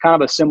 which is kind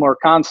of a similar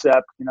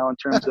concept, in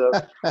terms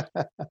of,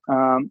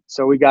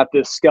 so we got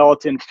this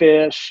skeleton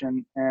fish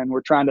and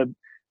we're trying to,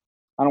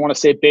 I don't want to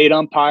say bait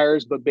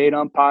umpires, but bait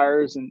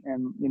umpires and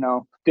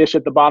fish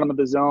at the bottom of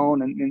the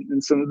zone.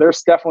 And so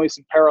there's definitely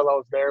some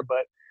parallels there,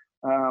 but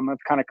I've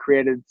kind of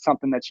created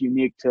something that's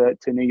unique to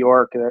New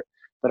York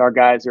that our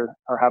guys are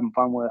having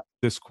fun with.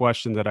 This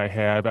question that I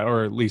had,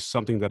 or at least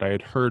something that I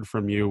had heard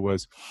from you,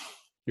 was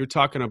you're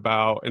talking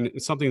about, and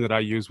it's something that I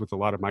use with a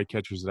lot of my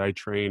catchers that I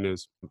train,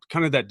 is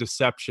kind of that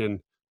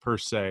deception per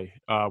se,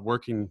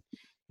 working,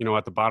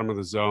 at the bottom of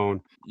the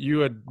zone. You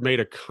had made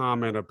a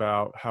comment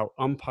about how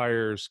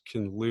umpires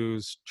can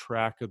lose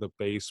track of the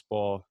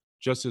baseball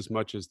just as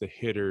much as the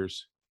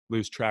hitters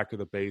lose track of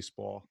the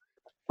baseball.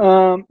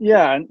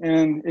 Yeah.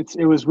 And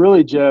it was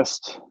really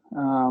just,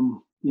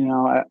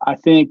 I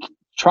think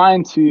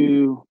trying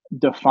to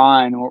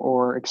define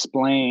or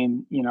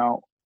explain,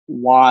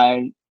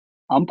 why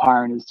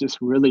umpiring is just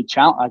really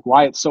like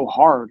why it's so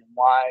hard and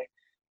why,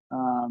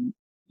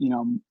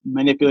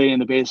 manipulating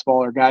the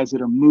baseball or guys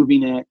that are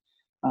moving it,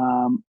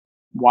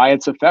 why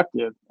it's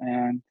effective.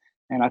 And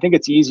I think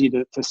it's easy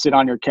to sit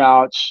on your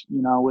couch,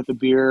 with a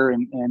beer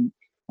and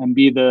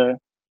be the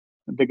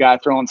guy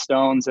throwing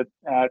stones at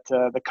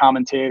the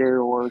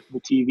commentator or the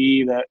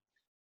TV that,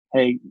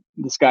 hey,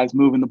 this guy's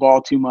moving the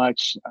ball too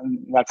much.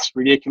 That's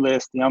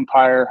ridiculous. The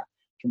umpire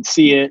can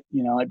see it.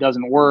 It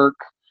doesn't work.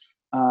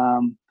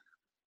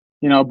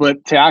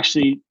 But to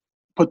actually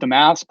put a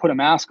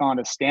mask on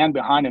to stand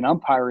behind an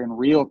umpire in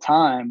real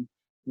time,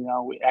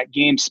 at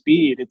game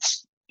speed,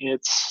 it's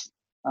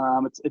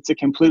a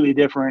completely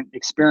different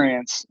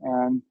experience.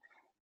 And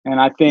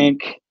I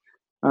think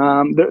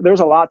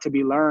there's a lot to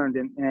be learned.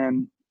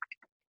 And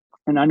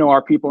I know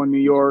our people in New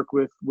York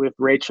with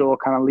Rachel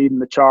kind of leading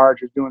the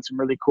charge is doing some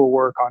really cool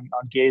work on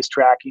gaze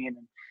tracking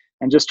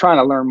and just trying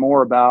to learn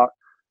more about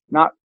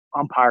not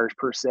umpires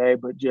per se,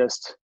 but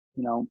just,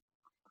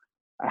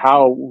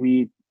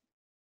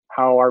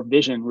 how our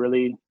vision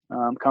really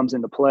comes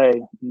into play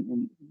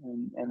and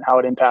how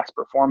it impacts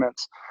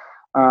performance.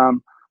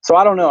 So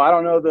I don't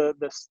know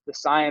the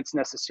science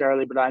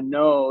necessarily, but I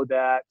know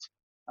that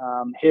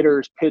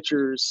hitters,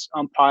 pitchers,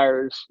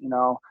 umpires,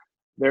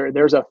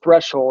 there's a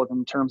threshold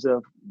in terms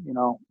of,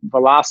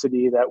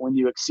 velocity that when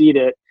you exceed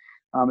it,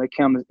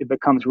 it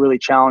becomes really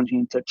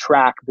challenging to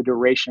track the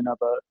duration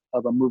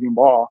of a moving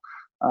ball.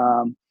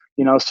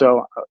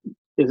 So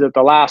is it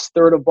the last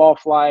third of ball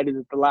flight? Is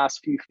it the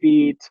last few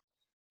feet?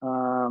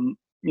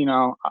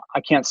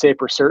 I can't say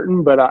for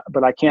certain, but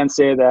I can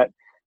say that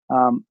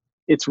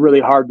it's really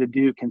hard to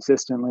do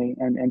consistently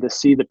and to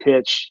see the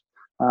pitch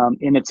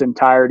in its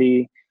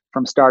entirety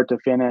from start to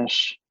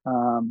finish.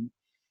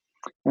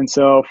 And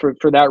so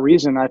for that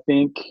reason, I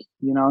think,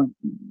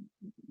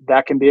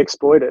 that can be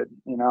exploited,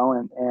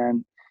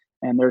 and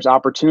there's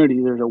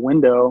opportunity, there's a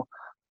window,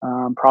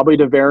 probably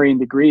to varying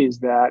degrees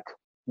that,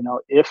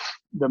 if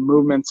the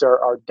movements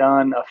are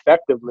done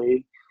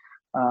effectively,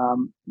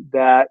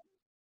 that,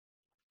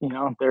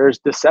 there's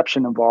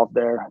deception involved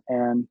there.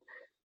 And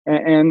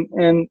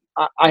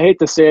I hate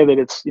to say that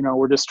it's,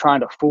 we're just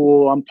trying to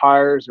fool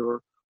umpires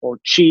or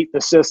cheat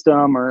the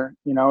system or,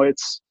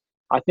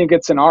 I think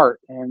it's an art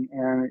and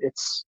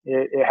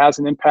it has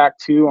an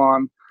impact too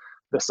on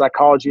the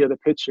psychology of the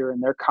pitcher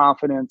and their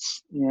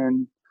confidence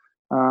in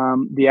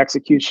the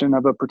execution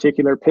of a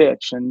particular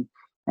pitch. And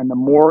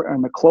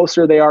the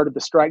closer they are to the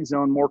strike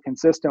zone more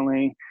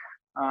consistently,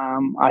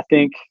 I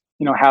think,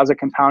 has a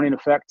compounding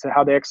effect to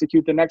how they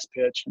execute the next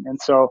pitch. And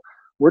so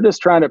we're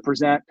just trying to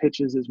present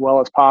pitches as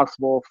well as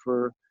possible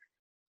for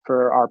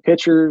our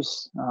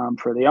pitchers,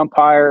 for the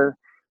umpire,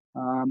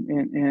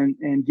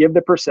 and give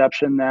the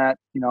perception that,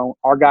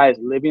 our guy is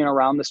living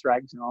around the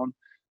strike zone.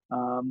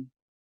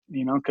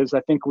 Because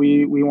I think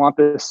we want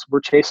this. We're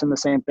chasing the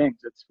same things,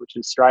 which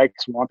is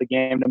strikes. We want the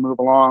game to move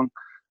along.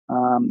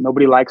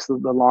 Nobody likes the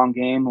long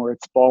game where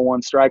it's ball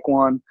one, strike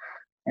one,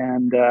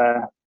 and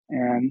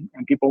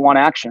people want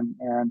action.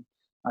 And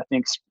I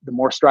think the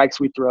more strikes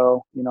we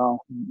throw,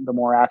 the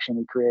more action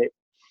we create.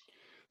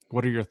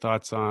 What are your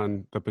thoughts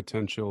on the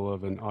potential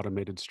of an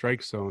automated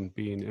strike zone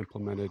being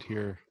implemented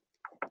here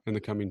in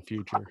the coming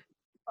future?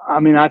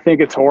 I mean, I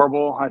think it's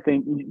horrible. I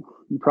think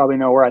you probably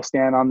know where I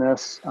stand on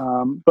this.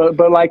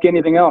 But like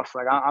anything else,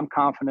 like I'm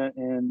confident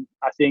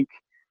I think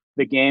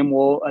the game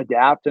will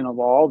adapt and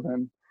evolve.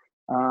 And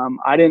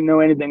I didn't know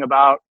anything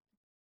about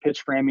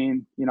pitch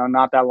framing,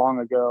 not that long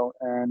ago.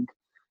 And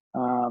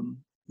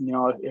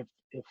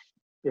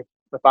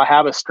if I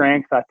have a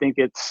strength, I think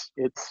it's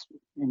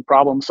in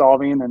problem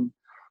solving and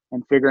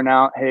figuring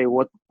out, hey,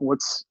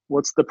 what's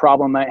the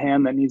problem at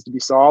hand that needs to be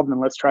solved, and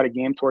let's try to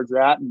game towards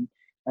that and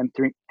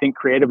think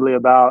creatively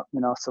about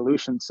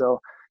solutions. So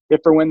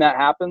if or when that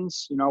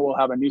happens, we'll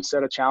have a new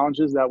set of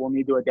challenges that we'll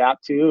need to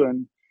adapt to,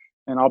 and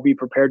I'll be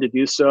prepared to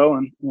do so.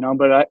 And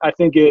but I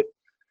think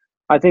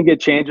it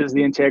changes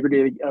the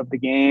integrity of the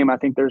game. I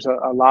think there's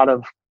a lot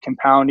of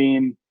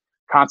compounding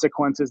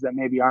consequences that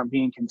maybe aren't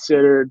being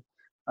considered.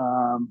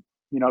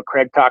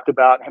 Craig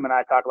him and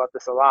I talk about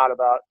this a lot,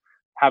 about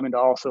having to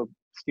also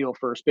steal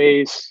first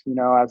base,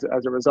 as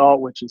a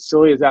result, which, as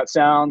silly as that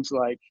sounds,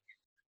 like,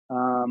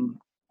 I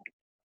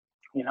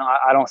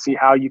don't see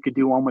how you could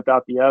do one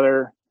without the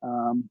other.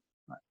 I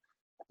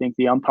think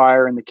the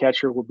umpire and the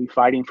catcher will be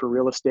fighting for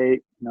real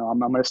estate. I'm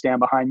going to stand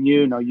behind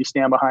you. No, you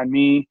stand behind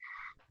me.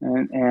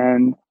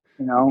 And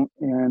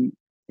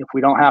if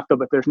we don't have to,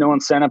 but there's no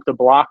incentive to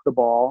block the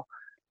ball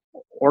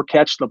or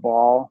catch the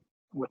ball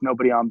with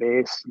nobody on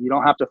base. You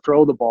don't have to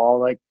throw the ball.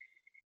 Like,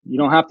 you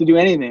don't have to do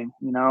anything,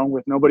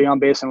 with nobody on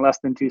base and less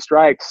than 2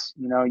 strikes.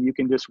 You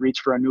can just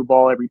reach for a new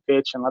ball every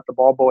pitch and let the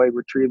ball boy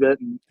retrieve it.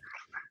 And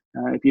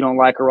if you don't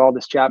like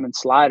Aroldis Chapman's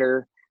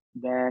slider,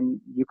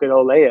 then you could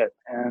Olay it.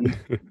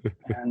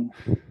 And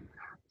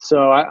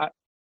so I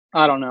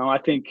don't know. I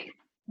think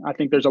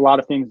there's a lot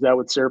of things that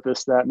would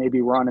surface that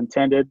maybe were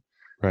unintended.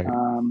 Right.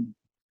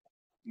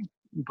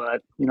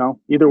 But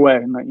either way,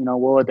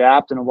 we'll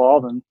adapt and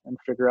evolve and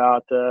figure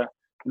out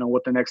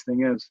what the next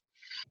thing is.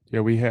 Yeah,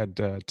 we had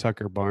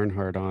Tucker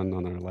Barnhart on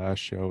our last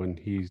show, and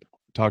he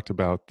talked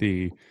about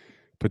the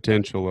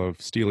potential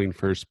of stealing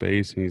first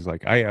base, and he's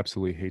like, I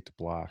absolutely hate to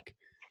block.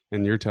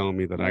 And you're telling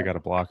me that I got to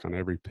block on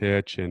every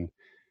pitch. And,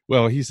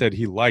 well, he said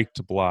he liked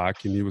to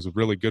block, and he was a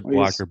really good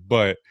blocker,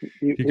 but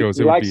he goes,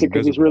 he likes it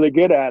because he's really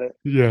good at it.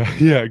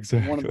 Yeah,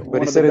 exactly.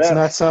 But he said it's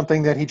not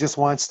something that he just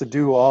wants to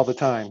do all the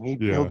time.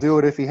 He'll do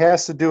it if he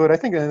has to do it. I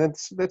think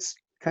that's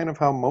kind of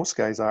how most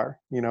guys are.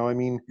 I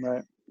mean,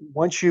 right.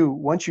 Once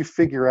you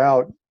figure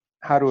out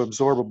how to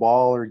absorb a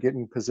ball or get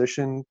in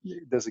position,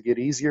 does it get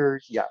easier?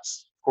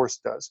 Yes, of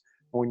course it does.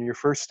 When you're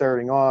first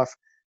starting off,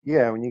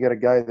 when you got a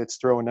guy that's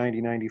throwing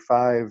 90,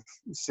 95,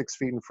 6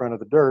 feet in front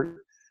of the dirt,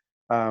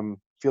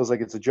 feels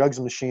like it's a jugs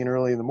machine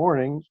early in the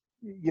morning,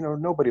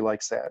 nobody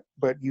likes that.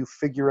 But you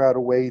figure out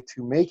a way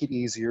to make it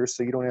easier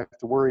so you don't have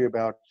to worry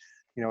about,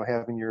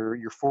 having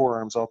your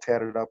forearms all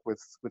tatted up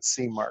with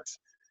seam marks.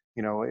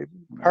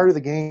 Part of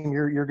the game,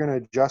 you're going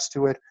to adjust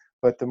to it.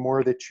 But the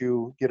more that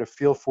you get a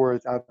feel for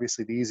it,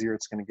 obviously, the easier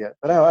it's going to get.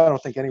 But I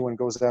don't think anyone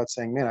goes out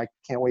saying, man, I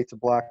can't wait to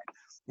block,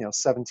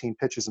 17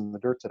 pitches in the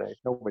dirt today.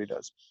 Nobody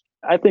does.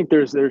 I think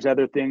there's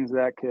other things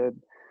that could,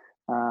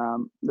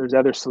 there's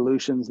other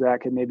solutions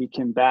that could maybe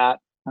combat,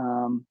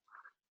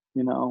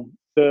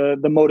 the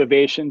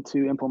motivation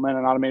to implement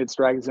an automated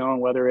strike zone,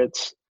 whether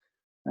it's,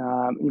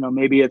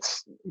 maybe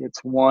it's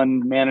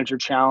one manager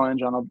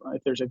challenge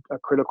if there's a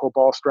critical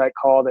ball strike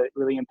call that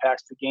really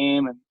impacts the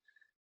game,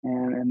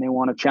 and they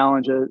want to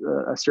challenge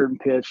a certain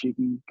pitch, you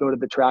can go to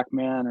the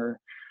TrackMan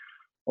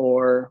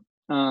or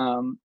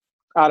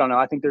I don't know.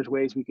 I think there's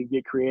ways we could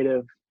get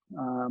creative.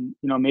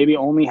 Maybe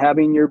only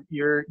having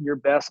your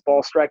best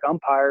ball strike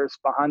umpires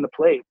behind the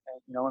plate,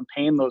 and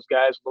paying those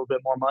guys a little bit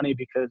more money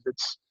because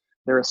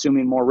they're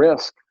assuming more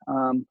risk.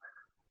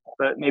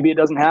 But maybe it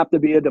doesn't have to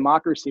be a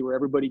democracy where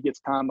everybody gets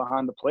time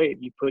behind the plate.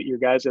 You put your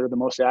guys that are the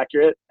most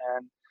accurate,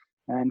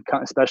 and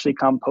especially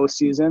come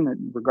postseason,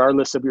 and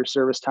regardless of your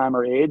service time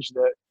or age,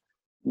 that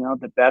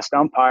the best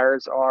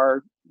umpires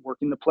are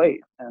working the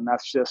plate. And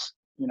that's just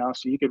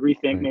so you could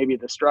rethink maybe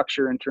the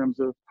structure in terms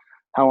of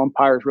how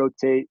umpires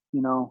rotate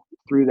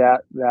through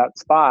that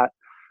spot.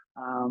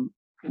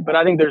 But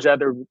I think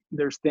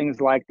there's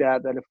things like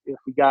that if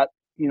we got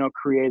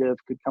creative,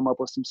 could come up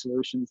with some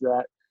solutions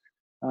that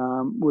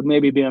would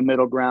maybe be a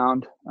middle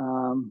ground,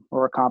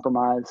 or a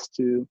compromise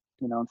to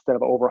instead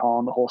of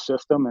overhauling the whole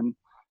system and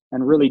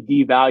really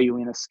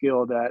devaluing a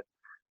skill that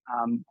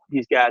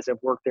these guys have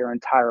worked their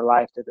entire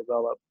life to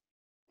develop.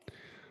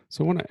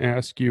 So I want to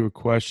ask you a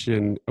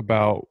question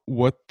about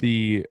what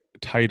the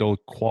title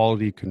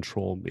quality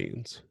control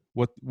means,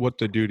 what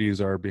the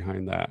duties are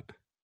behind that.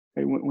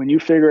 When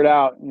you figure it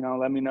out,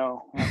 let me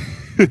know.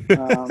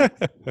 I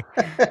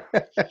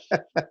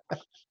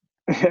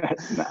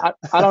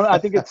don't. I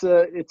think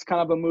it's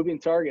kind of a moving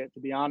target, to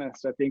be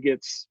honest. I think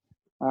it's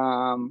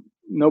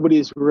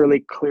nobody's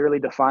really clearly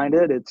defined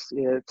it. It's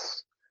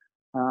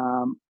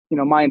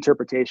my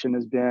interpretation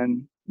has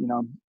been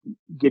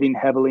getting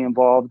heavily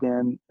involved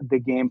in the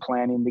game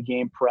planning, the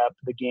game prep,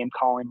 the game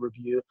calling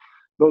review,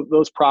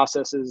 those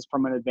processes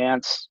from an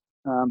advanced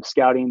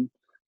scouting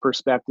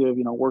perspective.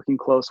 Working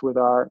close with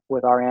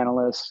our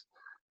analysts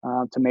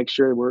to make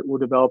sure we're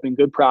developing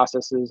good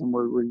processes and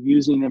we're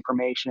using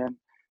information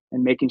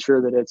and making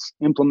sure that it's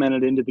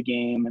implemented into the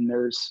game. And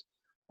there's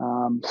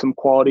some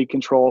quality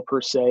control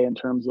per se in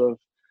terms of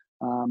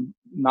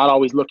not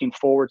always looking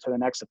forward to the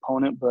next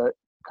opponent, but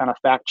kind of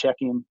fact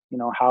checking,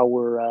 how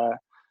we're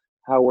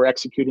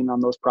executing on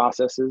those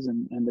processes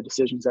and the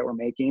decisions that we're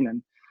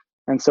making.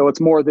 And so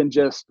it's more than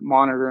just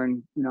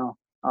monitoring,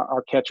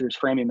 our catchers'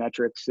 framing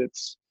metrics.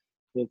 It's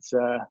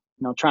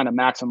trying to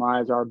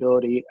maximize our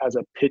ability as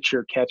a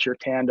pitcher catcher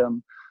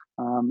tandem.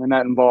 And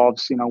that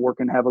involves,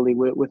 working heavily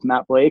with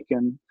Matt Blake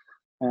and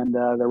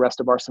the rest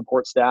of our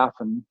support staff.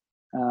 And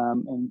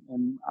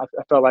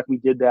I felt like we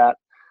did that.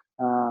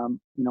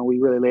 We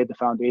really laid the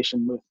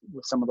foundation with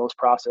some of those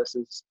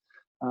processes.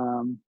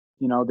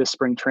 This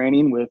spring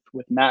training with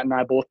Matt and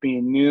I both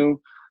being new,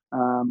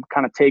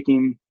 kind of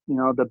taking,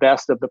 the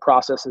best of the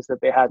processes that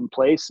they had in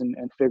place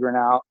and figuring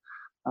out,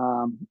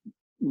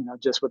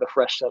 just with a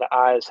fresh set of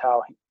eyes,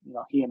 how,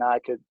 he and I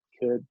could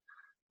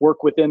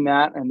work within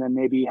that, and then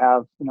maybe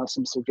have,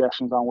 some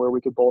suggestions on where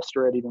we could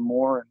bolster it even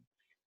more. And,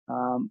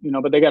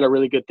 but they got a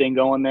really good thing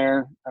going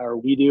there, or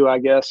we do, I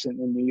guess, in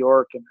New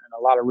York, and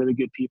a lot of really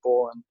good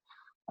people. And,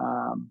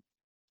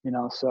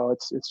 so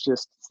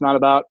it's not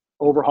about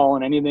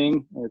overhauling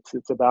anything.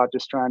 It's about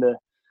just trying to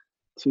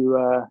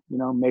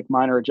make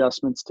minor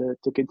adjustments to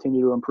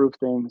continue to improve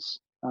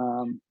things,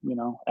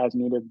 as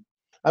needed.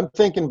 I'm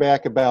thinking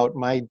back about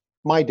my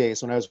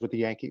days when I was with the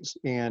Yankees,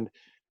 and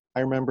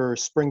I remember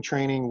spring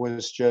training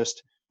was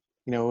just,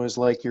 it was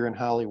like you're in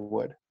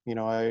Hollywood.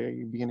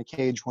 You'd be in a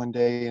cage one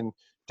day and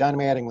Don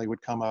Mattingly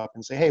would come up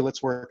and say, "Hey,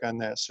 let's work on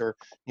this," or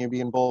be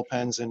in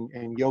bullpens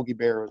and Yogi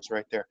Berra was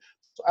right there.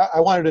 So I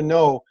wanted to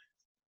know,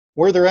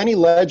 were there any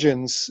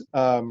legends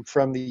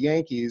from the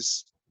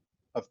Yankees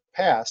of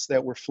past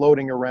that were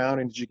floating around,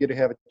 and did you get to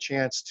have a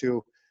chance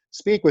to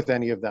speak with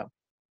any of them?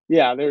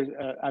 Yeah, there's.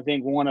 I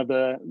think one of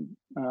the.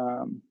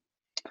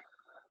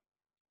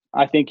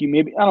 I think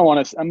maybe I don't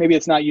want to. Maybe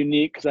it's not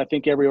unique because I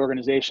think every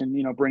organization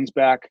brings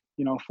back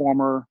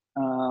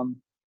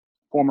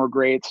former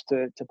greats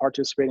to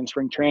participate in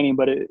spring training,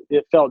 but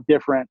it felt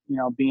different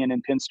being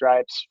in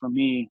pinstripes for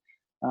me.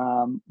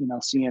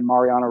 Seeing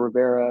Mariano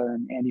Rivera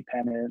and Andy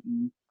Pettitte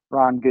and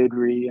Ron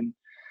Goodry and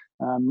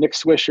Nick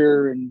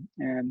Swisher and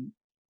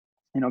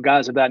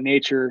guys of that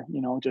nature,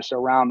 just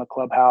around the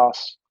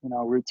clubhouse,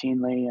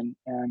 routinely and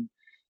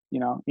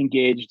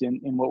engaged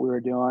in what we were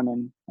doing.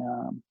 And,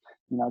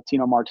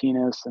 Tino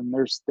Martinez, and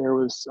there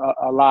was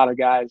a lot of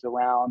guys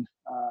around,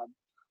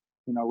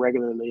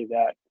 regularly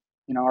that,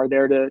 are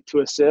there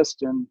to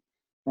assist and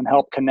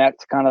help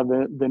connect kind of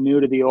the new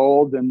to the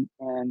old. And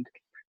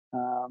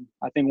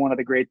I think one of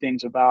the great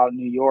things about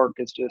New York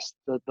is just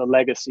the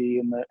legacy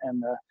and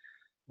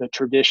the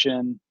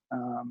tradition,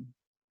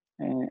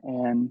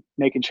 and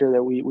making sure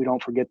that we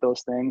don't forget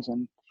those things,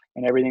 and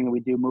everything that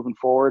we do moving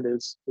forward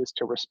is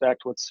to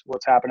respect what's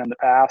happened in the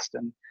past.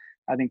 And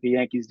I think the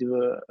Yankees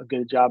do a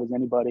good job as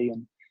anybody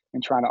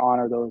in trying to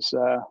honor those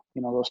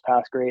those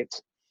past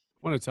greats.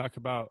 I want to talk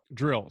about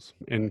drills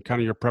and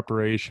kind of your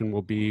preparation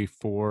will be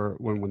for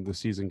when the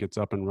season gets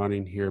up and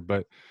running here.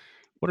 But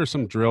what are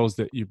some drills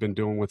that you've been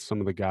doing with some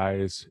of the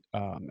guys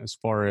as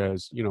far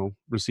as,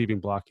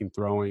 receiving, blocking,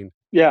 throwing?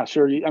 Yeah,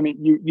 sure.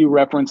 You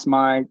referenced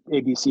my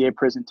ABCA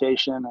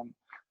presentation, and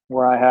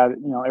where I had,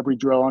 every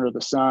drill under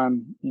the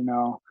sun,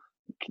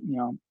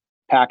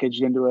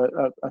 packaged into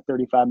a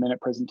 35-minute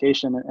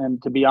presentation.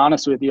 And to be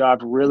honest with you,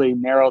 I've really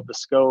narrowed the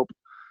scope,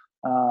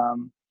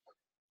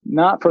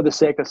 not for the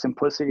sake of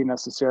simplicity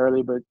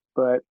necessarily,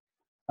 but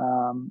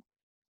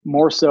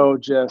more so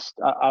just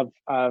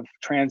I've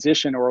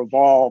transitioned or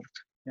evolved,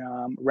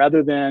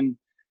 rather than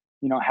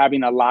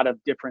having a lot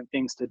of different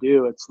things to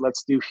do. It's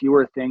let's do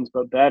fewer things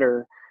but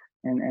better.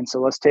 And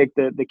so let's take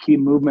the key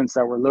movements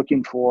that we're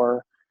looking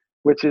for,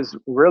 which is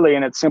really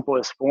in its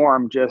simplest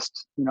form,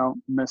 just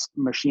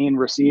machine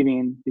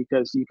receiving,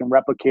 because you can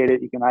replicate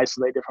it, you can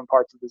isolate different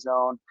parts of the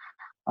zone,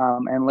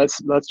 and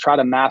let's try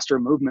to master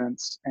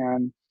movements.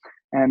 And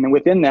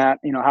within that,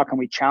 how can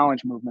we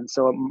challenge movements?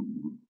 So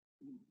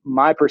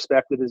my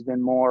perspective has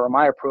been more, or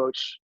my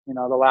approach, the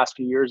last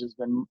few years has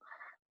been,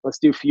 let's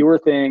do fewer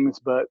things,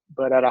 but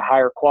at a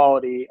higher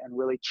quality, and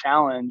really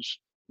challenge,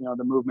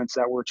 the movements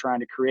that we're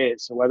trying to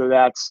create. So whether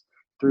that's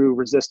through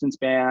resistance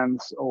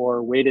bands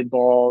or weighted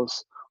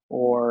balls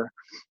or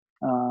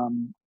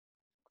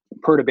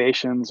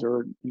perturbations,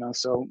 or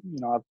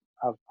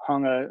I've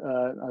hung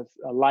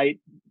a light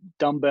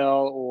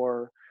dumbbell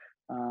or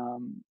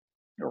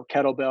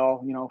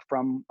kettlebell,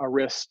 from a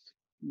wrist,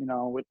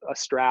 with a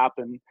strap,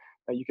 and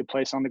that you could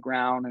place on the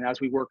ground. And as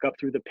we work up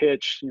through the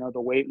pitch,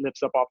 the weight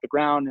lifts up off the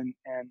ground and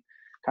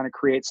kind of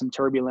creates some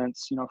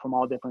turbulence, from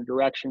all different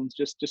directions,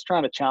 just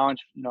trying to challenge,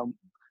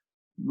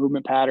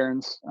 movement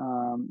patterns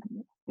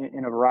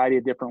in a variety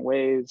of different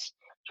ways,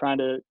 trying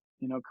to,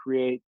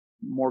 create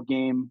more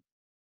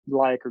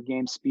game-like or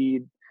game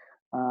speed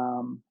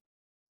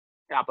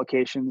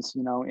applications,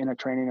 in a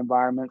training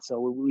environment. So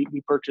we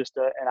purchased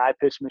an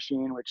iPitch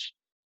machine, which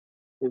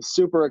is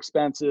super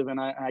expensive. And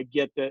I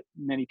get that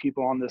many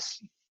people on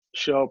this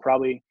show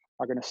probably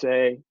are going to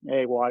say,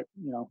 hey, well,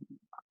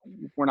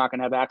 we're not going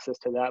to have access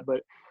to that,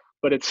 but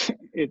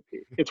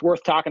it's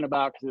worth talking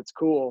about because it's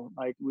cool.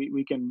 Like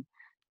we can,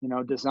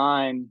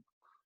 design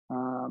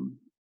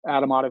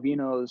Adam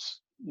Ottavino's,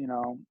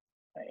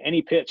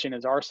 any pitch in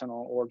his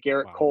arsenal, or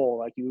Garrett Cole.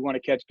 Like you want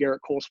to catch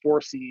Garrett Cole's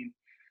four seam,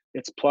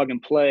 it's plug and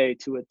play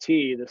to a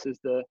T. This is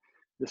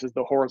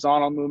the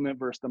horizontal movement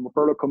versus the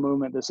vertical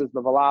movement. This is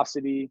the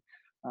velocity.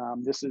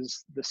 This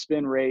is the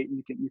spin rate.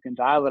 You can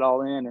dial it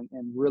all in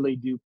and really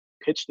do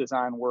pitch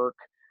design work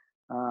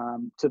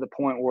to the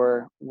point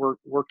where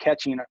we're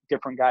catching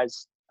different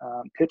guys'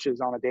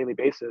 pitches on a daily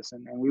basis,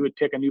 and we would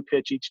pick a new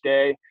pitch each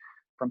day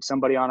from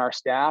somebody on our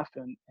staff,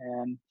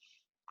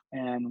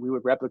 and we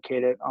would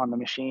replicate it on the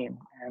machine.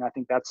 And I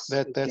think that's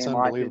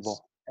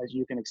unbelievable as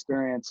you can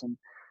experience.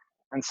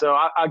 And so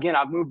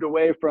I've moved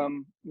away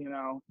from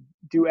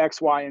do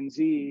X, Y, and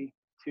Z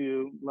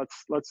to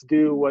let's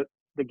do what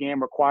the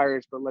game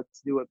requires, but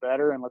let's do it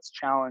better and let's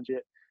challenge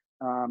it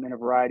in a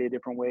variety of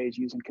different ways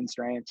using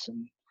constraints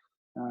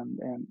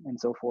and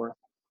so forth.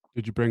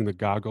 Did you bring the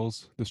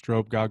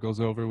strobe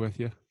goggles over with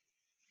you?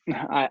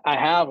 I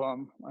have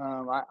them.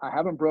 I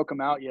haven't broke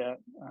them out yet,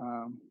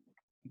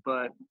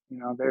 but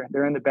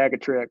they're in the bag of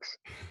tricks.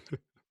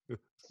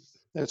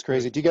 That's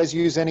crazy. Do you guys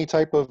use any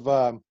type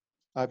of?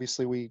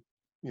 Obviously, we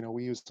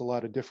used a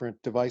lot of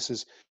different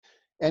devices.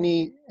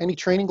 Any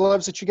training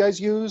gloves that you guys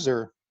use,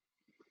 or?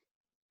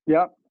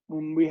 Yep.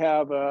 We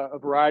have a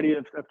variety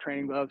of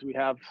training gloves. We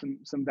have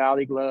some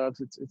Valley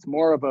gloves. It's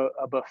more of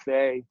a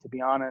buffet, to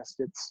be honest.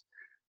 It's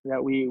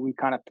that we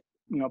kind of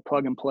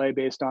plug and play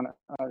based on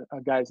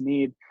a guy's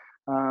need.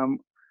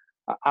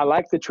 I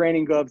like the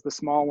training gloves, the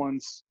small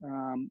ones.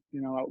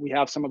 We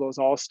have some of those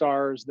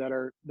all-stars that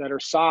are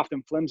soft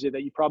and flimsy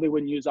that you probably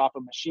wouldn't use off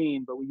a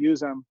machine, but we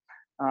use them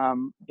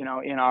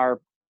in our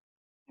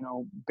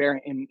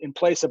in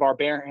place of our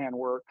bare hand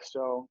work.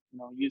 So,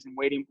 using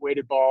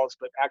weighted balls,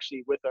 but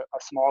actually with a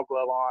small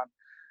glove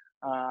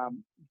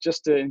on,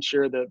 just to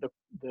ensure that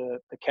the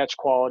catch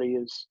quality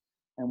is,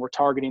 and we're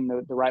targeting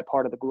the right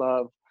part of the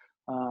glove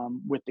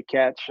with the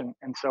catch.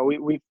 And so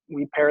we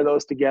pair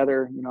those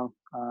together.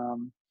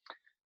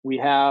 We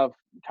have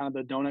kind of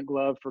the donut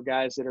glove for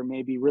guys that are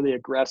maybe really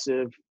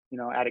aggressive,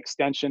 at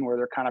extension, where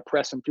they're kind of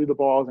pressing through the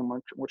balls, and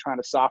we're trying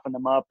to soften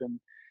them up and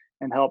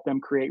help them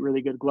create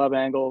really good glove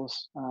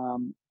angles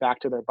back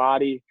to their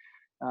body.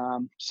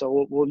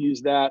 So we'll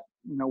use that,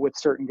 with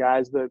certain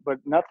guys, but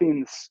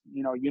nothing's,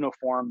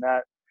 uniform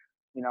that,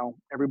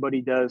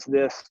 everybody does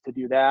this to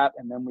do that.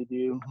 And then we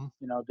do,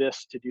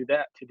 this to do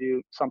that, to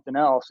do something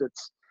else.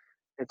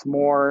 It's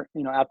more,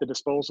 at the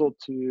disposal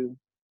to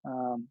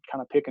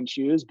kind of pick and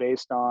choose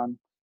based on,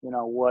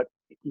 what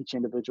each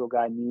individual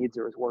guy needs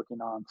or is working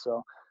on.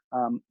 So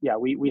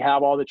we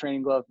have all the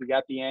training gloves. We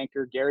got the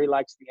anchor. Gary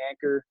likes the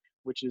anchor,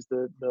 which is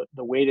the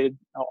weighted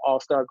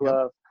all-star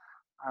glove.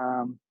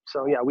 Yep.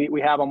 So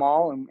we have them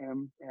all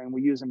and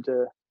we use them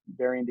to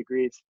varying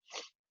degrees.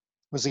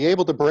 Was he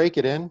able to break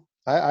it in?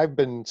 I've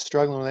been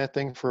struggling with that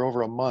thing for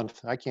over a month.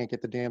 I can't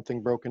get the damn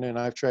thing broken in.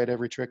 I've tried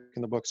every trick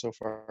in the book so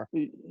far.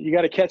 You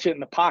got to catch it in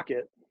the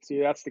pocket. See,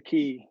 that's the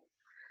key.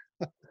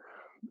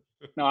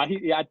 No, I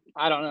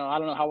don't know. I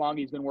don't know how long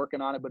he's been working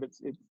on it, but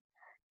it's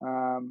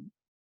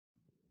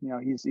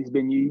he's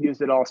been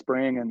used it all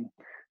spring, and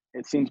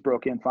it seems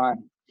broke in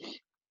fine.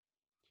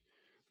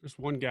 There's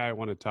one guy I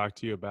want to talk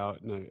to you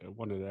about, and I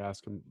wanted to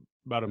ask him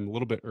about him a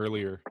little bit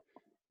earlier.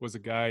 Was a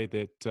guy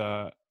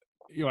that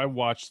I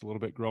watched a little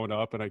bit growing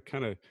up, and I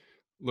kind of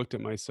looked at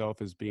myself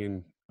as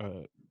being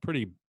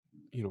pretty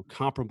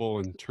comparable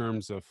in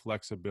terms of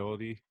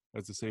flexibility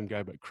as the same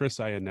guy, but Chris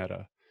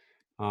Iannetta.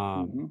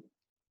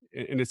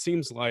 And it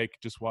seems like,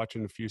 just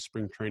watching a few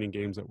spring training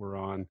games that we're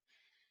on,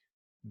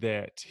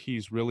 that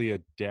he's really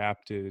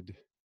adapted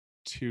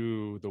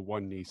to the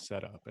one knee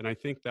setup. And I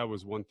think that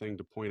was one thing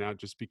to point out,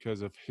 just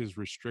because of his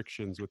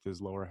restrictions with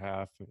his lower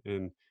half.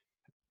 And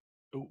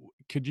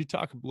could you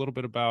talk a little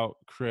bit about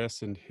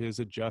Chris and his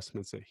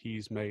adjustments that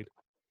he's made?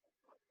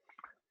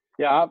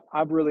 Yeah,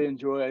 I've really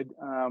enjoyed,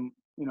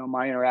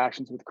 my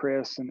interactions with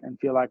Chris, and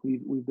feel like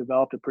we've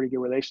developed a pretty good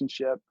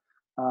relationship.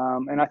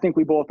 And I think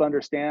we both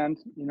understand,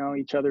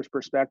 each other's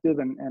perspective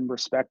and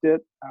respect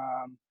it.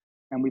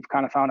 And we've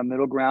kind of found a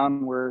middle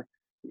ground where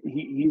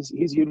he's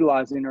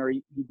utilizing, or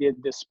he did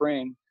this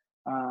spring,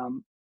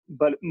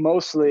 but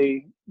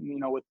mostly,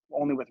 with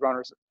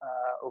runners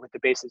or with the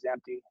bases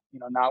empty,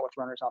 not with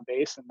runners on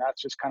base. And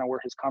that's just kind of where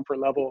his comfort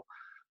level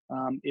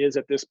is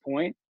at this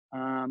point.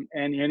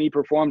 And he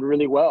performed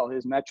really well.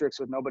 His metrics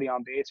with nobody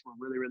on base were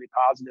really, really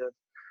positive.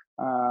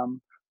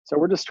 So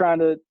we're just trying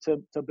to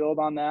build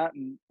on that,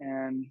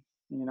 and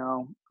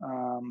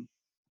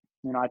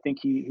I think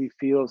he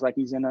feels like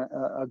he's in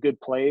a good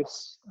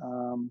place.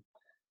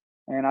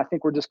 And I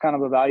think we're just kind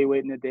of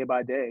evaluating it day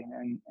by day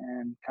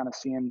and kind of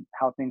seeing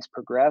how things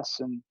progress.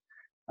 And,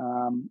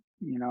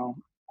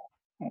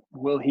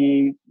 will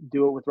he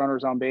do it with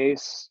runners on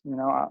base?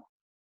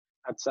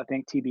 That's, I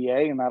think,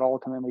 TBA, and that'll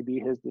ultimately be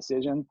his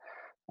decision.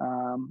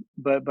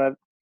 But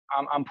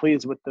I'm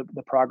pleased with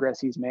the progress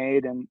he's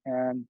made, and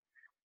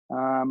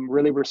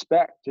really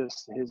respect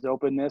just his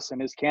openness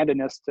and his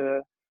candidness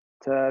to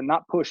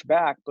not push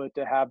back, but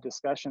to have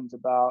discussions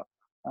about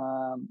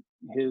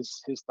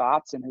his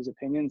thoughts and his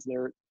opinions.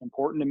 They're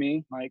important to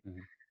me. Like,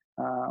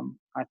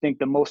 I think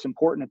the most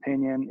important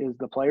opinion is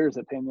the player's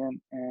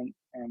opinion, and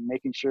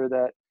making sure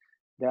that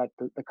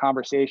the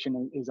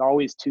conversation is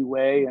always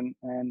two-way.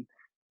 And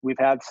we've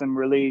had some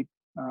really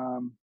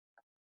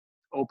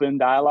open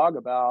dialogue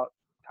about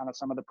kind of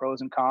some of the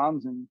pros and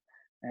cons and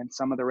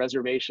some of the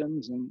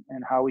reservations,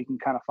 and how we can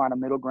kind of find a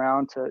middle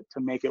ground to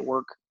make it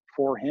work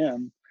for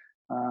him.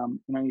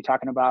 You're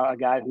talking about a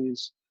guy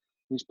who's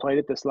played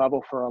at this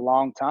level for a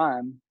long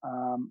time,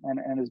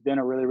 and has been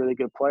a really, really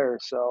good player.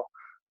 So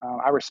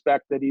I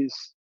respect that he's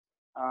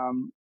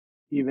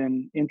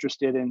even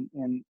interested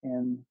in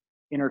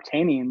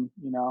entertaining,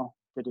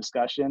 the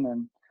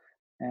discussion,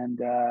 and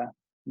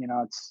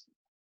it's,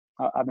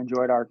 I've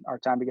enjoyed our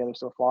time together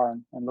so far,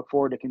 and look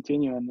forward to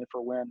continuing if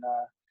or when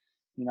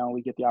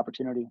we get the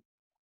opportunity.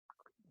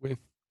 With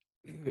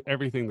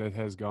everything that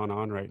has gone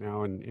on right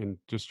now, and in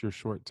just your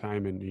short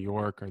time in New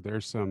York, are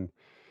there some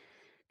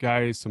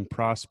guys, some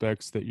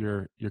prospects that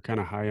you're kind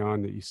of high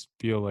on, that you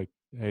feel like,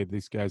 hey,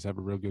 these guys have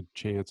a real good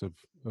chance of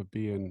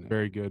being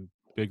very good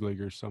big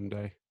leaguers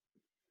someday?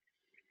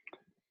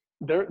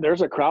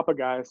 There's a crop of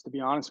guys, to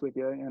be honest with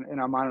you, in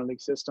our minor league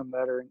system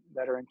that are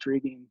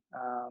intriguing.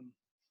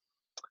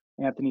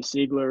 Anthony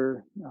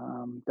Siegler,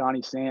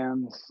 Donnie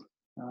Sands,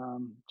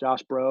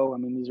 Josh Bro. I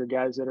mean, these are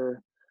guys that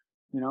are,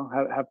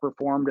 have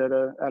performed at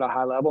a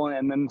high level,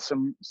 and then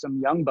some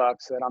young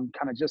bucks that I'm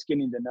kind of just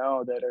getting to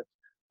know that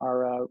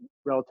are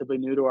relatively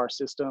new to our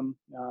system,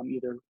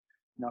 either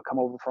come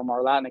over from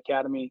our Latin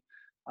Academy,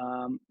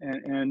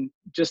 and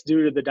just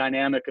due to the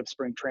dynamic of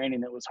spring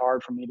training, it was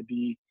hard for me to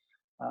be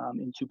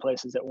in two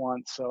places at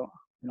once. So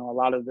a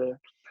lot of the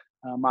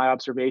my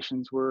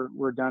observations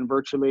were done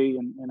virtually,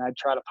 and I'd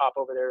try to pop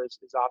over there as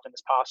often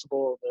as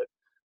possible. But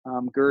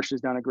Gersh has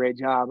done a great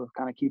job of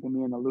kind of keeping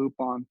me in the loop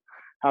on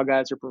how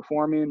guys are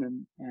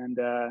performing,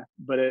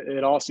 but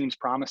it all seems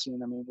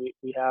promising. I mean,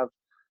 we have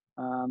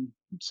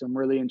some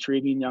really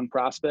intriguing young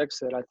prospects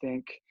that I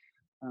think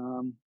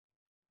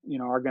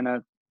are going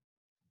to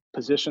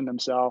position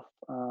themselves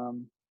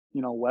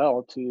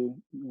well to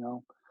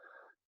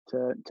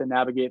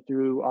navigate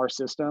through our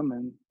system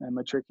and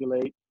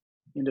matriculate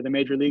into the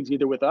major leagues,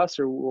 either with us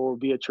or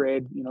via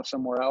trade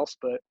somewhere else.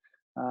 But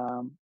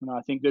I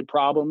think good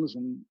problems,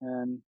 and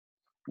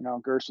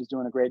Gersh is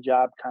doing a great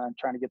job kind of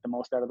trying to get the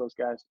most out of those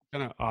guys.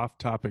 Kind of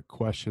off-topic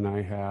question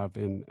I have,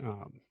 and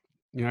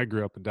I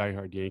grew up a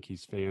diehard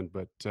Yankees fan,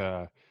 but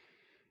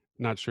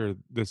not sure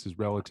this is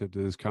relative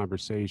to this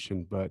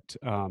conversation. But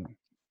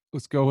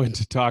let's go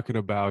into talking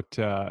about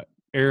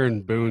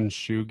Aaron Boone's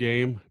shoe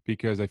game,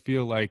 because I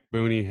feel like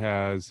Booney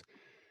has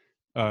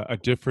a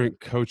different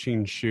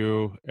coaching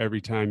shoe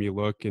every time you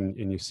look, and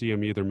you see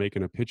him either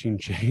making a pitching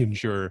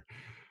change or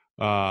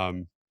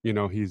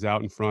he's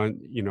out in front,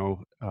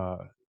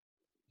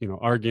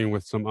 arguing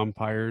with some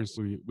umpires.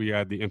 We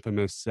had the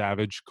infamous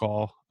Savage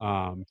call.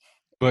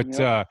 But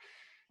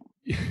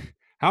Yep.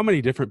 How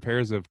many different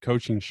pairs of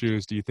coaching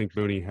shoes do you think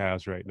Booney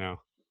has right now?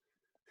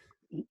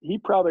 He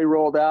probably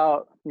rolled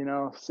out,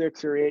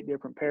 6 or 8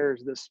 different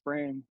pairs this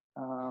spring,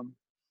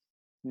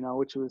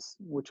 which was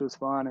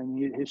fun.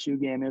 And his shoe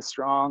game is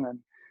strong,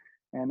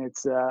 and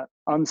it's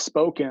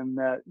unspoken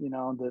that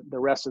the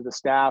rest of the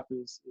staff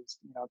is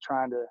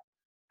trying to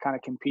kind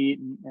of compete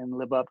and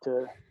live up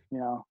to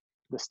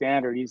the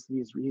standard.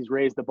 He's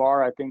raised the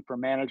bar, I think, for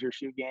manager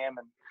shoe game,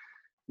 and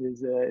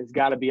is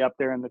got to be up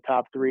there in the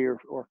top 3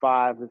 or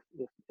 5,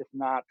 if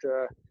not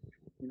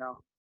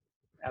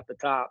at the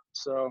top.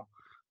 So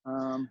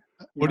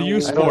what do you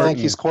I don't think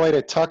he's quite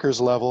at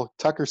Tucker's level.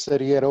 Tucker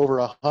said he had over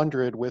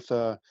 100 with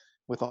a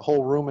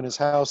whole room in his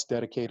house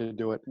dedicated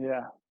to it.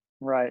 Yeah,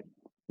 right.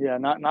 Yeah,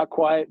 not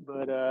quite,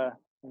 but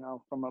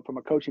from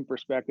a coaching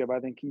perspective,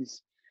 I think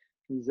he's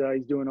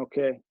doing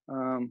okay.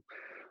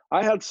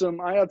 I had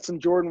some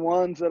Jordan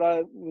 1s that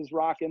I was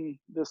rocking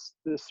this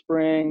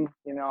spring.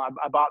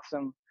 I bought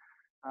some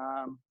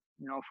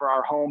for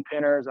our home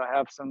pinners. I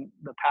have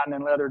the patent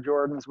and leather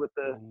Jordans with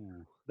the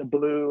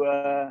blue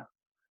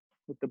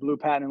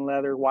patent and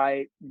leather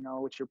white,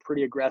 which are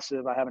pretty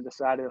aggressive. I haven't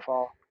decided if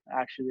I'll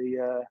actually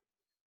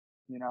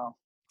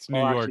it's New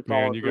York,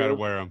 man. You got to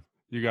wear them.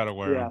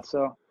 Yeah,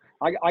 so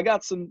I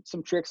got some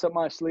tricks up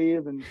my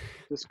sleeve, and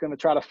just going to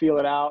try to feel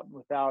it out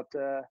without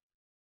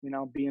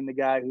being the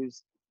guy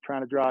who's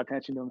trying to draw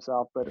attention to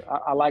himself. But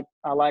I like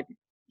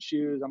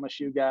shoes. I'm a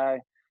shoe guy.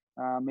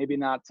 maybe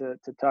not to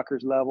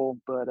Tucker's level,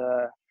 but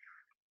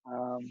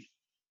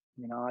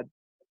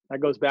that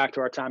goes back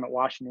to our time at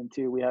Washington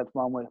too. We had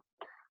fun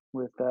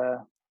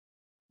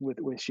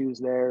with Shoes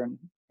there,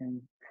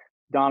 and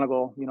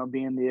Donegal,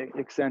 being the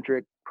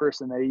eccentric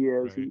person that he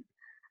is, Right.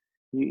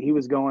 he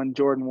was going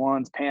Jordan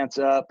 1s, pants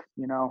up,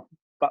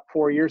 about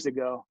 4 years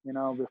ago,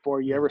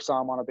 before you ever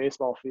saw him on a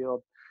baseball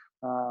field.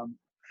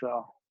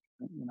 So,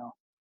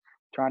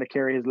 trying to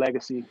carry his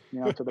legacy,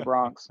 to the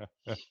Bronx.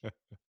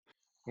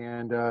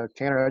 And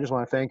Tanner, I just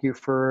want to thank you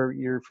for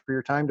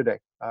your time today,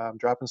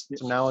 dropping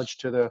some knowledge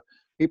to the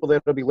people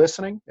that will be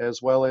listening,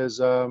 as well as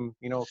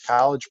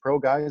college pro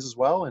guys as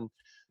well. And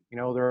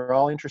they're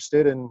all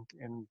interested in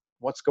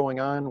what's going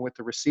on with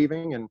the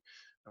receiving, and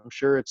I'm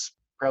sure it's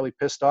probably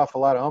pissed off a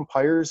lot of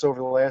umpires over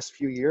the last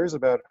few years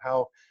about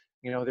how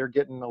they're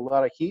getting a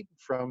lot of heat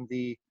from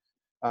the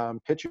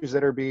pitches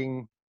that are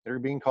being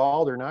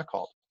called or not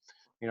called.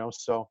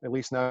 So at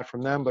least not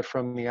from them, but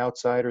from the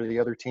outside or the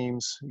other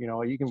teams.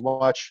 You can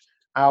watch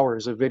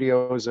hours of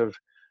videos of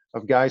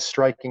guys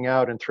striking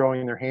out and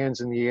throwing their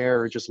hands in the air,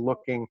 or just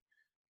looking,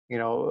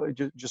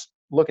 just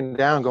looking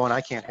down, going,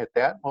 I can't hit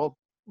that. Well,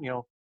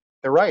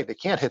 they're right. They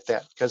can't hit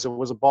that because it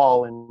was a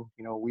ball, and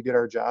we did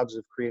our jobs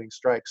of creating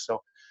strikes.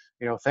 So,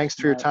 thanks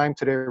for your time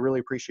today. I really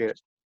appreciate it.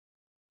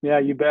 Yeah,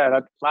 you bet.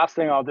 Last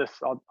thing I'll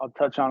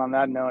touch on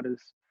that note is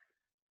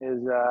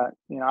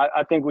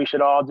I think we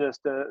should all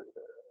just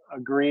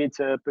agree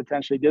to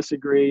potentially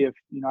disagree. If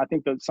I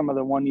think that some of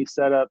the one you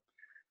set up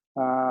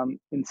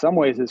in some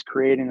ways is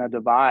creating a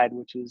divide,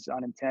 which is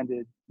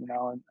unintended.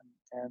 And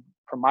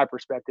from my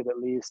perspective, at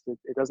least,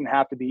 it doesn't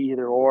have to be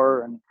either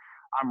or. And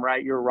I'm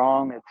right, you're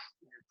wrong.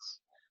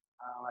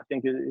 I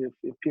think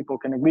if people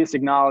can at least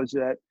acknowledge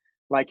that,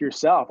 like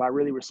yourself, I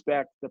really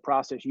respect the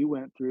process you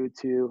went through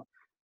to,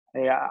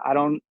 hey, I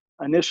don't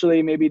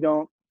initially maybe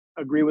don't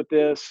agree with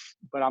this,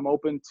 but I'm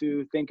open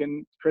to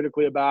thinking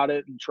critically about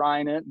it and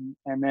trying it,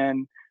 and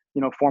then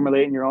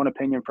formulating your own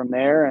opinion from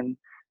there. And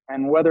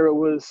whether it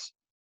was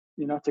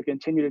to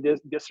continue to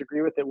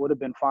disagree with it would have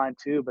been fine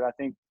too. But I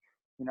think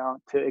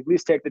to at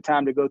least take the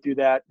time to go through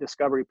that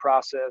discovery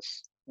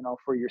process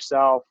for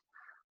yourself,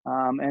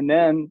 and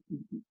then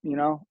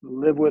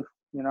live with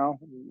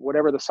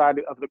whatever the side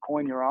of the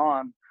coin you're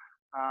on.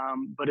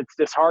 But it's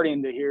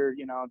disheartening to hear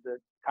the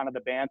kind of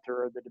the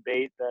banter or the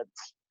debate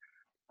that's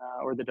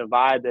or the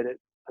divide that it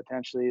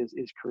potentially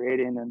is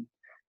creating.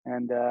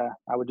 And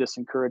I would just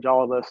encourage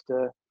all of us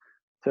to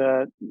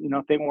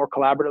think more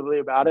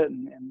collaboratively about it,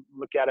 and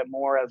look at it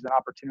more as an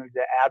opportunity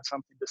to add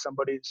something to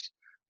somebody's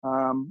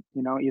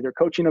either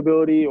coaching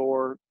ability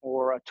or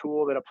a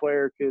tool that a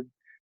player could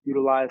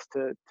utilize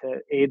to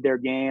aid their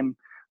game.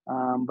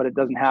 But it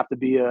doesn't have to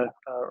be a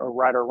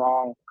right or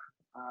wrong,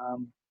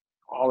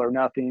 all or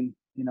nothing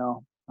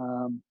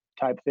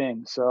type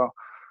thing. So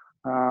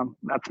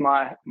that's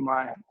my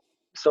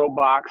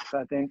soapbox,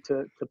 I think,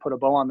 to put a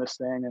bow on this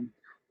thing. And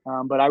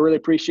but I really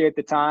appreciate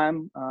the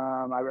time.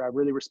 I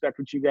really respect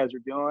what you guys are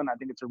doing. I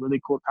think it's a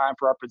really cool time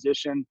for our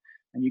position,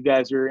 and you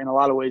guys are in a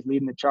lot of ways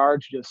leading the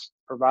charge, just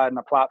providing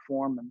a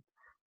platform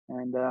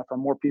and for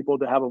more people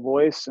to have a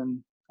voice.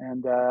 And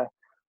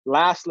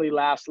lastly,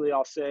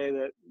 I'll say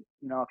that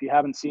if you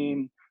haven't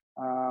seen,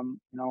 I'm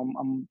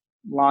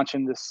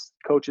launching this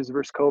Coaches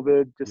versus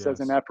COVID just as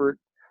an effort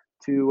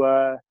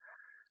to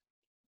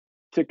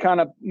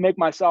kind of make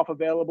myself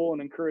available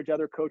and encourage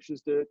other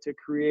coaches to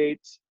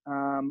create,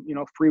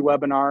 free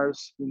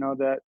webinars,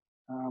 that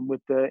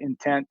with the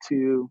intent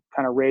to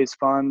kind of raise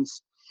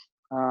funds.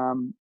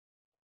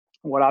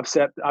 What I've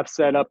set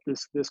up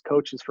this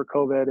Coaches for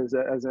COVID as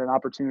an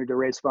opportunity to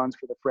raise funds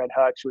for the Fred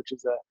Hutch, which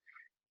is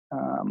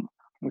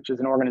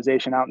an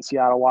organization out in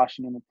Seattle,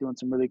 Washington, that's doing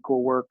some really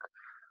cool work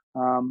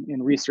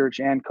in research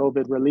and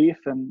COVID relief.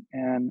 And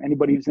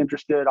anybody who's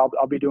interested,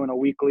 I'll be doing a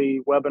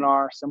weekly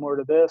webinar similar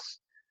to this,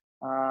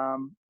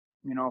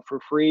 for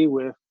free,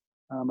 with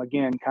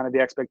again, kind of the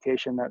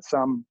expectation that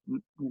some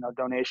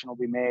donation will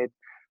be made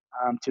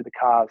to the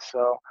cause.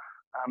 So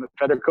if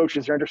other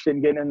coaches are interested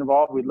in getting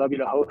involved, we'd love you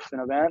to host an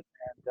event,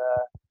 and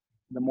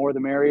the more the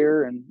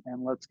merrier, and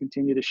let's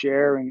continue to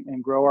share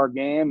and grow our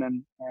game,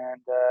 and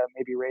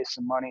maybe raise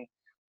some money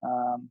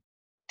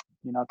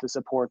to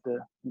support the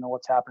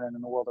what's happening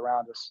in the world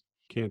around us.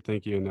 Can't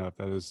thank you enough.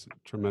 That is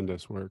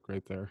tremendous work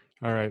right there.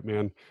 All right,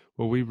 man.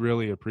 Well, we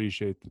really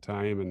appreciate the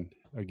time. And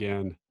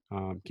again,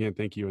 can't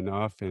thank you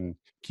enough, and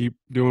keep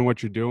doing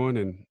what you're doing.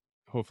 And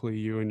hopefully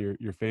you and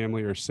your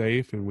family are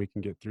safe, and we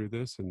can get through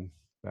this and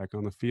back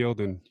on the field,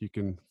 and you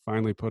can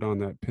finally put on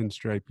that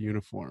pinstripe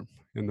uniform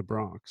in the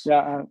Bronx.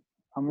 Yeah,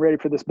 I'm ready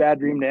for this bad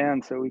dream to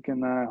end so we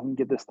can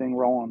get this thing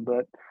rolling.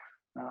 But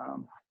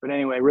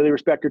anyway, really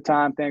respect your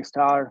time. Thanks,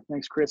 Tyler.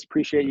 Thanks, Chris.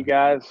 Appreciate you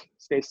guys.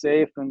 Stay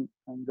safe, and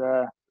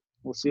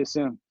we'll see you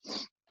soon.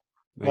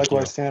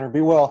 Likewise, Tanner.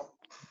 Be well.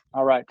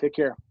 All right. Take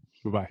care.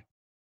 Bye-bye.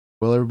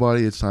 Well,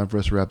 everybody, it's time for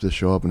us to wrap this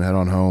show up and head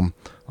on home.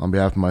 On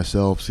behalf of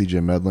myself,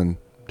 CJ Medlin,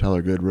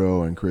 Tyler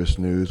Goodrow, and Chris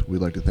News,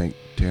 we'd like to thank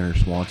Tanner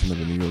Swanson of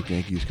the New York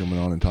Yankees coming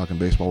on and talking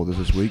baseball with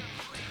us this week.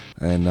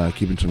 and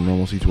keeping some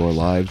normalcy to our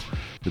lives.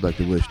 We'd like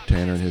to wish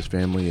Tanner and his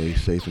family a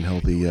safe and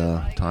healthy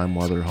time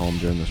while they're home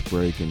during this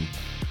break, and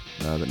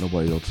that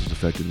nobody else is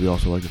affected. We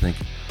also like to thank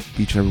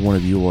each and every one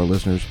of you, our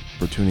listeners,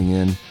 for tuning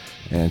in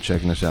and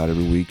checking us out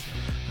every week.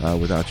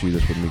 Without you,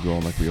 this wouldn't be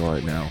going like we are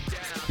right now.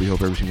 We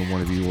hope every single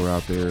one of you are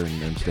out there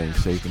and staying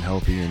safe and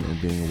healthy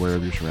and being aware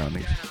of your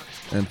surroundings.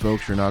 And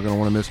folks, you're not going to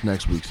want to miss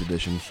next week's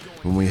edition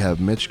when we have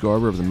Mitch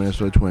Garber of the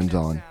Minnesota Twins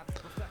on.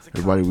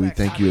 Everybody, we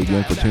thank you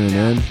again for tuning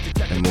in,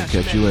 and we'll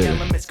catch you later.